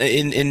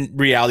in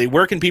reality,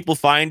 where can people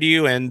find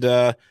you and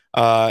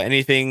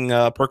anything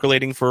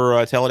percolating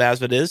for Tell It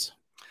As It Is?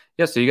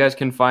 Yeah, so you guys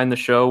can find the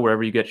show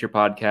wherever you get your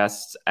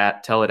podcasts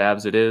at Tell It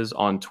As It Is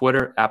on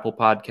Twitter, Apple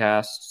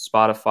Podcasts,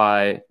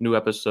 Spotify, new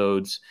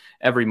episodes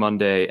every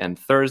Monday and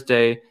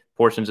Thursday.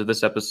 Portions of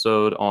this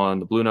episode on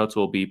the Blue Notes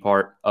will be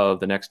part of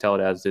the next Tell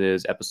It As It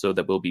Is episode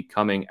that will be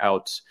coming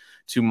out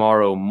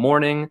tomorrow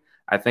morning.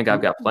 I think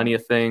I've got plenty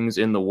of things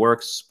in the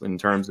works in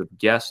terms of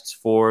guests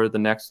for the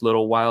next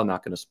little while.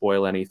 Not going to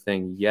spoil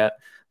anything yet,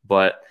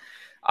 but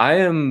I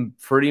am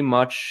pretty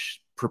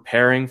much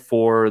preparing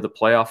for the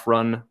playoff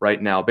run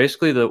right now.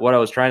 Basically, what I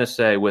was trying to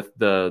say with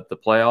the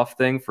playoff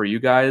thing for you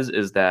guys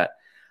is that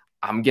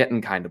I'm getting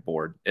kind of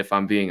bored, if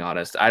I'm being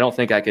honest. I don't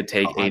think I could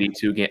take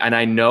 82 games. And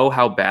I know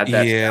how bad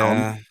that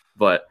sounds,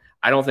 but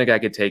I don't think I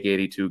could take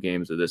 82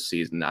 games of this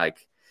season.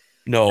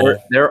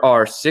 There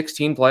are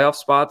 16 playoff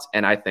spots,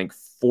 and I think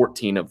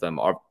 14 of them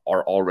are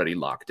already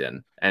locked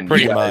in, and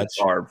pretty you much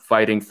are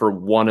fighting for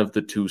one of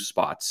the 2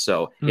 spots.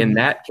 So in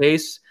that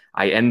case,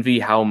 I envy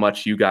how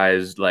much you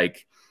guys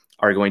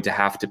are going to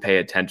have to pay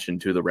attention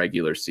to the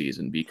regular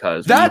season,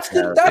 because that's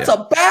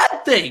a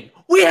bad thing.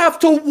 We have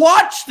to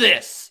watch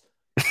this.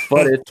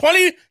 But it's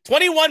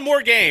 21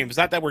 more games.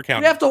 Not that we're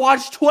counting. We have to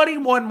watch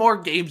 21 more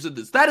games of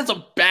this. That is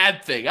a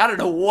bad thing. I don't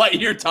know what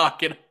you're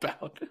talking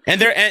about.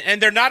 And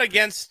they're not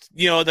against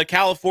the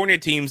California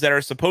teams that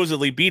are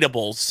supposedly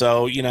beatable.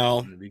 So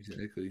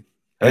exactly. You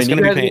guys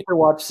need to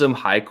watch some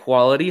high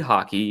quality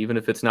hockey, even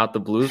if it's not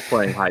the Blues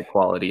playing high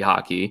quality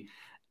hockey.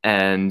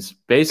 And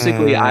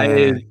basically,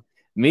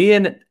 me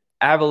and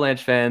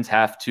Avalanche fans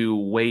have to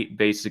wait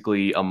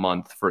basically a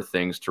month for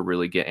things to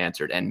really get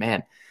answered. And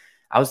man,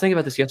 I was thinking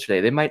about this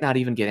yesterday. They might not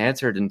even get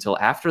answered until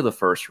after the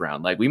first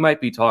round. Like we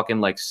might be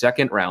talking like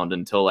second round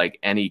until like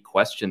any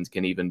questions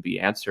can even be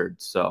answered.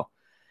 So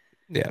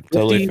yeah,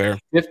 totally fair.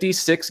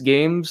 56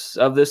 games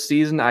of this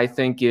season, I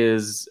think,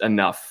 is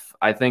enough.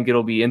 I think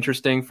it'll be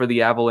interesting for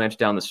the Avalanche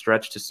down the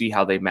stretch to see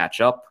how they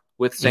match up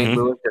with St.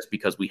 Louis, just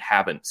because we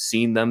haven't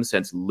seen them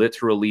since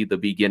literally the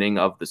beginning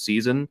of the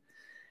season.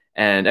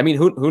 And I mean,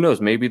 who knows?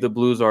 Maybe the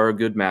Blues are a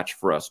good match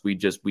for us.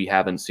 We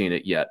haven't seen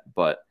it yet,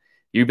 but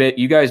you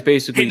guys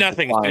basically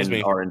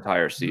defined our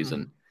entire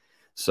season.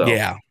 So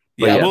yeah.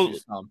 Well,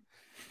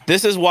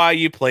 this is why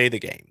you play the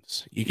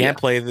games. You can't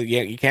play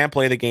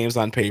the games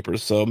on paper.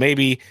 So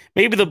maybe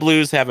the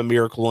Blues have a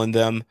miracle in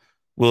them.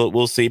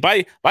 We'll see.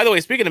 By the way,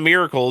 speaking of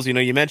miracles,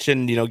 you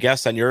mentioned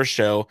guests on your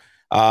show.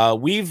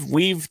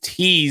 We've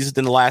teased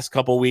in the last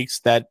couple of weeks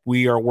that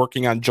we are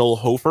working on Joel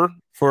Hofer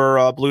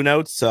for Blue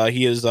Notes.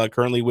 He is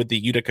currently with the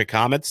Utica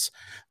Comets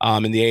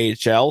in the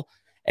AHL.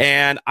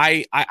 And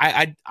I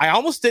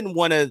almost didn't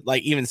want to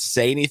even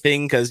say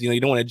anything because you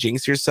don't want to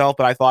jinx yourself.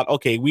 But I thought,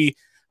 okay, we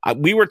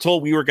were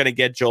told we were going to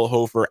get Joel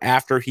Hofer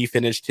after he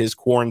finished his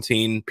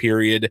quarantine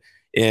period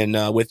in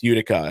with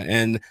Utica,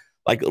 and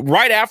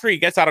right after he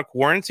gets out of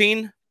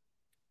quarantine,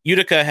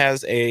 Utica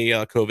has a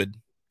COVID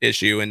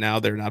issue, and now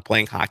they're not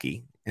playing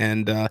hockey.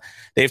 And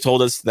they've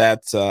told us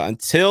that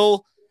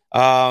until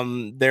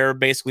they're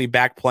basically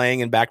back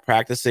playing and back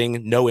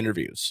practicing, no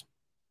interviews.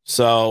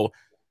 So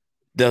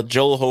the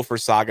Joel Hofer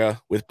saga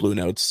with Blue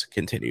Notes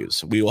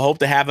continues. We will hope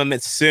to have him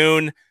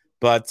soon,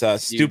 but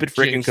stupid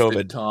freaking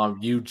COVID. Tom,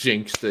 you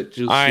jinxed it.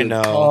 I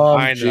know.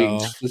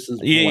 This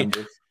is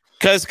wonderful.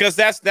 Because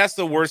that's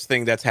the worst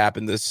thing that's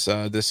happened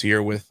this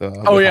year with.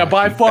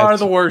 By far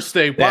the worst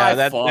thing.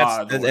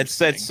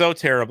 It's so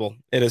terrible.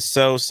 It is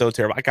so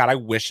terrible. God, I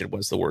wish it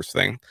was the worst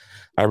thing.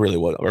 I really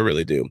would. I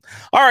really do.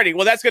 Alrighty,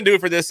 well, that's gonna do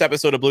it for this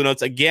episode of Blue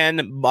Notes.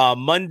 Again,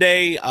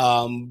 Monday,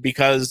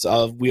 because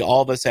we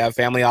all of us have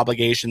family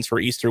obligations for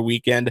Easter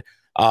weekend.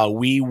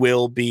 We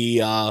will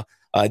be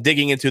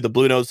digging into the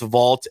Blue Notes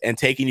vault and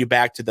taking you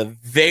back to the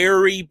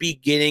very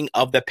beginning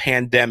of the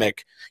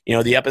pandemic.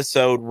 The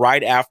episode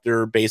right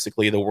after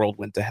basically the world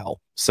went to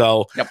hell.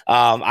 So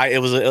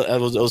it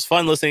was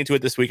fun listening to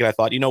it this week, and I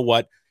thought, you know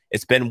what?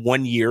 It's been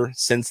 1 year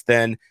since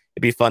then.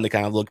 It'd be fun to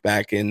kind of look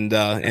back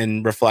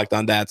and reflect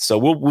on that. So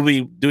we'll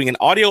be doing an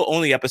audio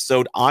only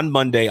episode on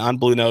Monday on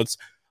Blue Notes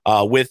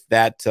with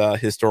that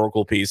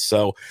historical piece.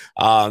 So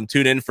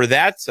tune in for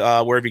that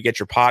wherever you get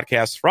your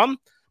podcasts from.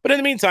 But in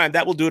the meantime,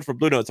 that will do it for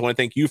Blue Notes. I want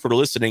to thank you for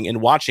listening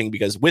and watching,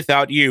 because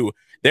without you,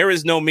 there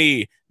is no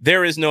me,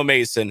 there is no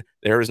Mason,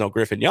 there is no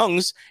Griffin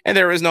Youngs, and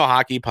there is no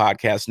Hockey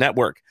Podcast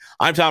Network.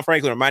 I'm Tom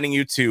Franklin, reminding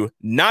you to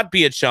not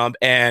be a chump.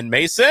 And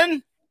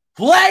Mason,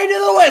 play to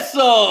the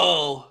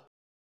whistle!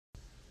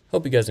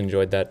 Hope you guys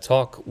enjoyed that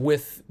talk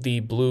with the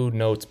Blue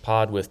Notes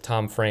pod with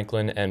Tom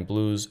Franklin and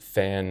Blues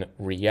Fan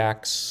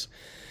Reacts.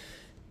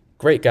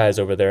 Great guys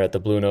over there at the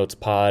Blue Notes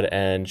pod,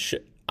 and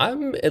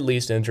I'm at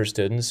least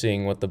interested in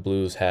seeing what the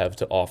Blues have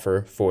to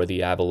offer for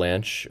the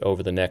Avalanche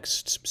over the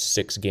next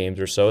 6 games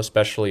or so,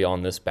 especially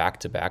on this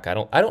back-to-back. I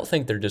don't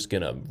think they're just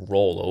going to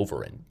roll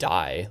over and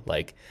die.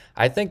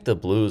 I think the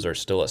Blues are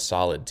still a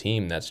solid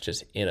team that's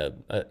just in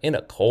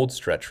a cold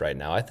stretch right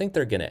now. I think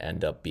they're going to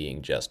end up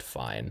being just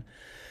fine.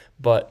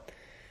 But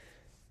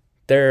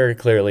they're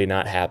clearly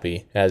not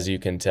happy, as you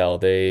can tell.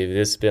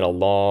 This has been a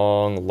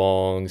long,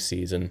 long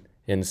season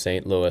in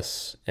St.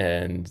 Louis,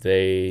 and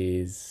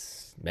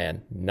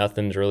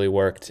nothing's really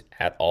worked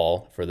at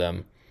all for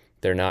them.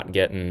 They're not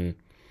getting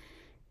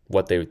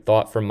what they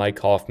thought from Mike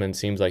Hoffman.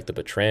 Seems like the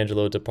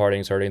Pietrangelo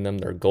departing's hurting them.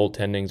 Their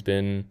goaltending's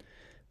been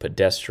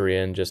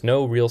pedestrian. Just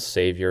no real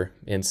savior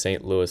in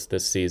St. Louis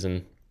this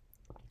season.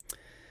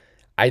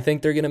 I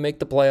think they're going to make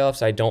the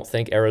playoffs. I don't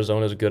think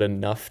Arizona's good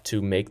enough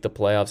to make the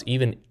playoffs.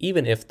 Even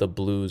if the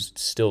Blues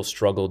still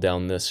struggle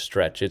down this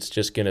stretch, it's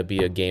just going to be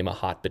a game of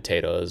hot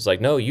potatoes.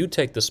 No, you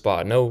take the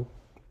spot. No,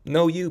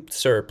 you,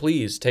 sir,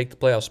 please take the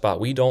playoff spot.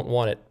 We don't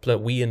want it,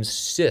 but we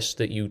insist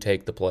that you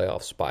take the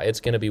playoff spot. It's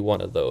going to be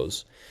one of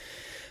those.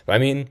 I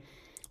mean,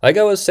 like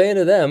I was saying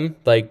to them,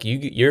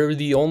 you're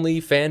the only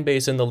fan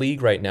base in the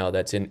league right now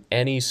that's in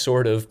any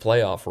sort of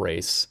playoff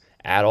race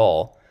at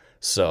all.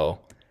 So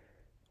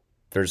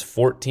there's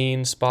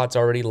 14 spots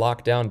already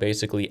locked down,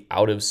 basically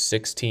out of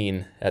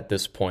 16 at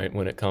this point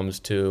when it comes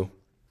to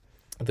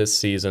this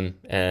season.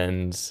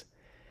 And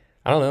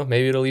I don't know,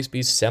 maybe it'll at least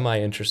be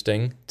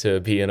semi-interesting to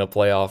be in a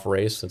playoff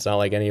race. It's not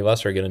like any of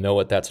us are going to know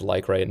what that's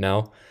like right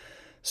now.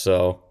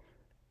 So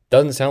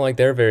doesn't sound like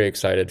they're very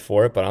excited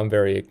for it, but I'm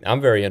very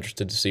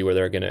interested to see where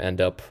they're going to end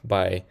up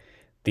by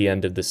the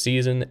end of the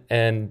season.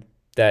 And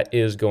that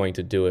is going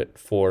to do it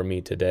for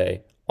me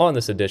today on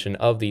this edition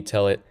of the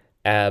Tell It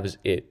Avs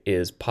It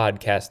Is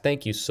podcast.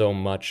 Thank you so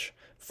much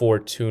for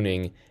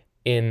tuning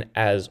in.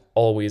 As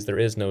always, there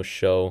is no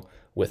show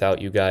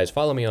without you guys.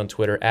 Follow me on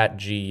Twitter at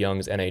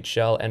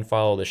GYoungsNHL and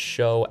follow the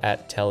show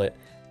at Tell It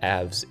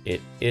Avs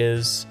It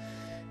Is.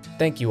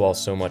 Thank you all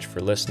so much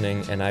for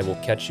listening, and I will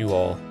catch you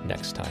all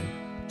next time.